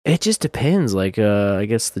 It just depends, like I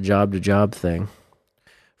guess the job to job thing.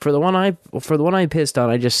 For the one I pissed on,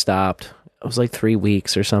 I just stopped. It was like 3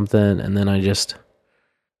 weeks or something, and then I just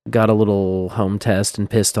got a little home test and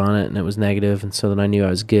pissed on it, and it was negative, and so then I knew I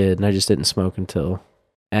was good, and I just didn't smoke until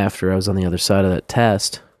after I was on the other side of that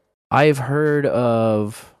test. I've heard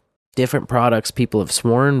of different products people have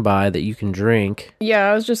sworn by that you can drink. Yeah,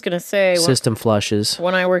 I was just going to say. System flushes.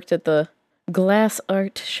 When I worked at the glass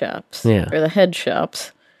art shops, or the head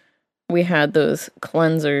shops, we had those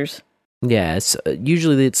cleansers. Yeah,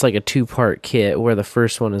 usually it's like a 2-part kit where the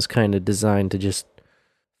first one is kind of designed to just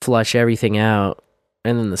flush everything out,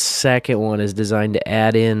 and then the second one is designed to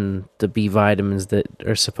add in the B vitamins that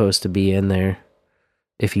are supposed to be in there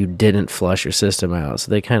if you didn't flush your system out.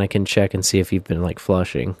 So they kind of can check and see if you've been like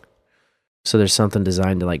flushing. So there's something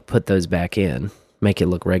designed to like put those back in, make it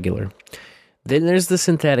look regular. Then there's the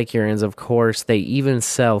synthetic urines, of course. They even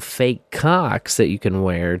sell fake cocks that you can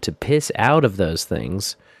wear to piss out of those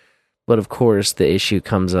things. But of course, the issue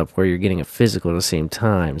comes up where you're getting a physical at the same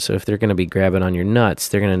time. So if they're going to be grabbing on your nuts,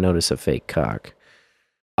 they're going to notice a fake cock.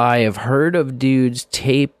 I have heard of dudes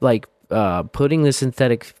putting the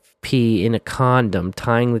synthetic pee in a condom,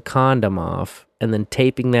 tying the condom off, and then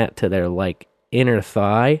taping that to their like inner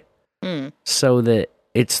thigh so that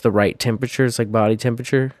it's the right temperature. It's like body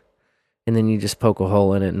temperature. And then you just poke a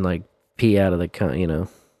hole in it and like pee out of the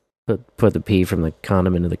put the pee from the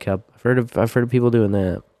condom into the cup. I've heard of people doing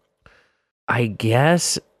that. I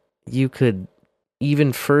guess you could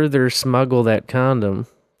even further smuggle that condom,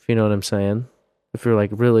 if you know what I'm saying, if you're like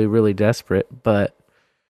really, really desperate, but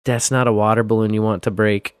that's not a water balloon you want to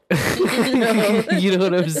break. You know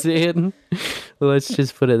what I'm saying? Let's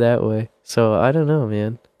just put it that way. So I don't know,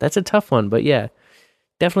 man. That's a tough one, but yeah,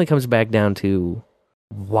 definitely comes back down to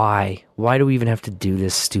why? Why do we even have to do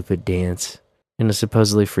this stupid dance in a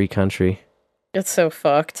supposedly free country? It's so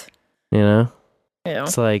fucked. You know? Yeah.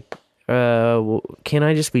 It's like, can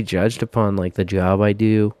I just be judged upon like the job I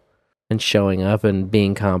do and showing up and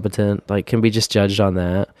being competent? Like, can we just judged on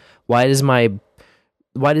that? Why does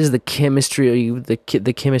the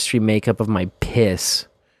chemistry makeup of my piss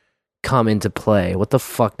come into play? What the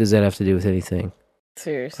fuck does that have to do with anything?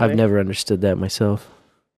 Seriously. I've never understood that myself.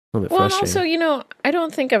 A little bit Well, and frustrating. also, I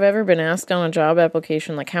don't think I've ever been asked on a job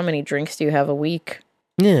application, like, how many drinks do you have a week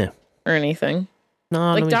Yeah. or anything. No,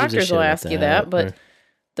 Like, nobody gives a doctors shit will about ask you that, but or-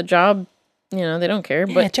 the job, they don't care.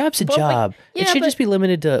 Yeah, But job's a but, like, job. yeah, It should but- just be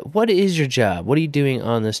limited to, what is your job? What are you doing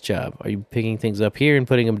on this job? Are you picking things up here and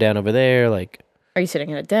putting them down over there? Like, Are you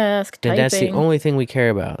sitting at a desk, and typing? that's the only thing we care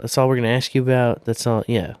about. That's all we're going to ask you about. That's all.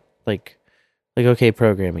 Yeah. Like, okay,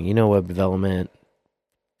 programming, web development.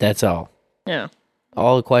 That's all. Yeah.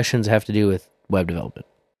 All the questions have to do with web development.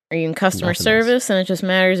 Are you in customer Nothing service, and it just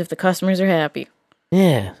matters if the customers are happy?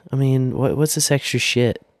 Yeah. I mean, what's this extra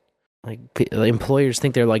shit? Like, employers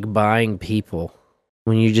think they're like buying people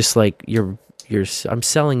when you just like, I'm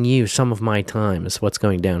selling you some of my time is what's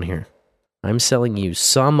going down here. I'm selling you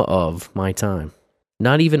some of my time.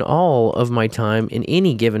 Not even all of my time in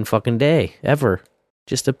any given fucking day, ever.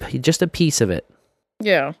 Just a piece of it.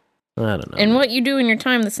 Yeah. I don't know. And what you do in your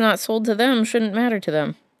time that's not sold to them shouldn't matter to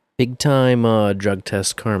them. Big time drug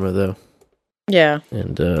test karma, though. Yeah.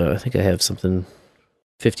 And I think I have something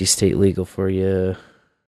 50 state legal for you.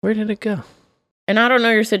 Where did it go? And I don't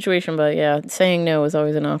know your situation, but yeah, saying no is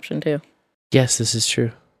always an option too. Yes, this is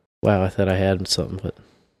true. Wow, I thought I had something, but...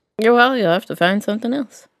 Yeah, well, you'll have to find something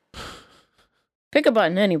else. Pick a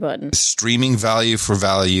button, any button. Streaming value for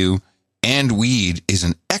value and weed is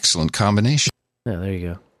an excellent combination. Yeah, there you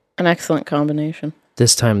go. An excellent combination.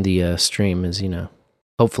 This time the stream is,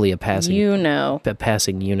 hopefully a passing... a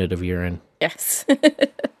passing unit of urine. Yes.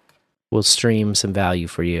 We'll stream some value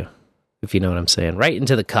for you, if you know what I'm saying. Right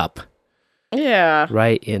into the cup. Yeah.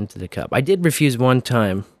 Right into the cup. I did refuse one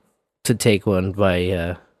time to take one by...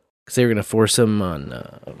 because they were going to force them on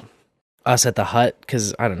us at the hut,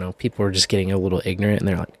 because, I don't know, people were just getting a little ignorant, and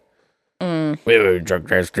they're like, wait, drug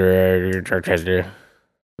tester, drug tester.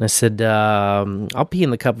 And I said, I'll pee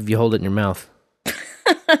in the cup if you hold it in your mouth.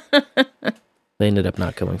 They ended up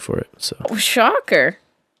not going for it, so. Oh, shocker.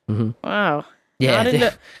 Mm-hmm. Wow. Yeah, they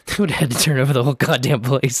would have had to turn over the whole goddamn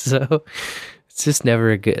place, so it's just never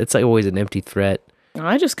a good, it's like always an empty threat.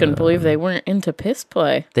 I just couldn't believe they weren't into piss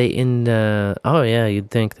play. Oh yeah, you'd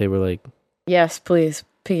think they were like, yes, please,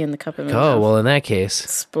 pee in the cup of my mouth. oh, well, in that case.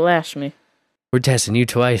 Splash me. We're testing you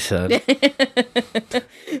twice, son. How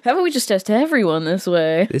about we just test everyone this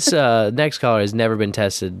way? This next caller has never been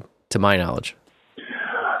tested, to my knowledge.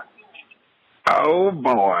 Oh,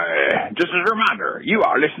 boy. Just as a reminder, you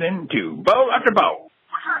are listening to Bowl After Bowl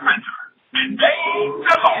and Dane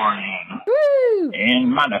DeLorean. Woo!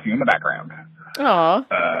 And my nephew in the background. Aw,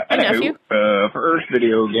 hi, nephew. First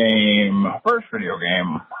video game, I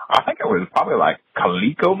think it was probably like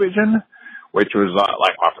ColecoVision, which was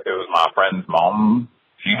it was my friend's mom.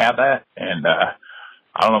 She had that, and I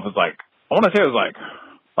don't know if it's like, I want to say it was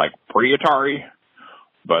like pre-Atari,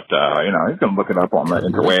 but you can look it up on the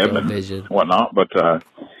interweb and whatnot. But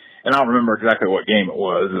and I don't remember exactly what game it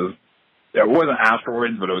was. It wasn't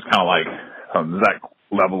Asteroids, but it was kind of like that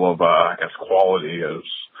level of I guess quality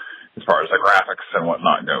as far as the graphics and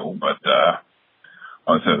whatnot go. But I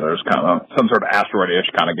would say there's kind of some sort of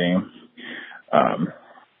asteroid-ish kind of game.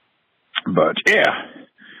 But yeah.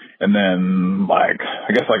 And then, I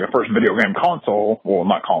guess a first video game console, well,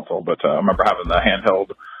 not console, but I remember having the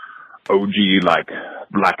handheld OG,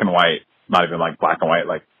 black and white, not even black and white,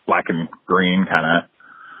 black and green kind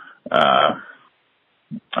of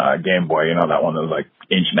Game Boy, that one that was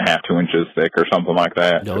 1.5 to 2 inches thick or something like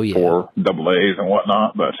that. Oh, yeah. 4 AA's and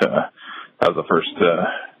whatnot, but that was the first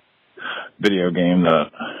video game,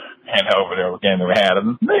 handheld video game that we had.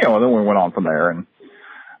 And, then we went on from there.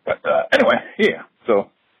 But anyway, yeah, so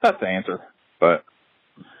that's the answer. But,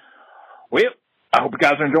 well, I hope you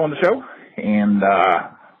guys are enjoying the show. And,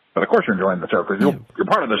 but of course you're enjoying the show because you're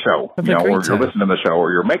part of the show, or you're listening to the show,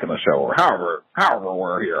 or you're making the show, or however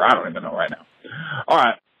we're here. I don't even know right now. All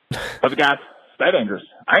right. Love you guys. Stay dangerous.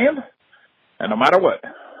 And no matter what.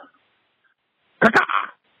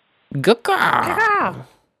 Caca.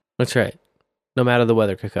 That's right. No matter the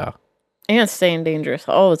weather, caca. And staying dangerous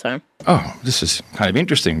all the time. Oh, this is kind of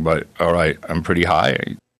interesting, but all right, I'm pretty high.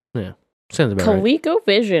 Yeah, sounds about right.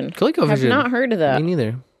 ColecoVision. I've not heard of that. Me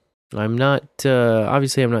neither. I'm not,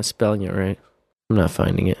 obviously I'm not spelling it right. I'm not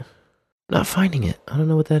finding it. I don't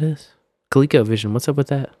know what that is. ColecoVision, what's up with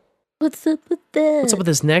that? What's up with that? What's up with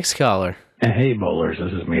this next caller? Hey, bowlers,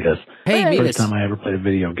 this is Midas. Hey, The Midas. first time I ever played a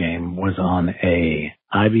video game was on a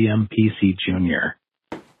IBM PC Junior,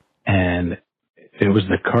 and it was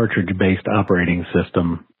the cartridge-based operating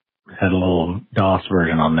system. It had a little DOS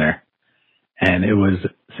version on there, and it was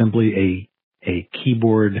simply a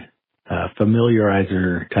keyboard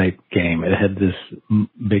familiarizer type game. It had this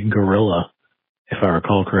big gorilla, if I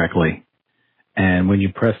recall correctly, And when you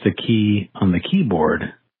pressed a key on the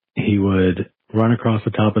keyboard, he would run across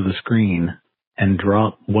the top of the screen and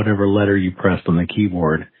drop whatever letter you pressed on the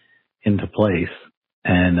keyboard into place.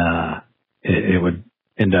 And it would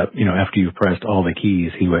end up, after you pressed all the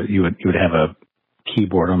keys, you would have a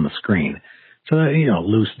keyboard on the screen. So,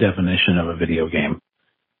 loose definition of a video game.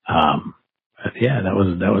 Yeah, that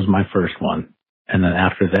was my first one. And then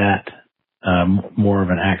after that, more of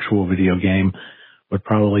an actual video game would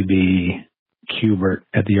probably be Q*bert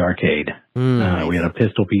at the arcade. We had a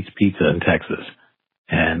Pistol Pete's Pizza in Texas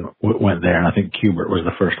and went there. And I think Q*bert was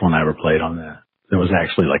the first one I ever played on that. It was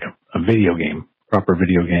actually like a video game, proper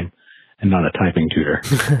video game, and not a typing tutor.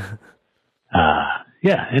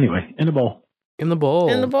 Yeah, anyway, in the bowl. In the bowl.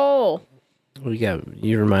 In the bowl.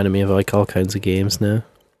 You reminded me of like all kinds of games now.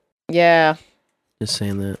 Yeah. Just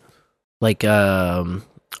saying that. Like,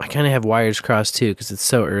 I kind of have wires crossed too, because it's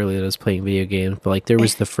so early that I was playing video games, but like there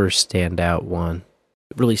was the first standout one.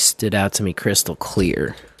 It really stood out to me crystal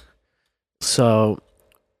clear. So,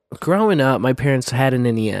 growing up, my parents had an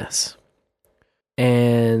NES.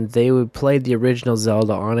 And they would play the original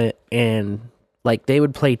Zelda on it, and like they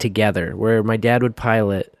would play together, where my dad would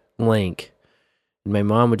pilot Link, and my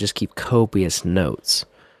mom would just keep copious notes.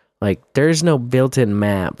 Like, there's no built-in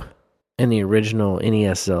map in the original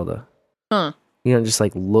NES Zelda. Huh. You don't just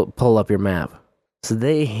like pull up your map. So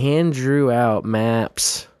they hand drew out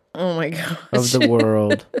maps Oh my gosh. of the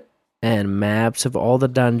world and maps of all the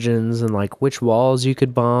dungeons and like which walls you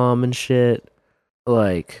could bomb and shit.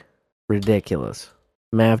 Like, ridiculous.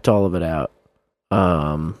 Mapped all of it out.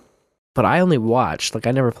 But I only watched. Like,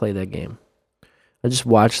 I never played that game. I just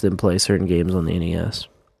watched them play certain games on the NES.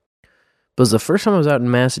 But it was the first time I was out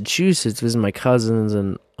in Massachusetts visiting my cousins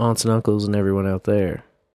and aunts and uncles and everyone out there.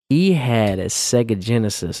 He had a Sega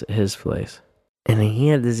Genesis at his place. And he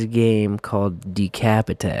had this game called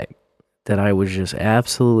Decapitac that I was just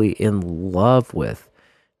absolutely in love with.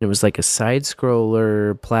 It was like a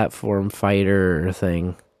side-scroller platform fighter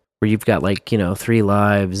thing where you've got like, 3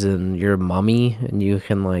 lives and you're a mummy and you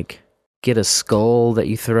can like get a skull that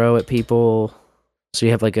you throw at people. So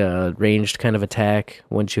you have like a ranged kind of attack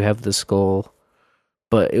once you have the skull.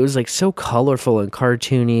 But it was like so colorful and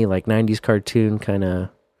cartoony, like 90s cartoon kind of.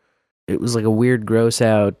 It was like a weird gross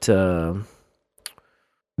out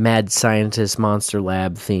mad scientist monster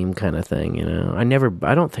lab theme kind of thing, I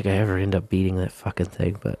don't think I ever end up beating that fucking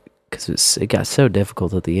thing, but because it got so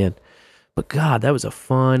difficult at the end. But God, that was a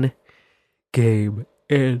fun game.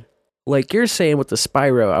 And like you're saying with the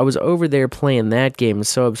Spyro, I was over there playing that game and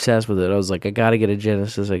so obsessed with it. I was like, I gotta get a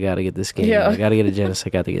Genesis, I gotta get this game. Yeah. I gotta get a Genesis, I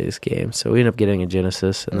gotta get this game. So we ended up getting a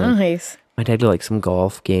Genesis. And then Nice. my dad did like some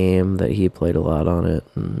golf game that he played a lot on it.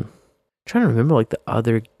 And I'm trying to remember like the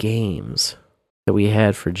other games that we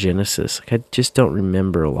had for Genesis. Like, I just don't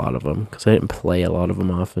remember a lot of them because I didn't play a lot of them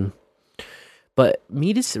often. But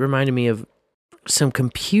Metis reminded me of some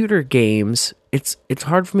computer games. It's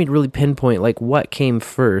hard for me to really pinpoint like what came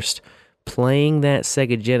first, playing that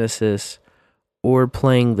Sega Genesis or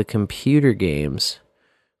playing the computer games.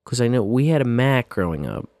 Because I know we had a Mac growing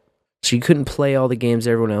up, so you couldn't play all the games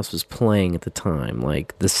everyone else was playing at the time.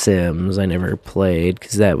 Like The Sims, I never played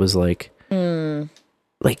because that was like...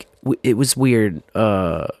 Like, it was weird.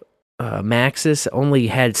 Maxis only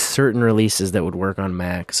had certain releases that would work on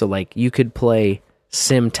Mac. So, like, you could play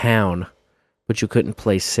Sim Town, but you couldn't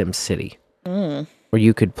play Sim City. Or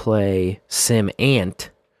you could play Sim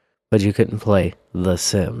Ant, but you couldn't play The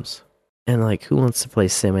Sims. And, like, who wants to play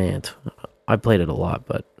Sim Ant? I played it a lot,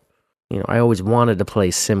 but, I always wanted to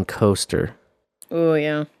play Sim Coaster. Oh,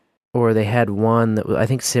 yeah. Or they had one that was, I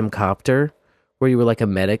think, Sim Copter, where you were like a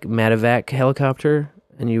medevac helicopter.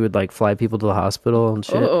 And you would like fly people to the hospital and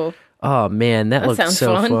shit. Uh-oh. Oh man, that looked sounds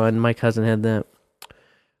so fun. fun. My cousin had that.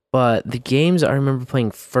 But the games I remember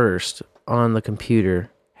playing first on the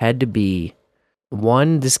computer had to be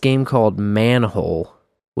this game called Manhole,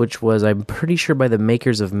 which was, I'm pretty sure, by the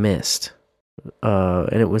makers of Myst.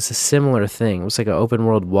 And it was a similar thing. It was like an open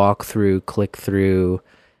world walkthrough, click through,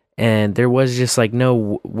 and there was just like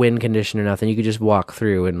no win condition or nothing. You could just walk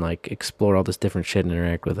through and like explore all this different shit and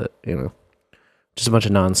interact with it, Just a bunch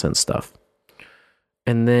of nonsense stuff.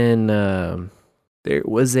 And then there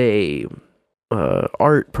was a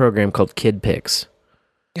art program called KidPix.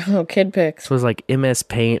 Oh, KidPix. So it was like MS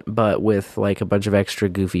Paint, but with like a bunch of extra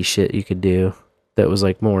goofy shit you could do that was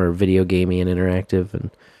like more video gamey and interactive,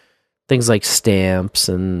 and things like stamps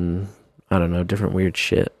and, I don't know, different weird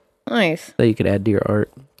shit. Nice. That you could add to your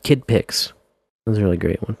art. KidPix. That was a really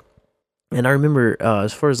great one. And I remember,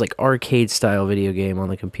 as far as like arcade style video game on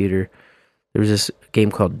the computer, there was this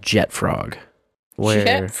game called Jet Frog, where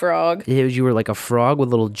Jet frog. you were like a frog with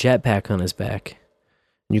a little jetpack on his back.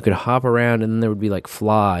 And you could hop around, and then there would be like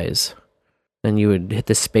flies. And you would hit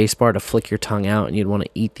the space bar to flick your tongue out, and you'd want to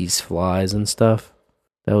eat these flies and stuff.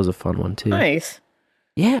 That was a fun one, too. Nice.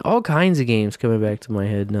 Yeah, all kinds of games coming back to my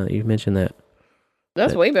head now that you mentioned that.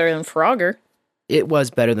 That's way better than Frogger. It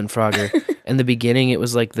was better than Frogger. In the beginning, it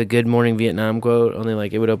was like the Good Morning Vietnam quote, only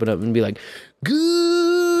like it would open up and be like,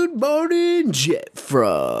 Good morning, Jet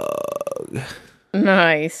Frog.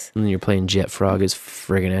 Nice. And then you're playing Jet Frog is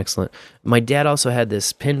friggin' excellent. My dad also had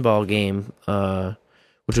this pinball game,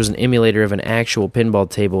 which was an emulator of an actual pinball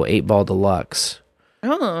table, 8-Ball Deluxe.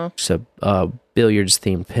 Oh. It's a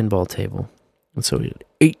billiards-themed pinball table. And so we did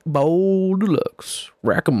 8-Ball Deluxe.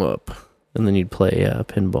 Rack 'em up. And then you'd play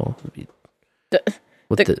pinball.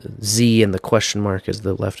 With the Z and the question mark as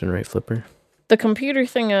the left and right flipper. The computer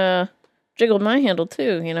thing jiggled my handle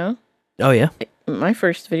too, you know? Oh, yeah? My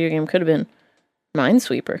first video game could have been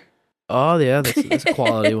Minesweeper. Oh, yeah, that's a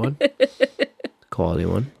quality one. Quality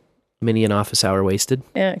one. Mini and office hour wasted.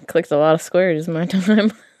 Yeah, clicked a lot of squares in my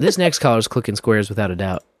time. This next caller's clicking squares without a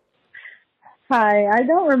doubt. Hi, I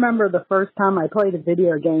don't remember the first time I played a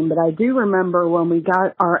video game, but I do remember when we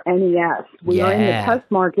got our NES. We were in the test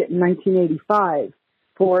market in 1985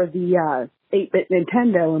 for the 8-bit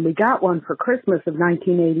Nintendo, and we got one for Christmas of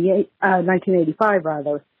 1985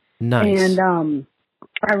 rather. Nice. And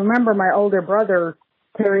I remember my older brother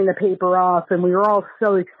tearing the paper off, and we were all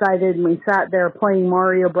so excited, and we sat there playing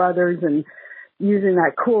Mario Brothers and using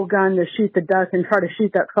that cool gun to shoot the duck and try to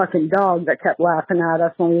shoot that fucking dog that kept laughing at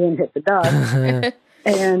us when we didn't hit the duck.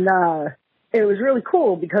 And it was really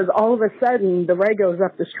cool because all of a sudden the Regos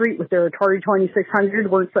up the street with their Atari 2600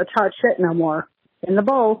 weren't such hot shit no more. In the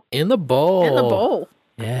bowl. In the bowl. In the bowl.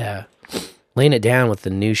 Yeah. Laying it down with the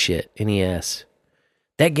new shit, NES.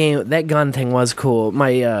 That gun thing was cool.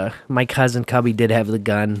 My cousin Cubby did have the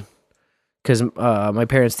gun because my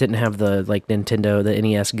parents didn't have the Nintendo, the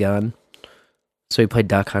NES gun. So we played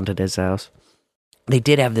Duck Hunt at his house. They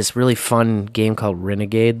did have this really fun game called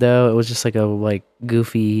Renegade, though. It was just like a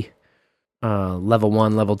goofy level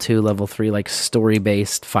 1, level 2, level 3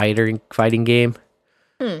 story-based fighting game.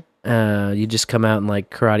 You just come out and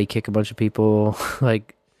karate kick a bunch of people.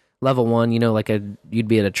 Level 1, you'd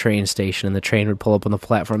be at a train station and the train would pull up on the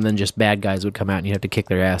platform, then just bad guys would come out and you'd have to kick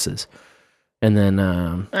their asses. And then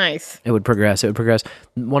nice. It would progress.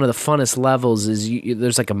 One of the funnest levels is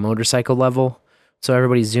there's a motorcycle level. So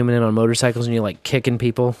everybody's zooming in on motorcycles and you're kicking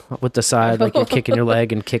people with the side, you're kicking your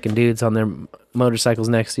leg and kicking dudes on their motorcycles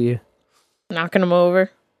next to you. Knocking them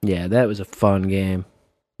over. Yeah, that was a fun game.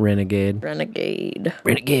 Renegade.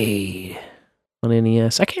 On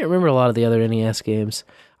NES. I can't remember a lot of the other NES games.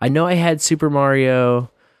 I know I had Super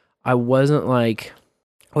Mario. I was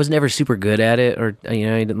never super good at it, or I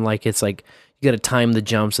didn't like it. It's you got to time the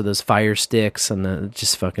jumps of those fire sticks, and it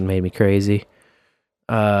just fucking made me crazy.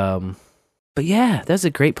 But yeah, that's a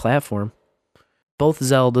great platform. Both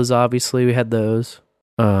Zeldas, obviously, we had those.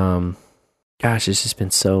 Gosh, it's just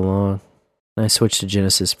been so long. I switched to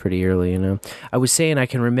Genesis pretty early, I was saying I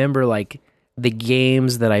can remember the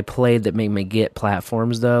games that I played that made me get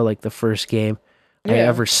platforms, though. The first game I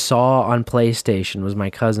ever saw on PlayStation was my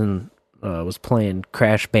cousin was playing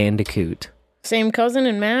Crash Bandicoot. Same cousin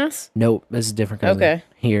in Mass? Nope, this is a different cousin. Okay.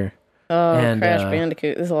 Here. Oh, Crash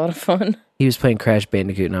Bandicoot is a lot of fun. He was playing Crash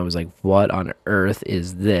Bandicoot, and I was like, what on earth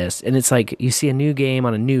is this? And it's you see a new game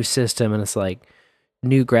on a new system, and it's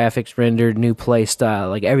new graphics rendered, new play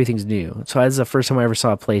style, everything's new. So that's the first time I ever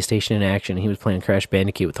saw a PlayStation in action. He was playing Crash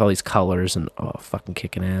Bandicoot with all these colors and fucking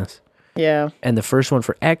kicking ass. Yeah. And the first one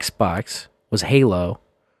for Xbox was Halo.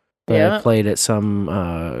 That I played at some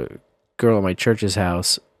girl at my church's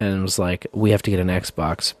house, and was we have to get an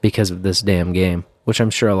Xbox because of this damn game, which I'm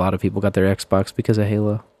sure a lot of people got their Xbox because of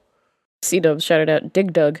Halo. C-Dubs shouted out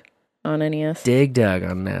Dig Dug on NES. Dig Dug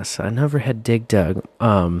on NES. I never had Dig Dug.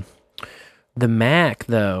 The Mac,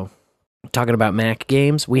 though, talking about Mac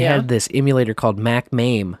games, we had this emulator called Mac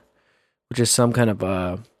MAME, which is some kind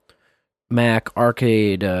of Mac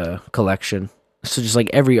arcade collection. So just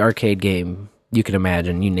every arcade game you can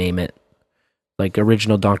imagine, you name it.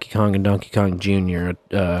 Original Donkey Kong and Donkey Kong Jr.,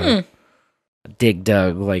 Dig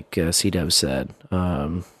Dug, C-Dub said,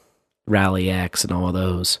 Rally X and all of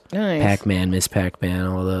those. Nice. Pac-Man, Miss Pac-Man,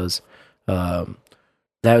 all of those.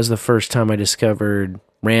 That was the first time I discovered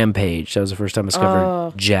Rampage. That was the first time I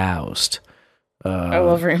discovered Joust. I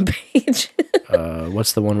love Rampage.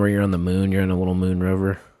 What's the one where you're on the moon? You're in a little moon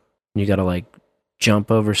rover. You gotta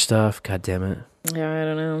jump over stuff. God damn it. Yeah, I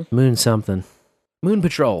don't know. Moon something. Moon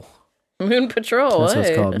Patrol. Moon Patrol. That's what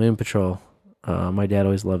it's called. Moon Patrol. My dad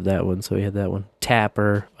always loved that one, so he had that one.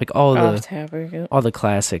 Tapper, like all Tapper, yeah. all the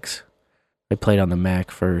classics. I played on the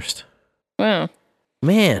Mac first. Wow.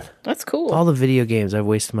 Man. That's cool. All the video games I've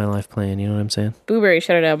wasted my life playing, you know what I'm saying? Booberry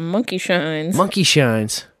shouted out Monkey Shines. Monkey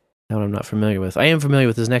Shines. That one I'm not familiar with. I am familiar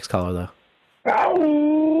with this next caller, though.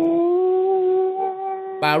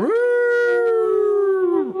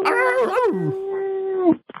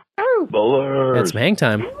 Bowlers. That's hang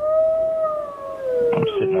time. I'm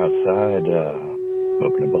sitting outside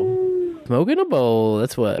smoking a bowl. Smoking a bowl,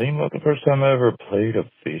 that's what? Seemed like the first time I ever played a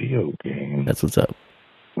video game. That's what's up.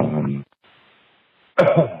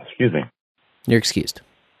 Excuse me. You're excused.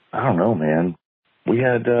 I don't know, man. We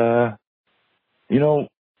had, we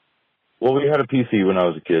had a PC when I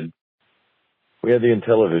was a kid. We had the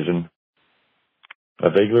Intellivision. I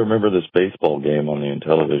vaguely remember this baseball game on the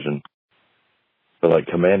Intellivision. But like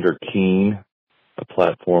Commander Keen, a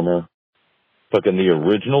platformer. Fucking the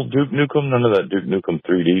original Duke Nukem, none of that Duke Nukem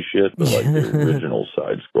 3D shit, but like the original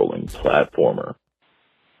side-scrolling platformer.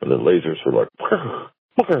 Where the lasers were like,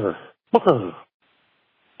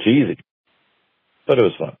 cheesy. But it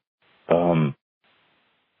was fun.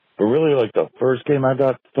 But really, like, the first game I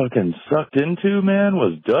got fucking sucked into, man,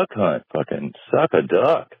 was Duck Hunt. Fucking suck a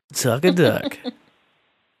duck. Suck a duck.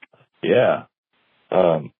 Yeah.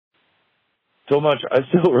 So much, I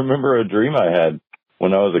still remember a dream I had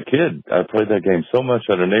when I was a kid. I played that game so much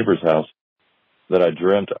at a neighbor's house that I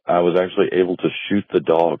dreamt I was actually able to shoot the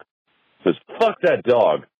dog. Because fuck that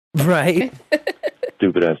dog. Right.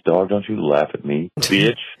 Stupid-ass dog, don't you laugh at me.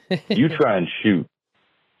 Bitch, you try and shoot.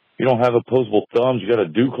 You don't have opposable thumbs, you got a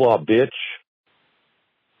dew claw, bitch.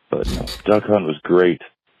 But no, Duck Hunt was great.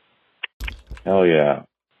 Hell yeah.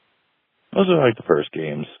 Those are like the first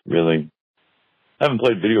games, really. I haven't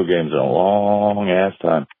played video games in a long ass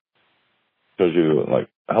time. Shows you, like,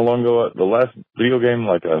 how long ago, the last video game,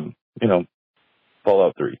 like,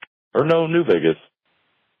 Fallout 3. Or no, New Vegas.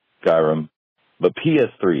 Skyrim. But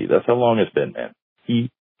PS3, that's how long it's been, man.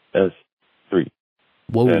 PS3.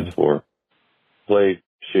 Whoa. Stands for Play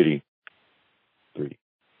Shitty 3.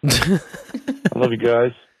 I love you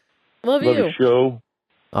guys. Love you. Your show.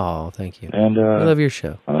 Oh, thank you. And I love your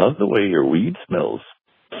show. I love the way your weed smells.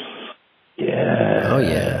 Yeah. Oh,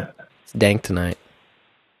 yeah. It's dank tonight.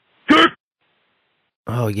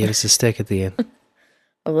 Oh, he gave us a stick at the end.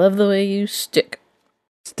 I love the way you sticked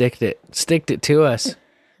it to us.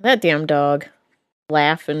 That damn dog.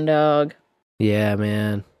 Laughing dog. Yeah,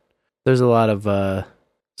 man. There's a lot of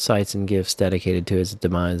sites and gifts dedicated to his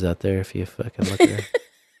demise out there if you fucking look at it.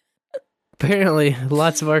 Apparently,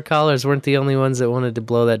 lots of our callers weren't the only ones that wanted to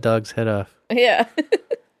blow that dog's head off. Yeah.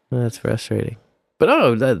 That's frustrating.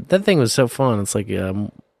 But that thing was so fun. It's like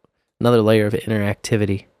another layer of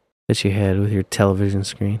interactivity that you had with your television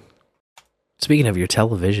screen. Speaking of your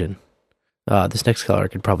television, this next caller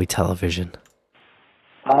could probably television.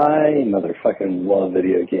 I motherfucking love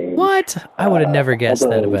video games. What? I would have never guessed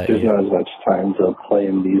that about you. There's not as much time to play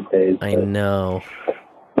them these days. I know.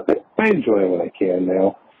 I enjoy it when I can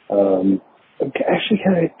now. I'm actually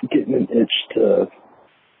kind of getting an itch to...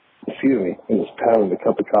 Excuse me, I'm just pounding a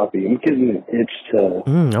cup of coffee. I'm getting an itch to...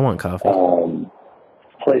 I want coffee.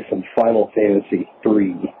 Play some Final Fantasy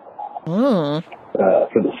 3 for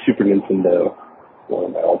the Super Nintendo. One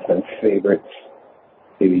of my all-time favorites.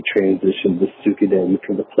 Maybe transition to Suikoden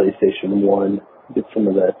for the PlayStation 1. Get some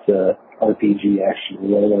of that RPG action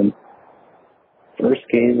rolling. First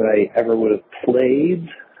game that I ever would have played,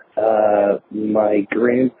 my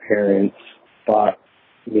grandparents bought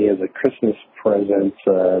me as a Christmas present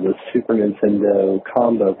the Super Nintendo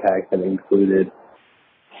combo pack that included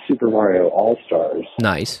Super Mario All-Stars.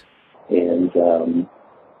 Nice. And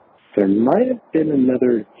there might have been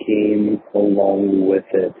another game along with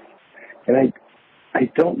it. And I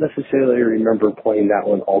don't necessarily remember playing that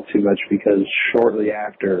one all too much because shortly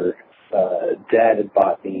after, Dad had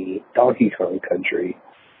bought me Donkey Kong Country,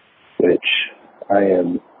 which I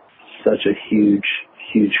am such a huge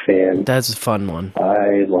fan. That's a fun one.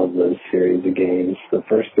 I love those series of games. The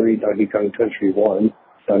first three, Donkey Kong Country 1,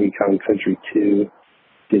 Donkey Kong Country 2,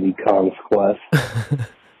 Diddy Kong's Quest,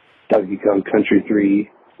 Donkey Kong Country 3,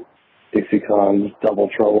 Dixie Kong's Double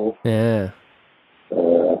Trouble. Yeah.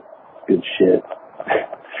 Good shit.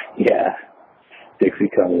 Yeah. Dixie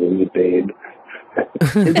Kong was a babe.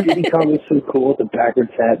 His Diddy Kong was so cool with the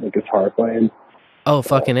backwards hat and the guitar playing. Oh,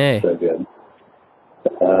 fucking A. So good.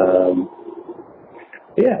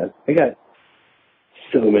 Yeah, I got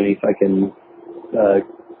so many fucking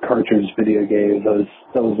cartridge video games.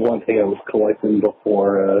 That was one thing I was collecting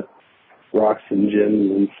before Rocks and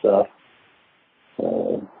Gems and stuff.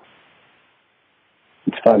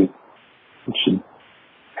 It's fun.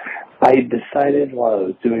 I decided while I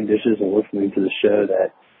was doing dishes and listening to the show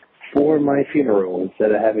that for my funeral,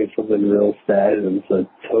 instead of having something real sad and it's a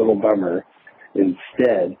total bummer,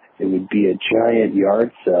 instead it would be a giant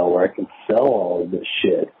yard sale where I can sell all of this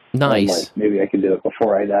shit. Nice. Like, maybe I can do it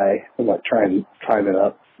before I die. I'm like trying to time it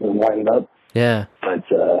up and wind it up. Yeah. But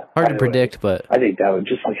hard to predict, but I think that would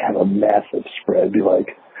just like have a massive spread. Be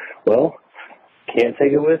like, well, can't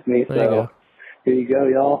take it with me, there you so go. here you go,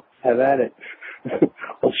 y'all. Have at it.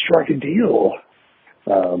 Let's strike a deal.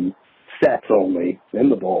 Sets only in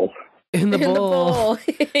the bowl. In the bowl.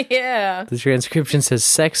 Yeah. The transcription says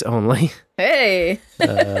sex only. Hey.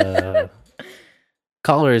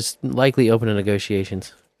 Caller is likely open to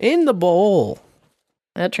negotiations. In the bowl.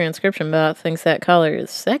 That transcription bot thinks that color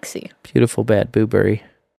is sexy. Beautiful bad booberry.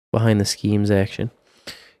 Behind the schemes action.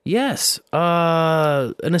 Yes.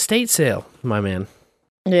 An estate sale, my man.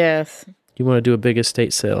 Yes. You want to do a big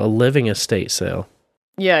estate sale, a living estate sale.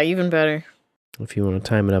 Yeah, even better. If you want to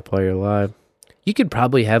time it up while you're alive. You could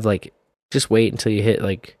probably have just wait until you hit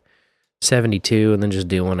 72 and then just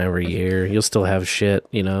do one every year. You'll still have shit,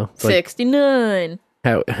 69.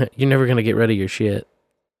 You're never going to get rid of your shit.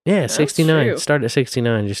 Yeah, 69. True. Start at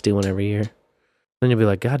 69, just do one every year. Then you'll be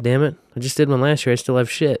like, God damn it, I just did one last year, I still have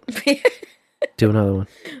shit. Do another one.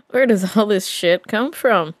 Where does all this shit come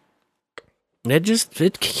from?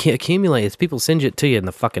 It accumulates. People send it to you in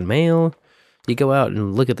the fucking mail. You go out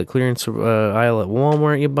and look at the clearance aisle at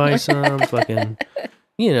Walmart, you buy some. Fucking,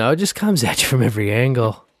 it just comes at you from every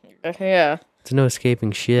angle. Yeah. There's no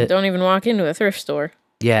escaping shit. Don't even walk into a thrift store.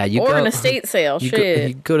 Yeah, or an estate sale.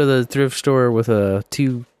 You go to the thrift store with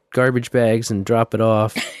 2 garbage bags and drop it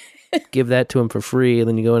off. Give that to them for free, and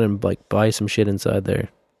then you go in and buy some shit inside there.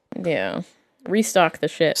 Yeah. Restock the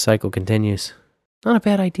shit. Cycle continues. Not a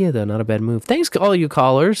bad idea, though. Not a bad move. Thanks to all you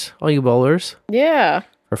callers, all you bowlers. Yeah.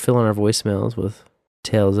 For filling our voicemails with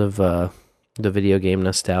tales of the video game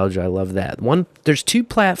nostalgia. I love that. There's 2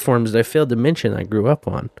 platforms that I failed to mention I grew up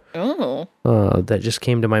on. Oh. That just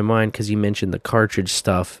came to my mind because you mentioned the cartridge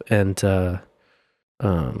stuff. And, of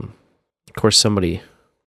course, somebody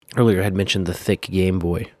earlier had mentioned the thick Game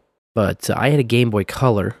Boy. But I had a Game Boy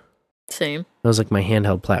Color. Same. That was like my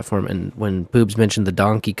handheld platform. And when Boobs mentioned the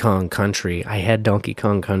Donkey Kong Country, I had Donkey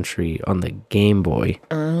Kong Country on the Game Boy.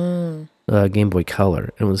 Oh. Game Boy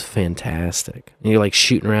Color. It was fantastic. And you're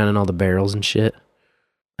shooting around in all the barrels and shit.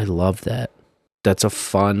 I love that. That's a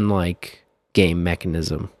fun game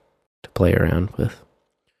mechanism to play around with.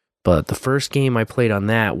 But the first game I played on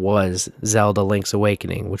that was Zelda Link's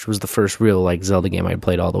Awakening, which was the first real Zelda game I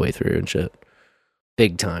played all the way through and shit.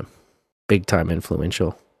 Big time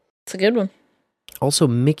influential. It's a good one. Also,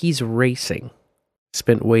 Mickey's Racing.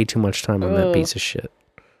 Spent way too much time on that piece of shit.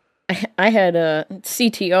 I had a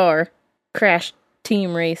CTR, Crash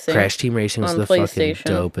Team Racing. Crash Team Racing was the fucking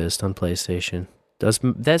dopest on PlayStation.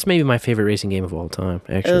 That's maybe my favorite racing game of all time,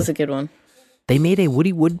 actually. It was a good one. They made a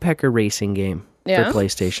Woody Woodpecker racing game for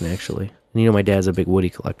PlayStation, actually. And my dad's a big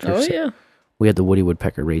Woody collector. Oh, so yeah. We had the Woody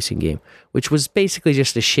Woodpecker racing game, which was basically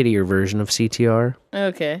just a shittier version of CTR.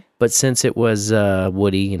 Okay. But since it was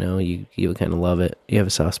Woody, you kind of love it. You have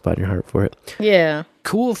a soft spot in your heart for it. Yeah.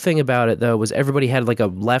 Cool thing about it, though, was everybody had a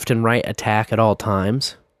left and right attack at all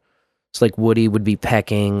times. So Woody would be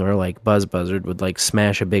pecking, or Buzz Buzzard would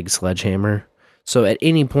smash a big sledgehammer. So at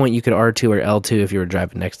any point you could R2 or L2 if you were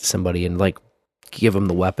driving next to somebody and give them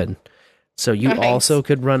the weapon. So you also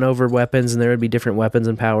could run over weapons, and there would be different weapons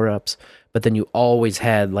and power-ups. But then you always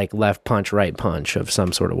had left punch, right punch of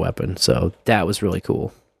some sort of weapon. So that was really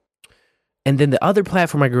cool. And then the other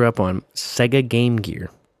platform I grew up on, Sega Game Gear,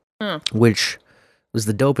 which was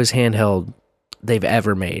the dopest handheld they've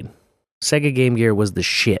ever made. Sega Game Gear was the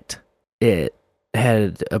shit. It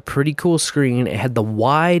had a pretty cool screen. It had the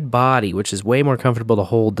wide body, which is way more comfortable to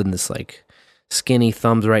hold than this skinny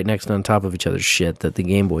thumbs right next on top of each other's shit that the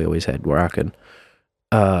Game Boy always had rocking.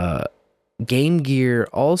 Game Gear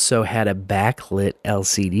also had a backlit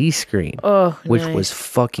LCD screen, which was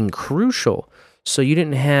fucking crucial. So you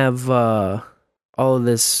didn't have all of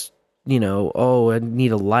this, I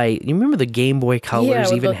need a light. You remember the Game Boy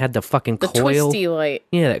Colors even had the fucking coil? The twisty light.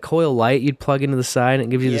 Yeah, that coil light you'd plug into the side and it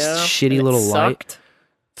gives you this shitty little light.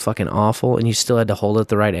 Fucking awful. And you still had to hold it at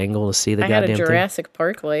the right angle to see the goddamn thing. I had a Jurassic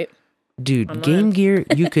Park light. Dude, Game Gear,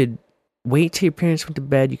 you could wait till your parents went to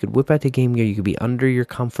bed. You could whip out the Game Gear. You could be under your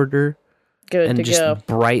comforter. And just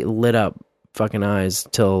bright lit up fucking eyes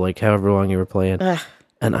till however long you were playing.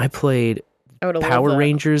 And I played Power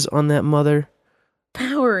Rangers on that mother.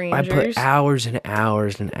 Power Rangers? I put hours and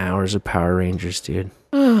hours and hours of Power Rangers, dude.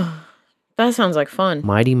 That sounds like fun.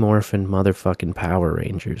 Mighty Morphin motherfucking Power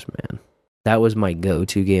Rangers, man. That was my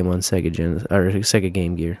go-to game on Sega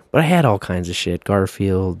Game Gear. But I had all kinds of shit.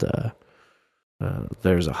 Garfield.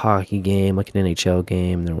 There's a hockey game, like an NHL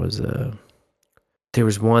game. There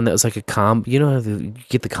was one that was like a combo. You know how you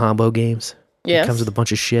get the combo games? Yes. It comes with a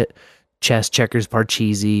bunch of shit. Chess, checkers,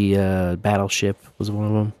 Parcheesi, Battleship was one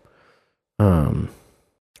of them.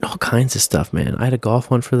 All kinds of stuff, man. I had a golf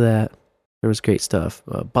one for that. There was great stuff.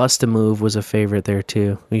 Bust a Move was a favorite there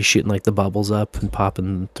too. You shooting like the bubbles up and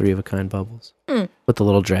popping 3-of-a-kind bubbles with the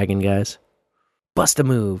little dragon guys. Bust a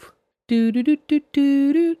Move. Do do do do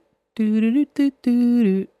do do do do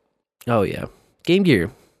do. Oh yeah, Game Gear.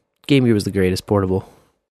 Game Gear was the greatest portable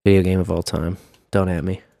video game of all time. Don't at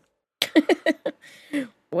me.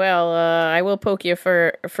 Well, I will poke you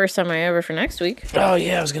for first time I ever for next week. Oh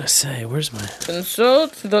yeah, I was gonna say, where's my...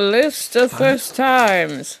 Consult the list of first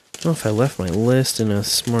times. I don't know if I left my list in a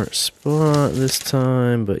smart spot this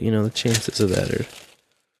time, but the chances of that are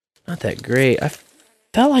not that great. I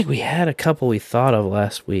felt like we had a couple we thought of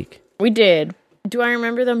last week. We did. Do I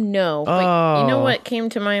remember them? No. But you know what came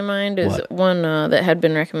to my mind is one that had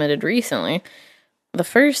been recommended recently. The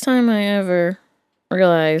first time I ever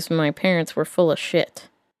realized my parents were full of shit.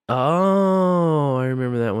 Oh, I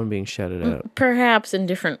remember that one being shouted out. Perhaps in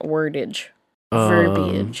different wordage.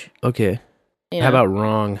 Verbiage. Okay. How about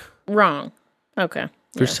wrong? Wrong. Okay.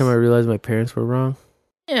 First time I realized my parents were wrong?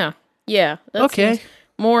 Yeah. Yeah. That okay. seems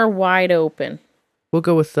more wide open. We'll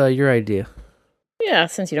go with your idea. Yeah,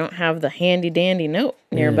 since you don't have the handy dandy note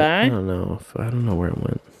nearby. Yeah, I don't know where it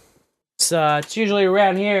went. It's usually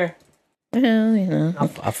around here. Well,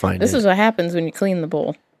 I'll find it. This is what happens when you clean the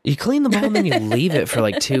bowl. You clean the bowl and then you leave it for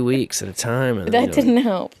like 2 weeks at a time. And that didn't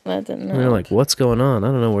help. That didn't help. You're like, what's going on? I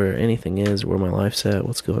don't know where anything is, where my life's at.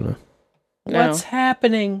 What's going on? No. What's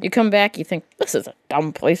happening? You come back, you think, this is a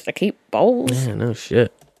dumb place to keep bowls. Yeah, no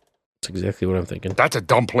shit. That's exactly what I'm thinking. That's a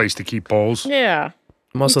dumb place to keep bowls. Yeah.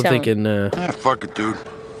 I'm also thinking... fuck it, dude.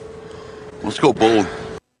 Let's go bowling.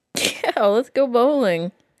 Yeah, let's go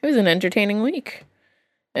bowling. It was an entertaining week.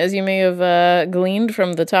 As you may have gleaned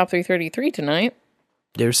from the top 333 tonight.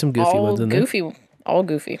 There's some goofy ones in there. All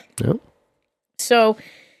goofy. Yep. So,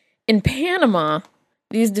 in Panama,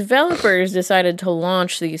 these developers decided to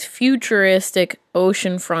launch these futuristic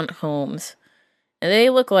oceanfront homes. And they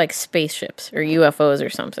look like spaceships or UFOs or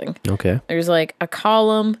something. Okay. There's like a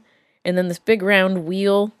column and then this big round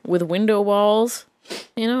wheel with window walls,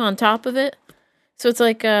 on top of it. So it's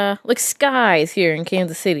like Skies here in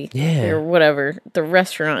Kansas City. Yeah. Or whatever the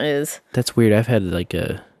restaurant is. That's weird. I've had like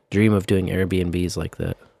a dream of doing Airbnbs like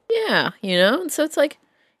that. Yeah, and so it's like,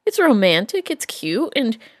 it's romantic, it's cute,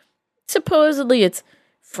 and supposedly it's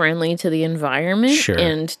friendly to the environment. Sure.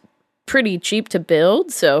 And pretty cheap to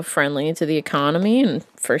build, so friendly to the economy and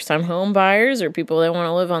first-time home buyers or people that want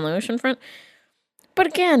to live on the oceanfront. But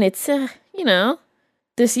again, it's, this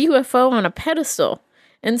UFO on a pedestal.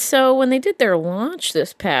 And so when they did their launch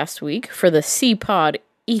this past week for the Seapod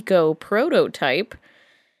Eco prototype,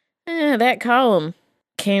 that column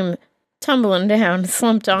came tumbling down,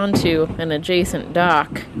 slumped onto an adjacent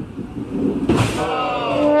dock.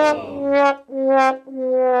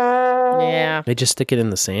 Yeah. They just stick it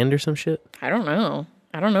in the sand or some shit? I don't know.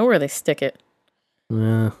 I don't know where they stick it.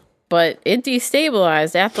 Yeah. But it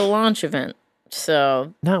destabilized at the launch event.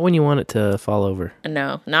 So. Not when you want it to fall over.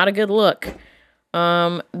 No, not a good look.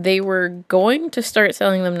 They were going to start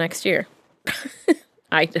selling them next year.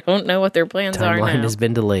 I don't know what their plans are now. Timeline has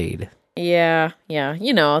been delayed. Yeah.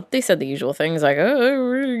 They said the usual things like, oh,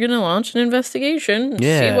 we're going to launch an investigation and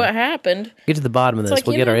see what happened. Get to the bottom of this. Like,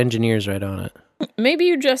 we'll get our engineers right on it. Maybe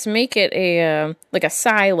you just make it a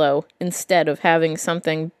silo instead of having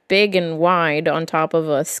something big and wide on top of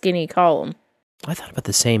a skinny column. I thought about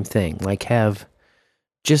the same thing. Like have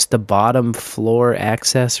just the bottom floor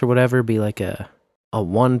access or whatever be like a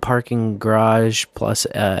one parking garage plus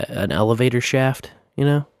an elevator shaft,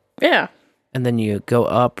 Yeah. And then you go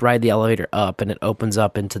up, ride the elevator up, and it opens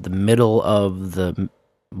up into the middle of the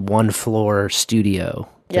one floor studio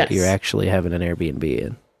that you're actually having an Airbnb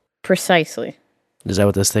in. Precisely. Is that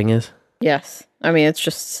what this thing is? Yes. I mean, it's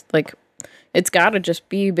just like, it's got to just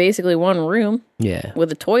be basically one room. Yeah.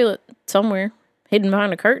 With a toilet somewhere, hidden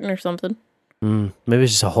behind a curtain or something. Maybe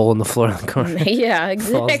it's just a hole in the floor in the corner. Yeah,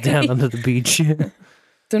 exactly. Falls down onto the beach. It's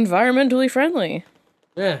environmentally friendly.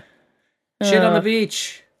 Yeah. Shit on the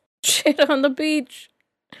beach. Shit on the beach.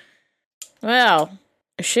 Well,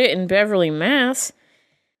 shit in Beverly, Mass.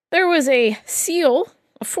 There was a seal,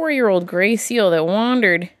 a 4-year-old gray seal that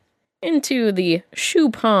wandered into the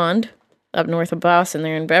Shoe Pond up north of Boston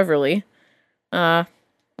there in Beverly.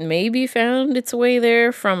 Maybe found its way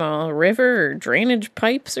there from a river or drainage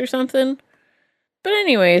pipes or something. But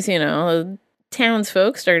anyways, the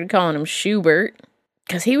townsfolk started calling him Schubert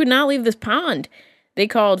because he would not leave this pond. They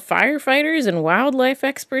called firefighters and wildlife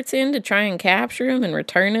experts in to try and capture him and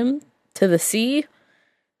return him to the sea.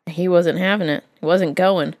 He wasn't having it. He wasn't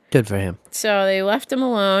going. Good for him. So they left him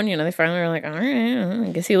alone. They finally were like, all right,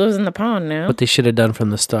 I guess he lives in the pond now. What they should have done from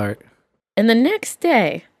the start. And the next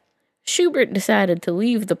day, Schubert decided to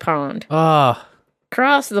leave the pond,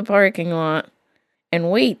 cross the parking lot, and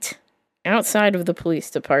wait outside of the police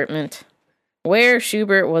department, where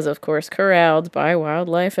Schubert was, of course, corralled by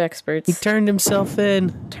wildlife experts. He turned himself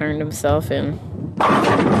in.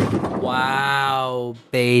 Wow.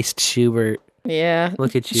 Based Schubert. Yeah.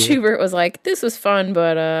 Look at you. Schubert was like, this was fun,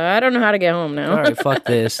 but I don't know how to get home now. All right, fuck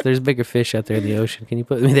this. There's bigger fish out there in the ocean. Can you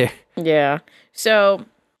put me there? Yeah. So,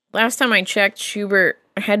 last time I checked, Schubert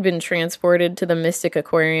had been transported to the Mystic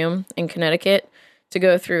Aquarium in Connecticut to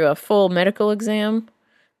go through a full medical exam,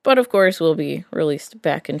 but of course will be released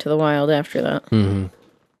back into the wild after that. Mm-hmm.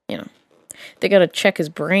 They got to check his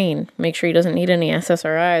brain, make sure he doesn't need any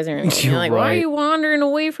SSRIs or anything. You're why are right. you wandering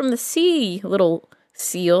away from the sea, little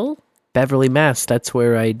seal? Beverly, Mass. That's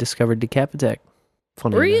where I discovered Decapitech.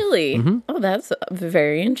 Funny Really? Mm-hmm. Oh, that's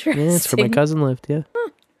very interesting. Yeah, it's where my cousin lived, yeah.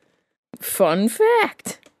 Fun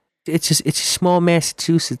fact. It's a small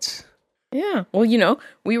Massachusetts. Yeah. Well,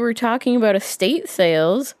 we were talking about estate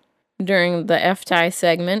sales during the FTI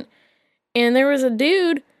segment, and there was a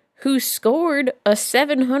dude who scored a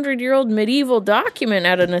 700-year-old medieval document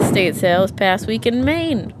at an estate sale this past week in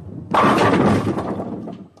Maine.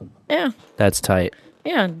 Yeah. That's tight.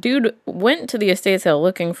 Yeah, dude went to the estate sale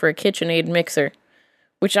looking for a KitchenAid mixer,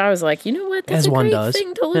 which I was like, you know what? That's As a one great does.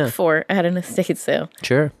 thing to look for at an estate sale.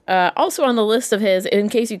 Sure. Also on the list of his, in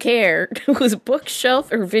case you care, was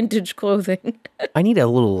bookshelf or vintage clothing. I need a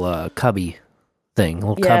little cubby thing, a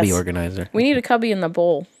little cubby organizer. We need a cubby in the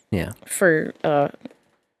bowl. Yeah. For,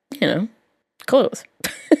 clothes.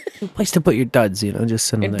 Place to put your duds, just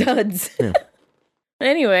send them Your there. duds. Yeah.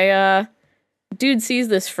 Anyway, dude sees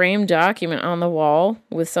this framed document on the wall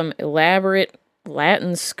with some elaborate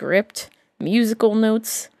Latin script, musical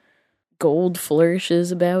notes, gold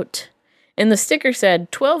flourishes about, and the sticker said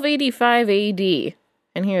 1285 AD.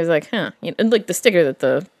 And he was like, huh. Like the sticker that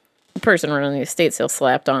the person running the estate sale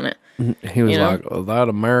slapped on it. He was like, "Are that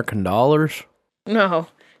American dollars?"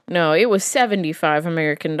 No, it was $75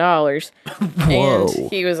 American. Whoa.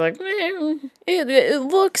 And he was like, it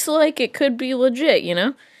looks like it could be legit,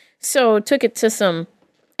 So took it to some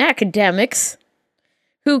academics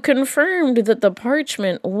who confirmed that the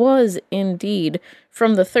parchment was indeed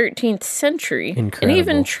from the 13th century. Incredible. And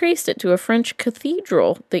even traced it to a French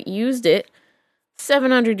cathedral that used it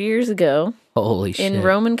 700 years ago. Holy shit. In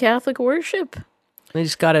Roman Catholic worship. They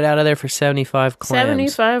just got it out of there for 75 clams.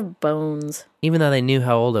 75 bones. Even though they knew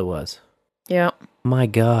how old it was. Yeah. My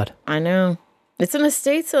God. I know. It's an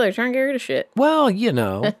estate sale. They're trying to get rid of shit. Well,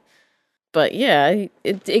 But yeah,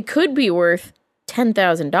 it could be worth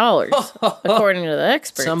 $10,000, according to the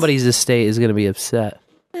experts. Somebody's estate is going to be upset.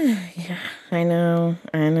 Yeah, I know.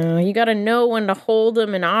 You got to know when to hold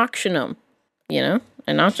them and auction them, and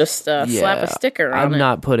not just slap a sticker on it. I'm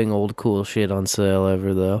not putting old cool shit on sale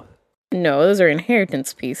ever, though. No, those are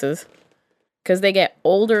inheritance pieces. Because they get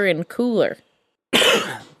older and cooler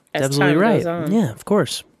as Absolutely time right. goes on. Yeah, of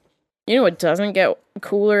course. You know what doesn't get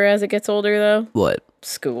cooler as it gets older, though? What?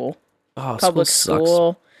 School. Oh, Public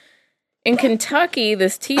school. In Kentucky,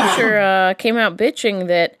 this teacher came out bitching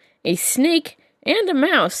that a snake and a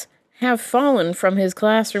mouse have fallen from his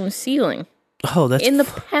classroom ceiling. Oh, that's... in the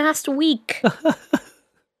past week.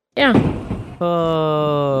 Yeah.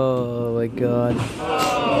 Oh, my God.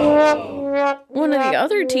 One of the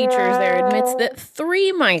other teachers there admits that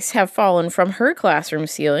 3 mice have fallen from her classroom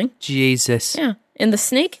ceiling. Jesus. Yeah. And the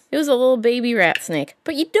snake, it was a little baby rat snake.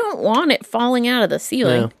 But you don't want it falling out of the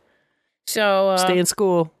ceiling. No. So, stay in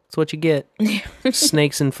school. That's what you get.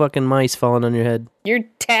 Snakes and fucking mice falling on your head. Your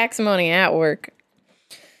tax money at work.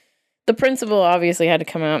 The principal obviously had to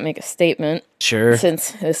come out and make a statement. Sure.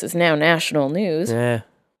 Since this is now national news. Yeah.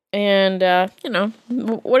 And,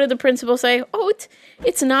 what did the principal say? Oh,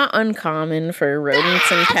 it's not uncommon for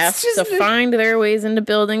rodents and pests to find their ways into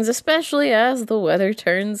buildings, especially as the weather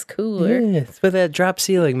turns cooler. Yeah, it's with that drop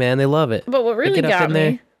ceiling, man. They love it. But what really got me...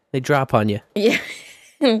 there, they drop on you. Yeah.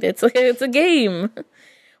 It's a game.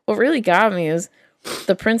 What really got me is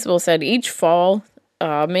the principal said each fall,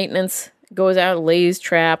 maintenance goes out, lays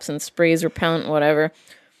traps and sprays repellent, whatever.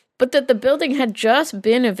 But that the building had just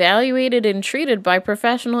been evaluated and treated by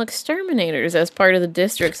professional exterminators as part of the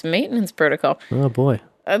district's maintenance protocol. Oh, boy.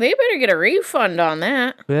 They better get a refund on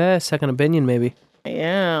that. Yeah, second opinion, maybe.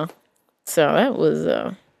 Yeah. So that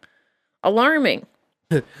was alarming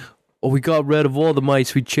Oh, we got rid of all the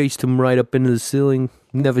mice. We chased them right up into the ceiling.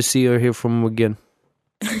 Never see or hear from them again.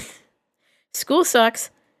 School sucks.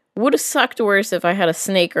 Would have sucked worse if I had a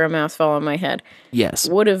snake or a mouse fall on my head. Yes.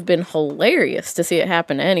 Would have been hilarious to see it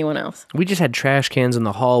happen to anyone else. We just had trash cans in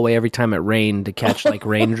the hallway every time it rained to catch, like,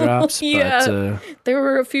 raindrops. Yeah, but, there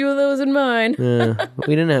were a few of those in mine. we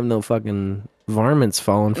didn't have no fucking varmints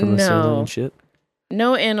falling from the ceiling and shit.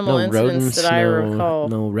 No animal incidents rodents, that I recall.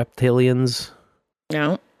 No reptilians.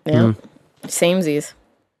 No. Yeah. Samesies.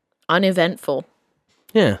 Uneventful.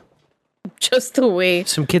 Yeah. Just the way.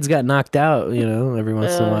 Some kids got knocked out, every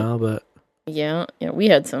once in a while, but. Yeah, we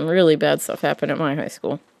had some really bad stuff happen at my high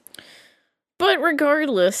school. But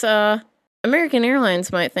regardless, American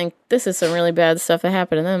Airlines might think this is some really bad stuff that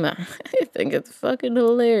happened to them. I think it's fucking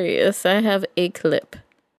hilarious. I have a clip.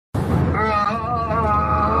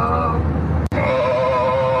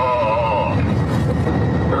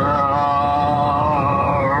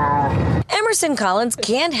 Emerson Collins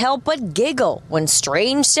can't help but giggle when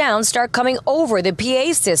strange sounds start coming over the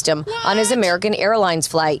PA system on his American Airlines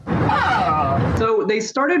flight. So they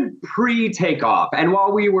started pre-takeoff, and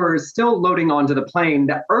while we were still loading onto the plane,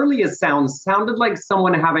 the earliest sounds sounded like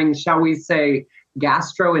someone having, shall we say,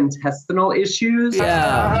 gastrointestinal issues.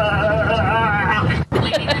 Yeah.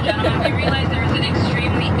 Ladies and gentlemen, we realize there is an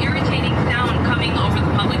extremely irritating sound coming over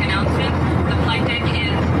the public announcement. The flight deck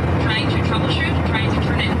is trying to troubleshoot, trying to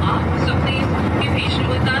turn it off, so please be patient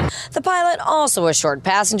with us. The pilot also assured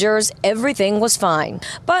passengers everything was fine.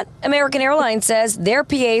 But American Airlines says their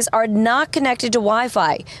PAs are not connected to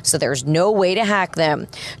Wi-Fi, so there's no way to hack them.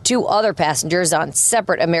 2 other passengers on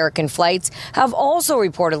separate American flights have also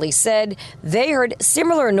reportedly said they heard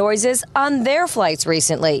similar noises on their flights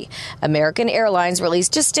recently. American Airlines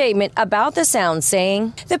released a statement about the sound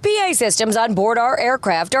saying, "The PA systems on board our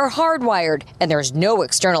aircraft are hardwired and there's no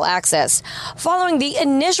external access. Following the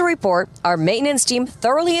initial report, our maintenance team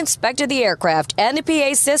thoroughly inspected the aircraft and the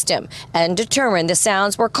PA system and determined the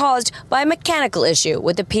sounds were caused by a mechanical issue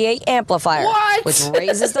with the PA amplifier, which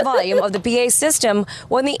raises the volume of the PA system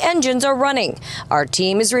when the engines are running. Our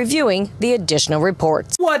team is reviewing the additional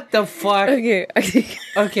reports." What the fuck? Okay,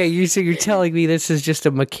 you're telling me this is just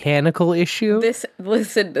a mechanical issue?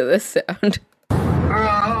 Listen to this sound.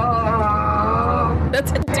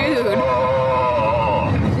 That's a dude.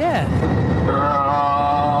 Yeah.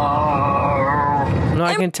 No,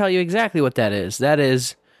 I can tell you exactly what that is. That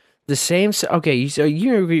is the same. Okay, so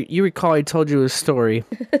you recall I told you a story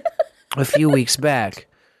a few weeks back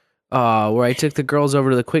where I took the girls over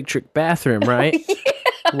to the Quick Trick bathroom, right?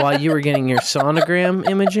 While you were getting your sonogram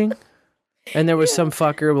imaging. And there was some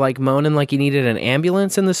fucker like moaning like he needed an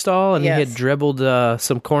ambulance in the stall, and he had dribbled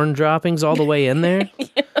some corn droppings all the way in there.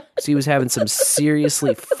 So he was having some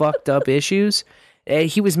seriously fucked up issues.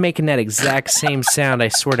 He was making that exact same sound, I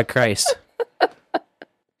swear to Christ.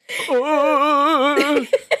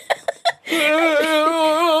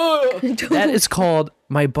 That is called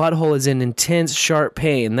 "my butthole is in intense sharp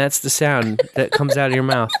pain." That's the sound that comes out of your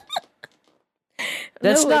mouth.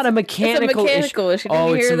 That's not a mechanical issue.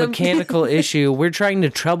 Oh, it's a mechanical issue. We're trying to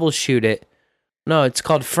troubleshoot it. No, it's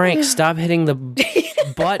called Frank. Stop hitting the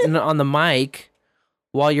button on the mic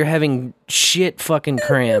while you're having shit fucking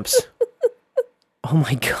cramps. Oh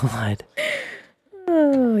my god.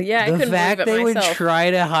 Oh, yeah, I couldn't believe it myself. The fact they would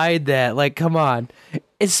try to hide that, like, come on.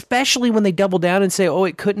 Especially when they double down and say, oh,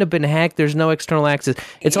 it couldn't have been hacked, there's no external access.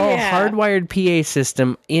 It's all hardwired PA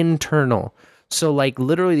system internal. So, like,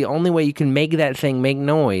 literally the only way you can make that thing make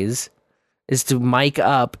noise is to mic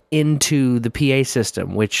up into the PA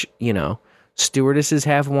system, which, stewardesses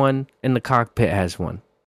have one and the cockpit has one.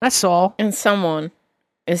 That's all. And someone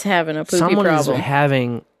is having a poopy problem. problem. Someone is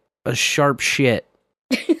having a sharp shit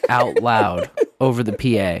out loud over the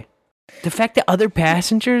PA. The fact that other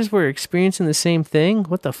passengers were experiencing the same thing?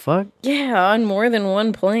 What the fuck? Yeah, on more than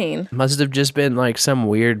one plane. Must have just been like some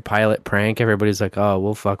weird pilot prank. Everybody's like, oh,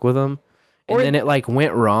 we'll fuck with them. And then it like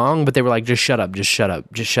went wrong, but they were like, just shut up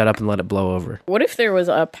and let it blow over. What if there was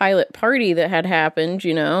a pilot party that had happened,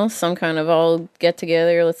 some kind of all get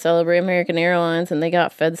together, let's celebrate American Airlines, and they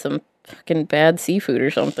got fed some fucking bad seafood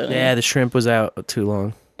or something. Yeah, the shrimp was out too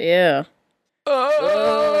long. Yeah.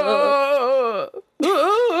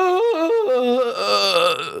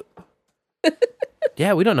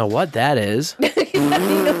 Yeah, we don't know what that is. I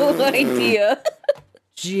have no idea.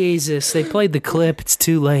 Jesus, they played the clip. It's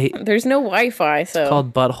too late. There's no Wi-Fi, so... It's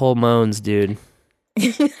called Butthole Moans, dude.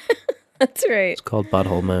 That's right. It's called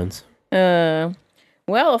Butthole Moans.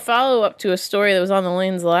 Well, a follow-up to a story that was on the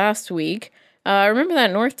lanes last week. Remember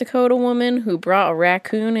that North Dakota woman who brought a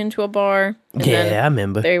raccoon into a bar? And Yeah, I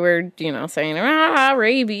remember. They were, saying,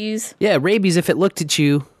 rabies. Yeah, rabies if it looked at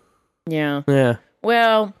you. Yeah. Yeah.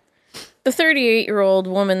 Well, the 38-year-old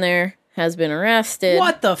woman there has been arrested.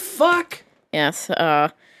 What the fuck? Yes.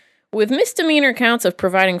 With misdemeanor counts of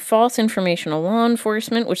providing false information to law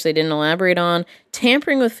enforcement, which they didn't elaborate on,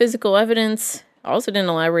 tampering with physical evidence, also didn't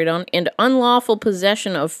elaborate on, and unlawful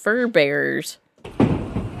possession of fur bearers.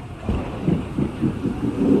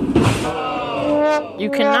 You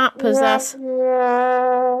cannot possess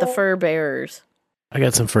the fur bearers. I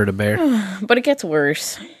got some fur to bear. But it gets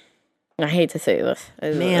worse. I hate to say this.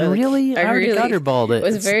 Man, really? I already got her balled.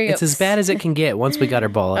 It's as bad as it can get once we got her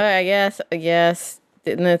balled. Yes.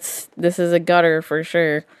 And this is a gutter for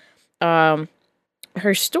sure. Her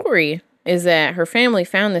story is that her family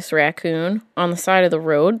found this raccoon on the side of the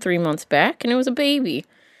road 3 months back, and it was a baby.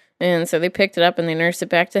 And so they picked it up and they nursed it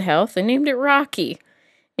back to health. They named it Rocky.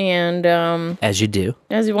 And as you do.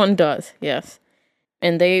 As one does, yes.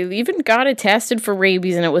 And they even got it tested for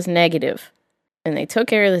rabies, and it was negative. And they took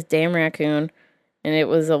care of this damn raccoon, and it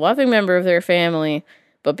was a loving member of their family.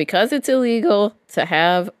 But because it's illegal to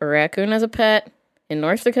have a raccoon as a pet in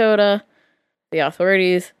North Dakota, the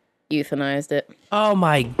authorities euthanized it. Oh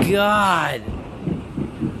my God.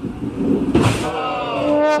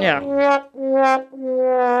 Yeah.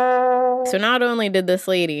 So not only did this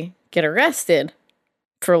lady get arrested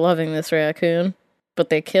for loving this raccoon, but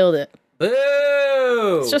they killed it.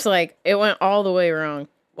 Boo! It's just like, it went all the way wrong.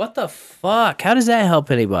 What the fuck? How does that help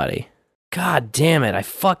anybody? God damn it. I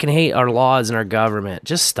fucking hate our laws and our government.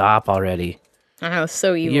 Just stop already. I know, it's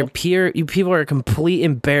so evil. You people are a complete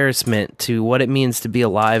embarrassment to what it means to be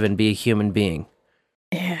alive and be a human being.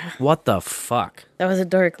 Yeah. What the fuck? That was a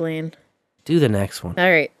dark lane. Do the next one. All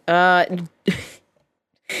right.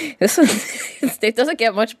 This one, it doesn't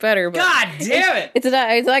get much better. But God damn it! It's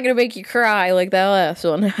not going to make you cry like that last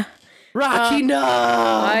one. Rocky, no!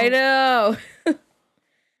 I know.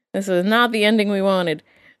 This is not the ending we wanted.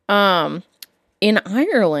 In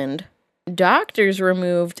Ireland, doctors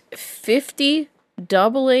removed 50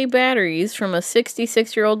 AA batteries from a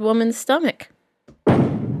 66-year-old woman's stomach.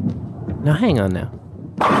 Now, hang on now.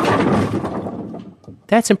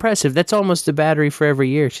 That's impressive. That's almost a battery for every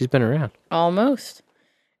year she's been around. Almost.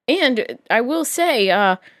 And I will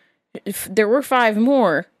say, there were 5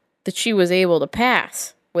 more that she was able to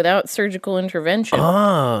pass without surgical intervention.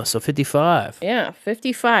 Oh, so 55. Yeah,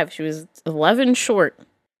 55. She was 11 short.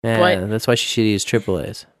 Yeah, but that's why she should use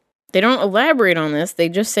AAAs. They don't elaborate on this. They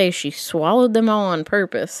just say she swallowed them all on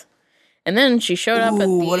purpose. And then she showed up at the...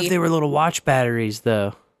 What if they were little watch batteries,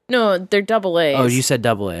 though? No, they're AAs. Oh, you said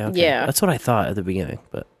AA. Okay. Yeah. That's what I thought at the beginning,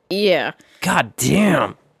 but... Yeah. God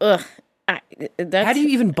damn. Ugh. How do you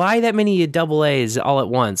even buy that many AAs all at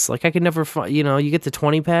once? Like, I could never find... You get the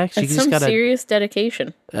 20 packs. That's some serious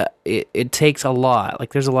dedication. It takes a lot.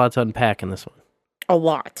 Like, there's a lot to unpack in this one. A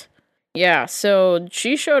lot. Yeah, so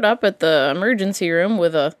she showed up at the emergency room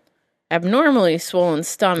with a abnormally swollen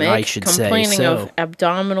stomach, I should complaining say so. of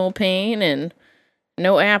abdominal pain and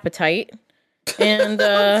no appetite. And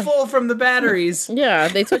full from the batteries. Yeah,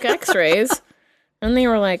 they took x-rays and they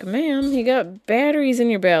were like, "Man, you got batteries in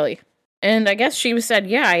your belly." And I guess she said,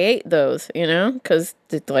 "Yeah, I ate those," because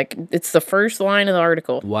it's the first line of the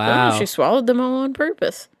article. Wow. Oh, she swallowed them all on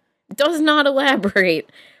purpose. It does not elaborate.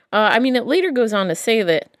 It later goes on to say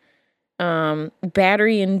that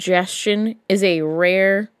battery ingestion is a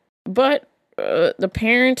rare but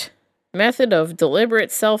apparent method of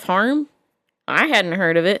deliberate self-harm. I hadn't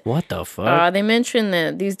heard of it. What the fuck? They mentioned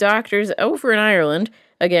that these doctors over in Ireland,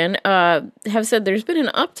 again, have said there's been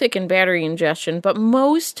an uptick in battery ingestion, but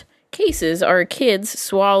most cases are kids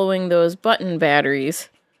swallowing those button batteries.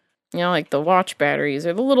 Like the watch batteries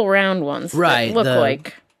or the little round ones. Right. That look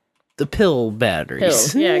like the pill batteries.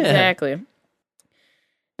 pills. Yeah, exactly.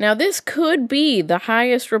 Now, this could be the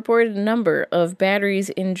highest reported number of batteries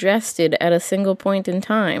ingested at a single point in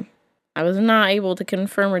time. I was not able to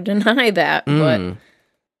confirm or deny that, but...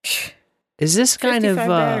 Is this kind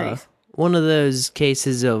of one of those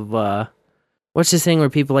cases of... what's this thing where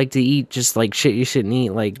people like to eat just like shit you shouldn't eat,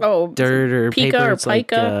 like dirt or pica paper? or It's like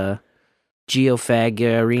pica?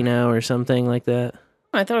 Geophagarino or something like that.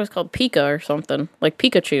 I thought it was called Pika or something, like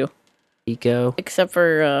Pikachu. Pico. Except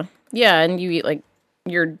for, and you eat like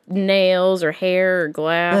your nails or hair or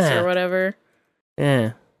glass or whatever.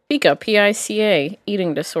 Yeah. Pica, P-I-C-A,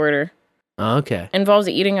 eating disorder. Oh, okay. Involves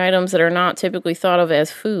eating items that are not typically thought of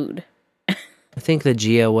as food. I think the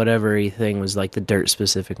Geo whatever thing was like the dirt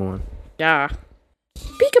specific one. Yeah.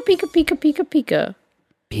 Pika, pika, pika, pika, pika.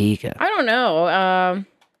 Pika. I don't know.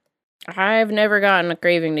 I've never gotten a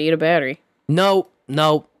craving to eat a battery. No.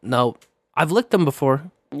 I've licked them before.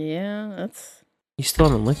 Yeah, that's... You still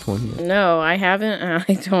haven't licked one yet. No, I haven't.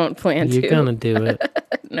 I don't plan to. You're gonna do it.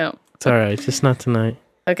 No. It's all right. Just not tonight.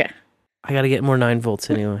 Okay. I gotta get more 9 volts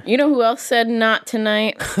anyway. You know who else said not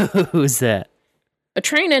tonight? Who's that? A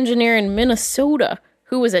train engineer in Minnesota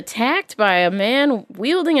who was attacked by a man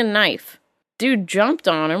wielding a knife. Dude jumped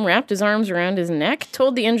on him, wrapped his arms around his neck,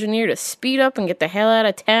 told the engineer to speed up and get the hell out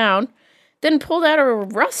of town, then pulled out a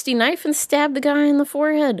rusty knife and stabbed the guy in the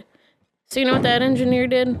forehead. So you know what that engineer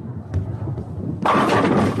did?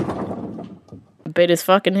 Bit his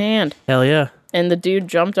fucking hand. Hell yeah. And the dude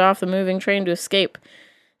jumped off the moving train to escape.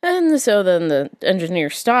 And so then the engineer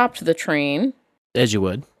stopped the train. As you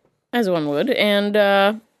would. As one would.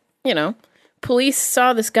 And, police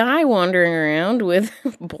saw this guy wandering around with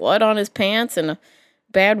blood on his pants and a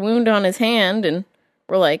bad wound on his hand. And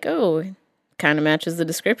were like, oh, kind of matches the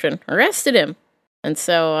description. Arrested him. And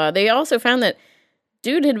so they also found that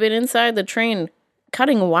dude had been inside the train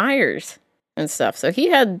cutting wires and stuff. So he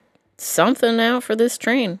had something out for this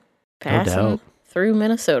train passing through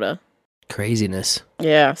Minnesota. Craziness.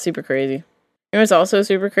 Yeah, super crazy. You know what's also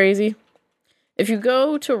super crazy? If you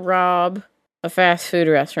go to rob a fast food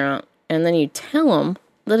restaurant and then you tell them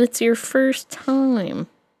that it's your first time.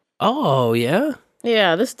 Oh, yeah?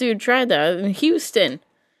 Yeah, this dude tried that in Houston.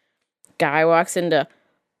 Guy walks into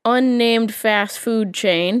unnamed fast food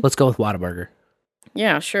chain. Let's go with Whataburger.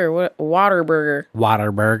 Yeah, sure. What Waterburger.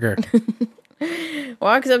 Waterburger.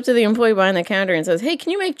 Walks up to the employee behind the counter and says, hey,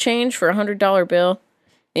 can you make change for a $100 bill?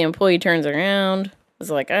 The employee turns around. Is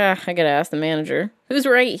like, I gotta ask the manager. Who's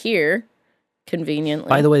right here? Conveniently.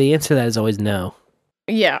 By the way, the answer to that is always no.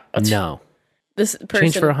 Yeah. No. This person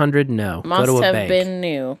change for 100? No. Must go to a have bank. been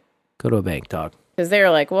new. Go to a bank, dog. Because they're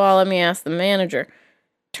like, well, let me ask the manager.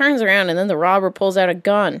 Turns around and then the robber pulls out a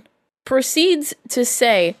gun. Proceeds to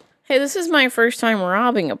say, hey, this is my first time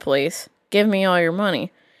robbing a place. Give me all your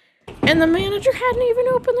money. And the manager hadn't even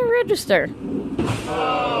opened the register.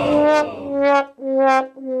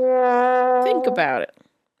 Think about it.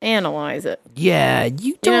 Analyze it. Yeah,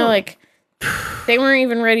 you don't... You know, like, they weren't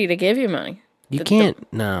even ready to give you money. You can't...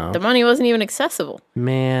 No. The money wasn't even accessible.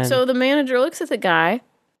 Man. So the manager looks at the guy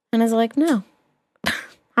and is like, no,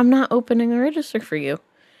 I'm not opening the register for you.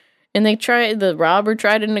 And the robber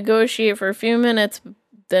tried to negotiate for a few minutes,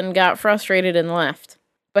 then got frustrated and left.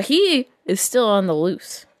 But he is still on the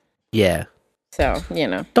loose. Yeah. So, you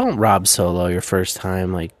know. Don't rob solo your first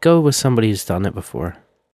time. Like, go with somebody who's done it before.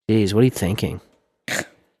 Jeez, what are you thinking?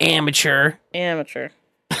 Amateur.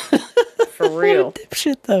 For real.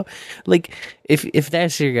 Shit, though. Like, if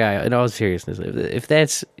that's your guy, in all seriousness, if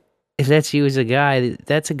that's you as a guy,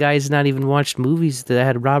 that's a guy who's not even watched movies that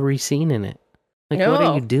had a robbery scene in it. Like, no. What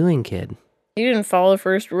are you doing, kid? You didn't follow the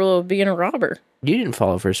first rule of being a robber. You didn't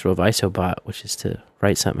follow the first rule of ISOBOT, which is to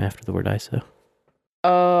write something after the word ISO.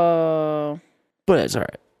 Oh. But it's all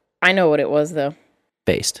right. I know what it was, though.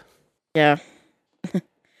 Based. Yeah.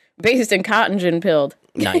 Based and cotton gin pilled.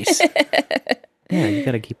 Nice. Yeah, you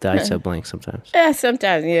gotta keep the ISO blank sometimes. Yeah,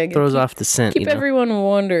 sometimes. Yeah, throws off the scent. Keep everyone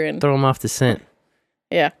wondering. Throw them off the scent.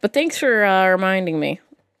 Yeah, but thanks for reminding me,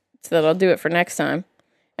 so that I'll do it for next time.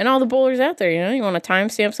 And all the bowlers out there, you want to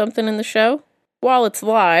timestamp something in the show while it's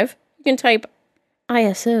live? You can type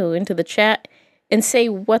ISO into the chat and say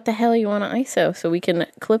what the hell you want to ISO, so we can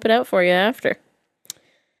clip it out for you after.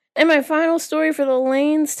 And my final story for the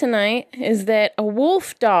lanes tonight is that a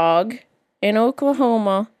wolf dog in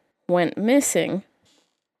Oklahoma went missing.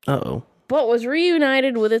 Uh-oh. But was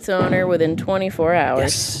reunited with its owner within 24 hours.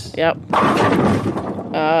 Yes. Yep.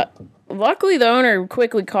 Luckily, the owner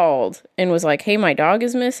quickly called and was like, hey, my dog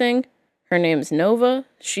is missing. Her name's Nova.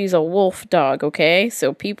 She's a wolf dog, okay?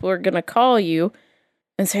 So people are going to call you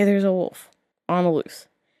and say there's a wolf on the loose.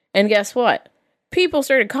 And guess what? People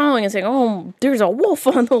started calling and saying, oh, there's a wolf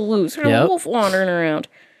on the loose. There's a wolf wandering around.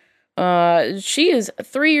 She is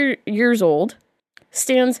 3 years old.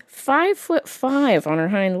 Stands 5'5" on her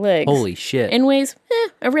hind legs. Holy shit. And weighs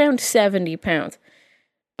around 70 pounds.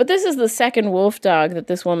 But this is the second wolf dog that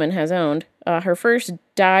this woman has owned. Her first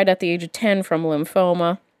died at the age of 10 from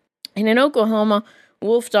lymphoma. And in Oklahoma,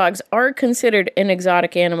 wolf dogs are considered an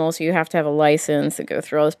exotic animal, so you have to have a license and go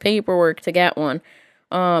through all this paperwork to get one.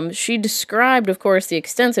 She described, of course, the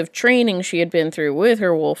extensive training she had been through with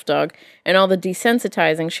her wolf dog and all the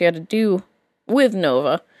desensitizing she had to do with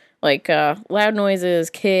Nova. Like loud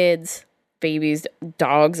noises, kids, babies,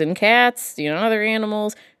 dogs and cats, other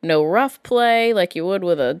animals. No rough play like you would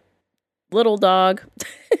with a little dog.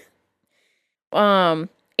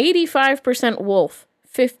 85% wolf,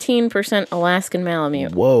 15% Alaskan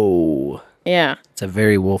Malamute. Whoa. Yeah. It's a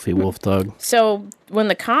very wolfy wolf dog. So when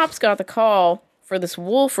the cops got the call for this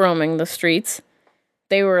wolf roaming the streets,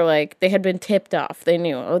 they were like, they had been tipped off. They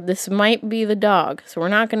knew, oh, this might be the dog, so we're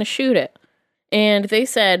not going to shoot it. And they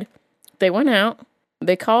said, they went out,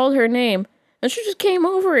 they called her name, and she just came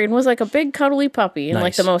over and was like a big cuddly puppy. And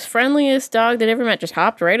like the most friendliest dog they'd ever met, just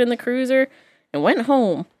hopped right in the cruiser and went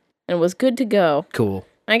home and was good to go. Cool.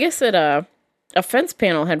 I guess that a fence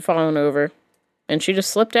panel had fallen over and she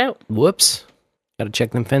just slipped out. Whoops. Got to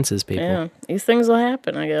check them fences, people. Yeah, these things will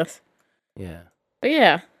happen, I guess. Yeah. But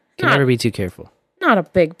yeah. Can never be too careful. Not a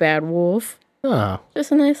big bad wolf. Oh.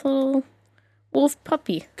 Just a nice little wolf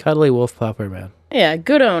puppy. Cuddly wolf pupper, man. Yeah,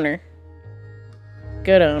 good owner.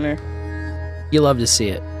 Good owner. You love to see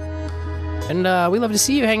it. And we love to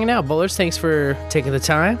see you hanging out, Bowlers. Thanks for taking the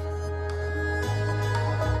time.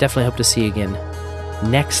 Definitely hope to see you again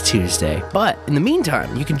next Tuesday. But in the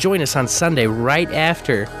meantime, you can join us on Sunday right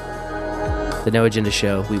after the No Agenda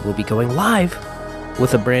Show. We will be going live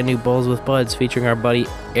with a brand new Bowls with Buds featuring our buddy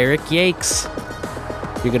Eric Yakes.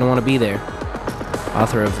 You're going to want to be there.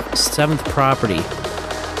 Author of Seventh Property,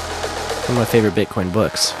 one of my favorite Bitcoin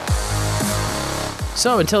books.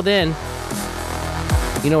 So until then,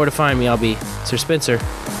 you know where to find me. I'll be Sir Spencer.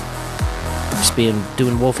 Just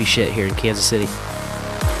doing wolfy shit here in Kansas City.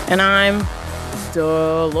 And I'm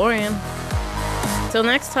DeLorean. Till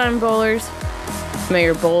next time, bowlers, may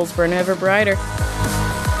your bowls burn ever brighter. Bowl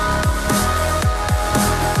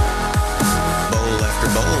after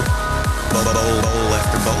bowl. Bowl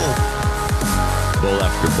after bowl.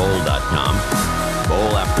 Bowlafterbowl.com.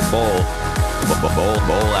 Bowl after bowl.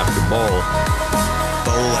 Bowl after bowl.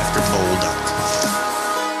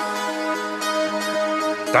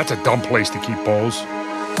 Bowlafterbowl.com. That's a dumb place to keep bowls.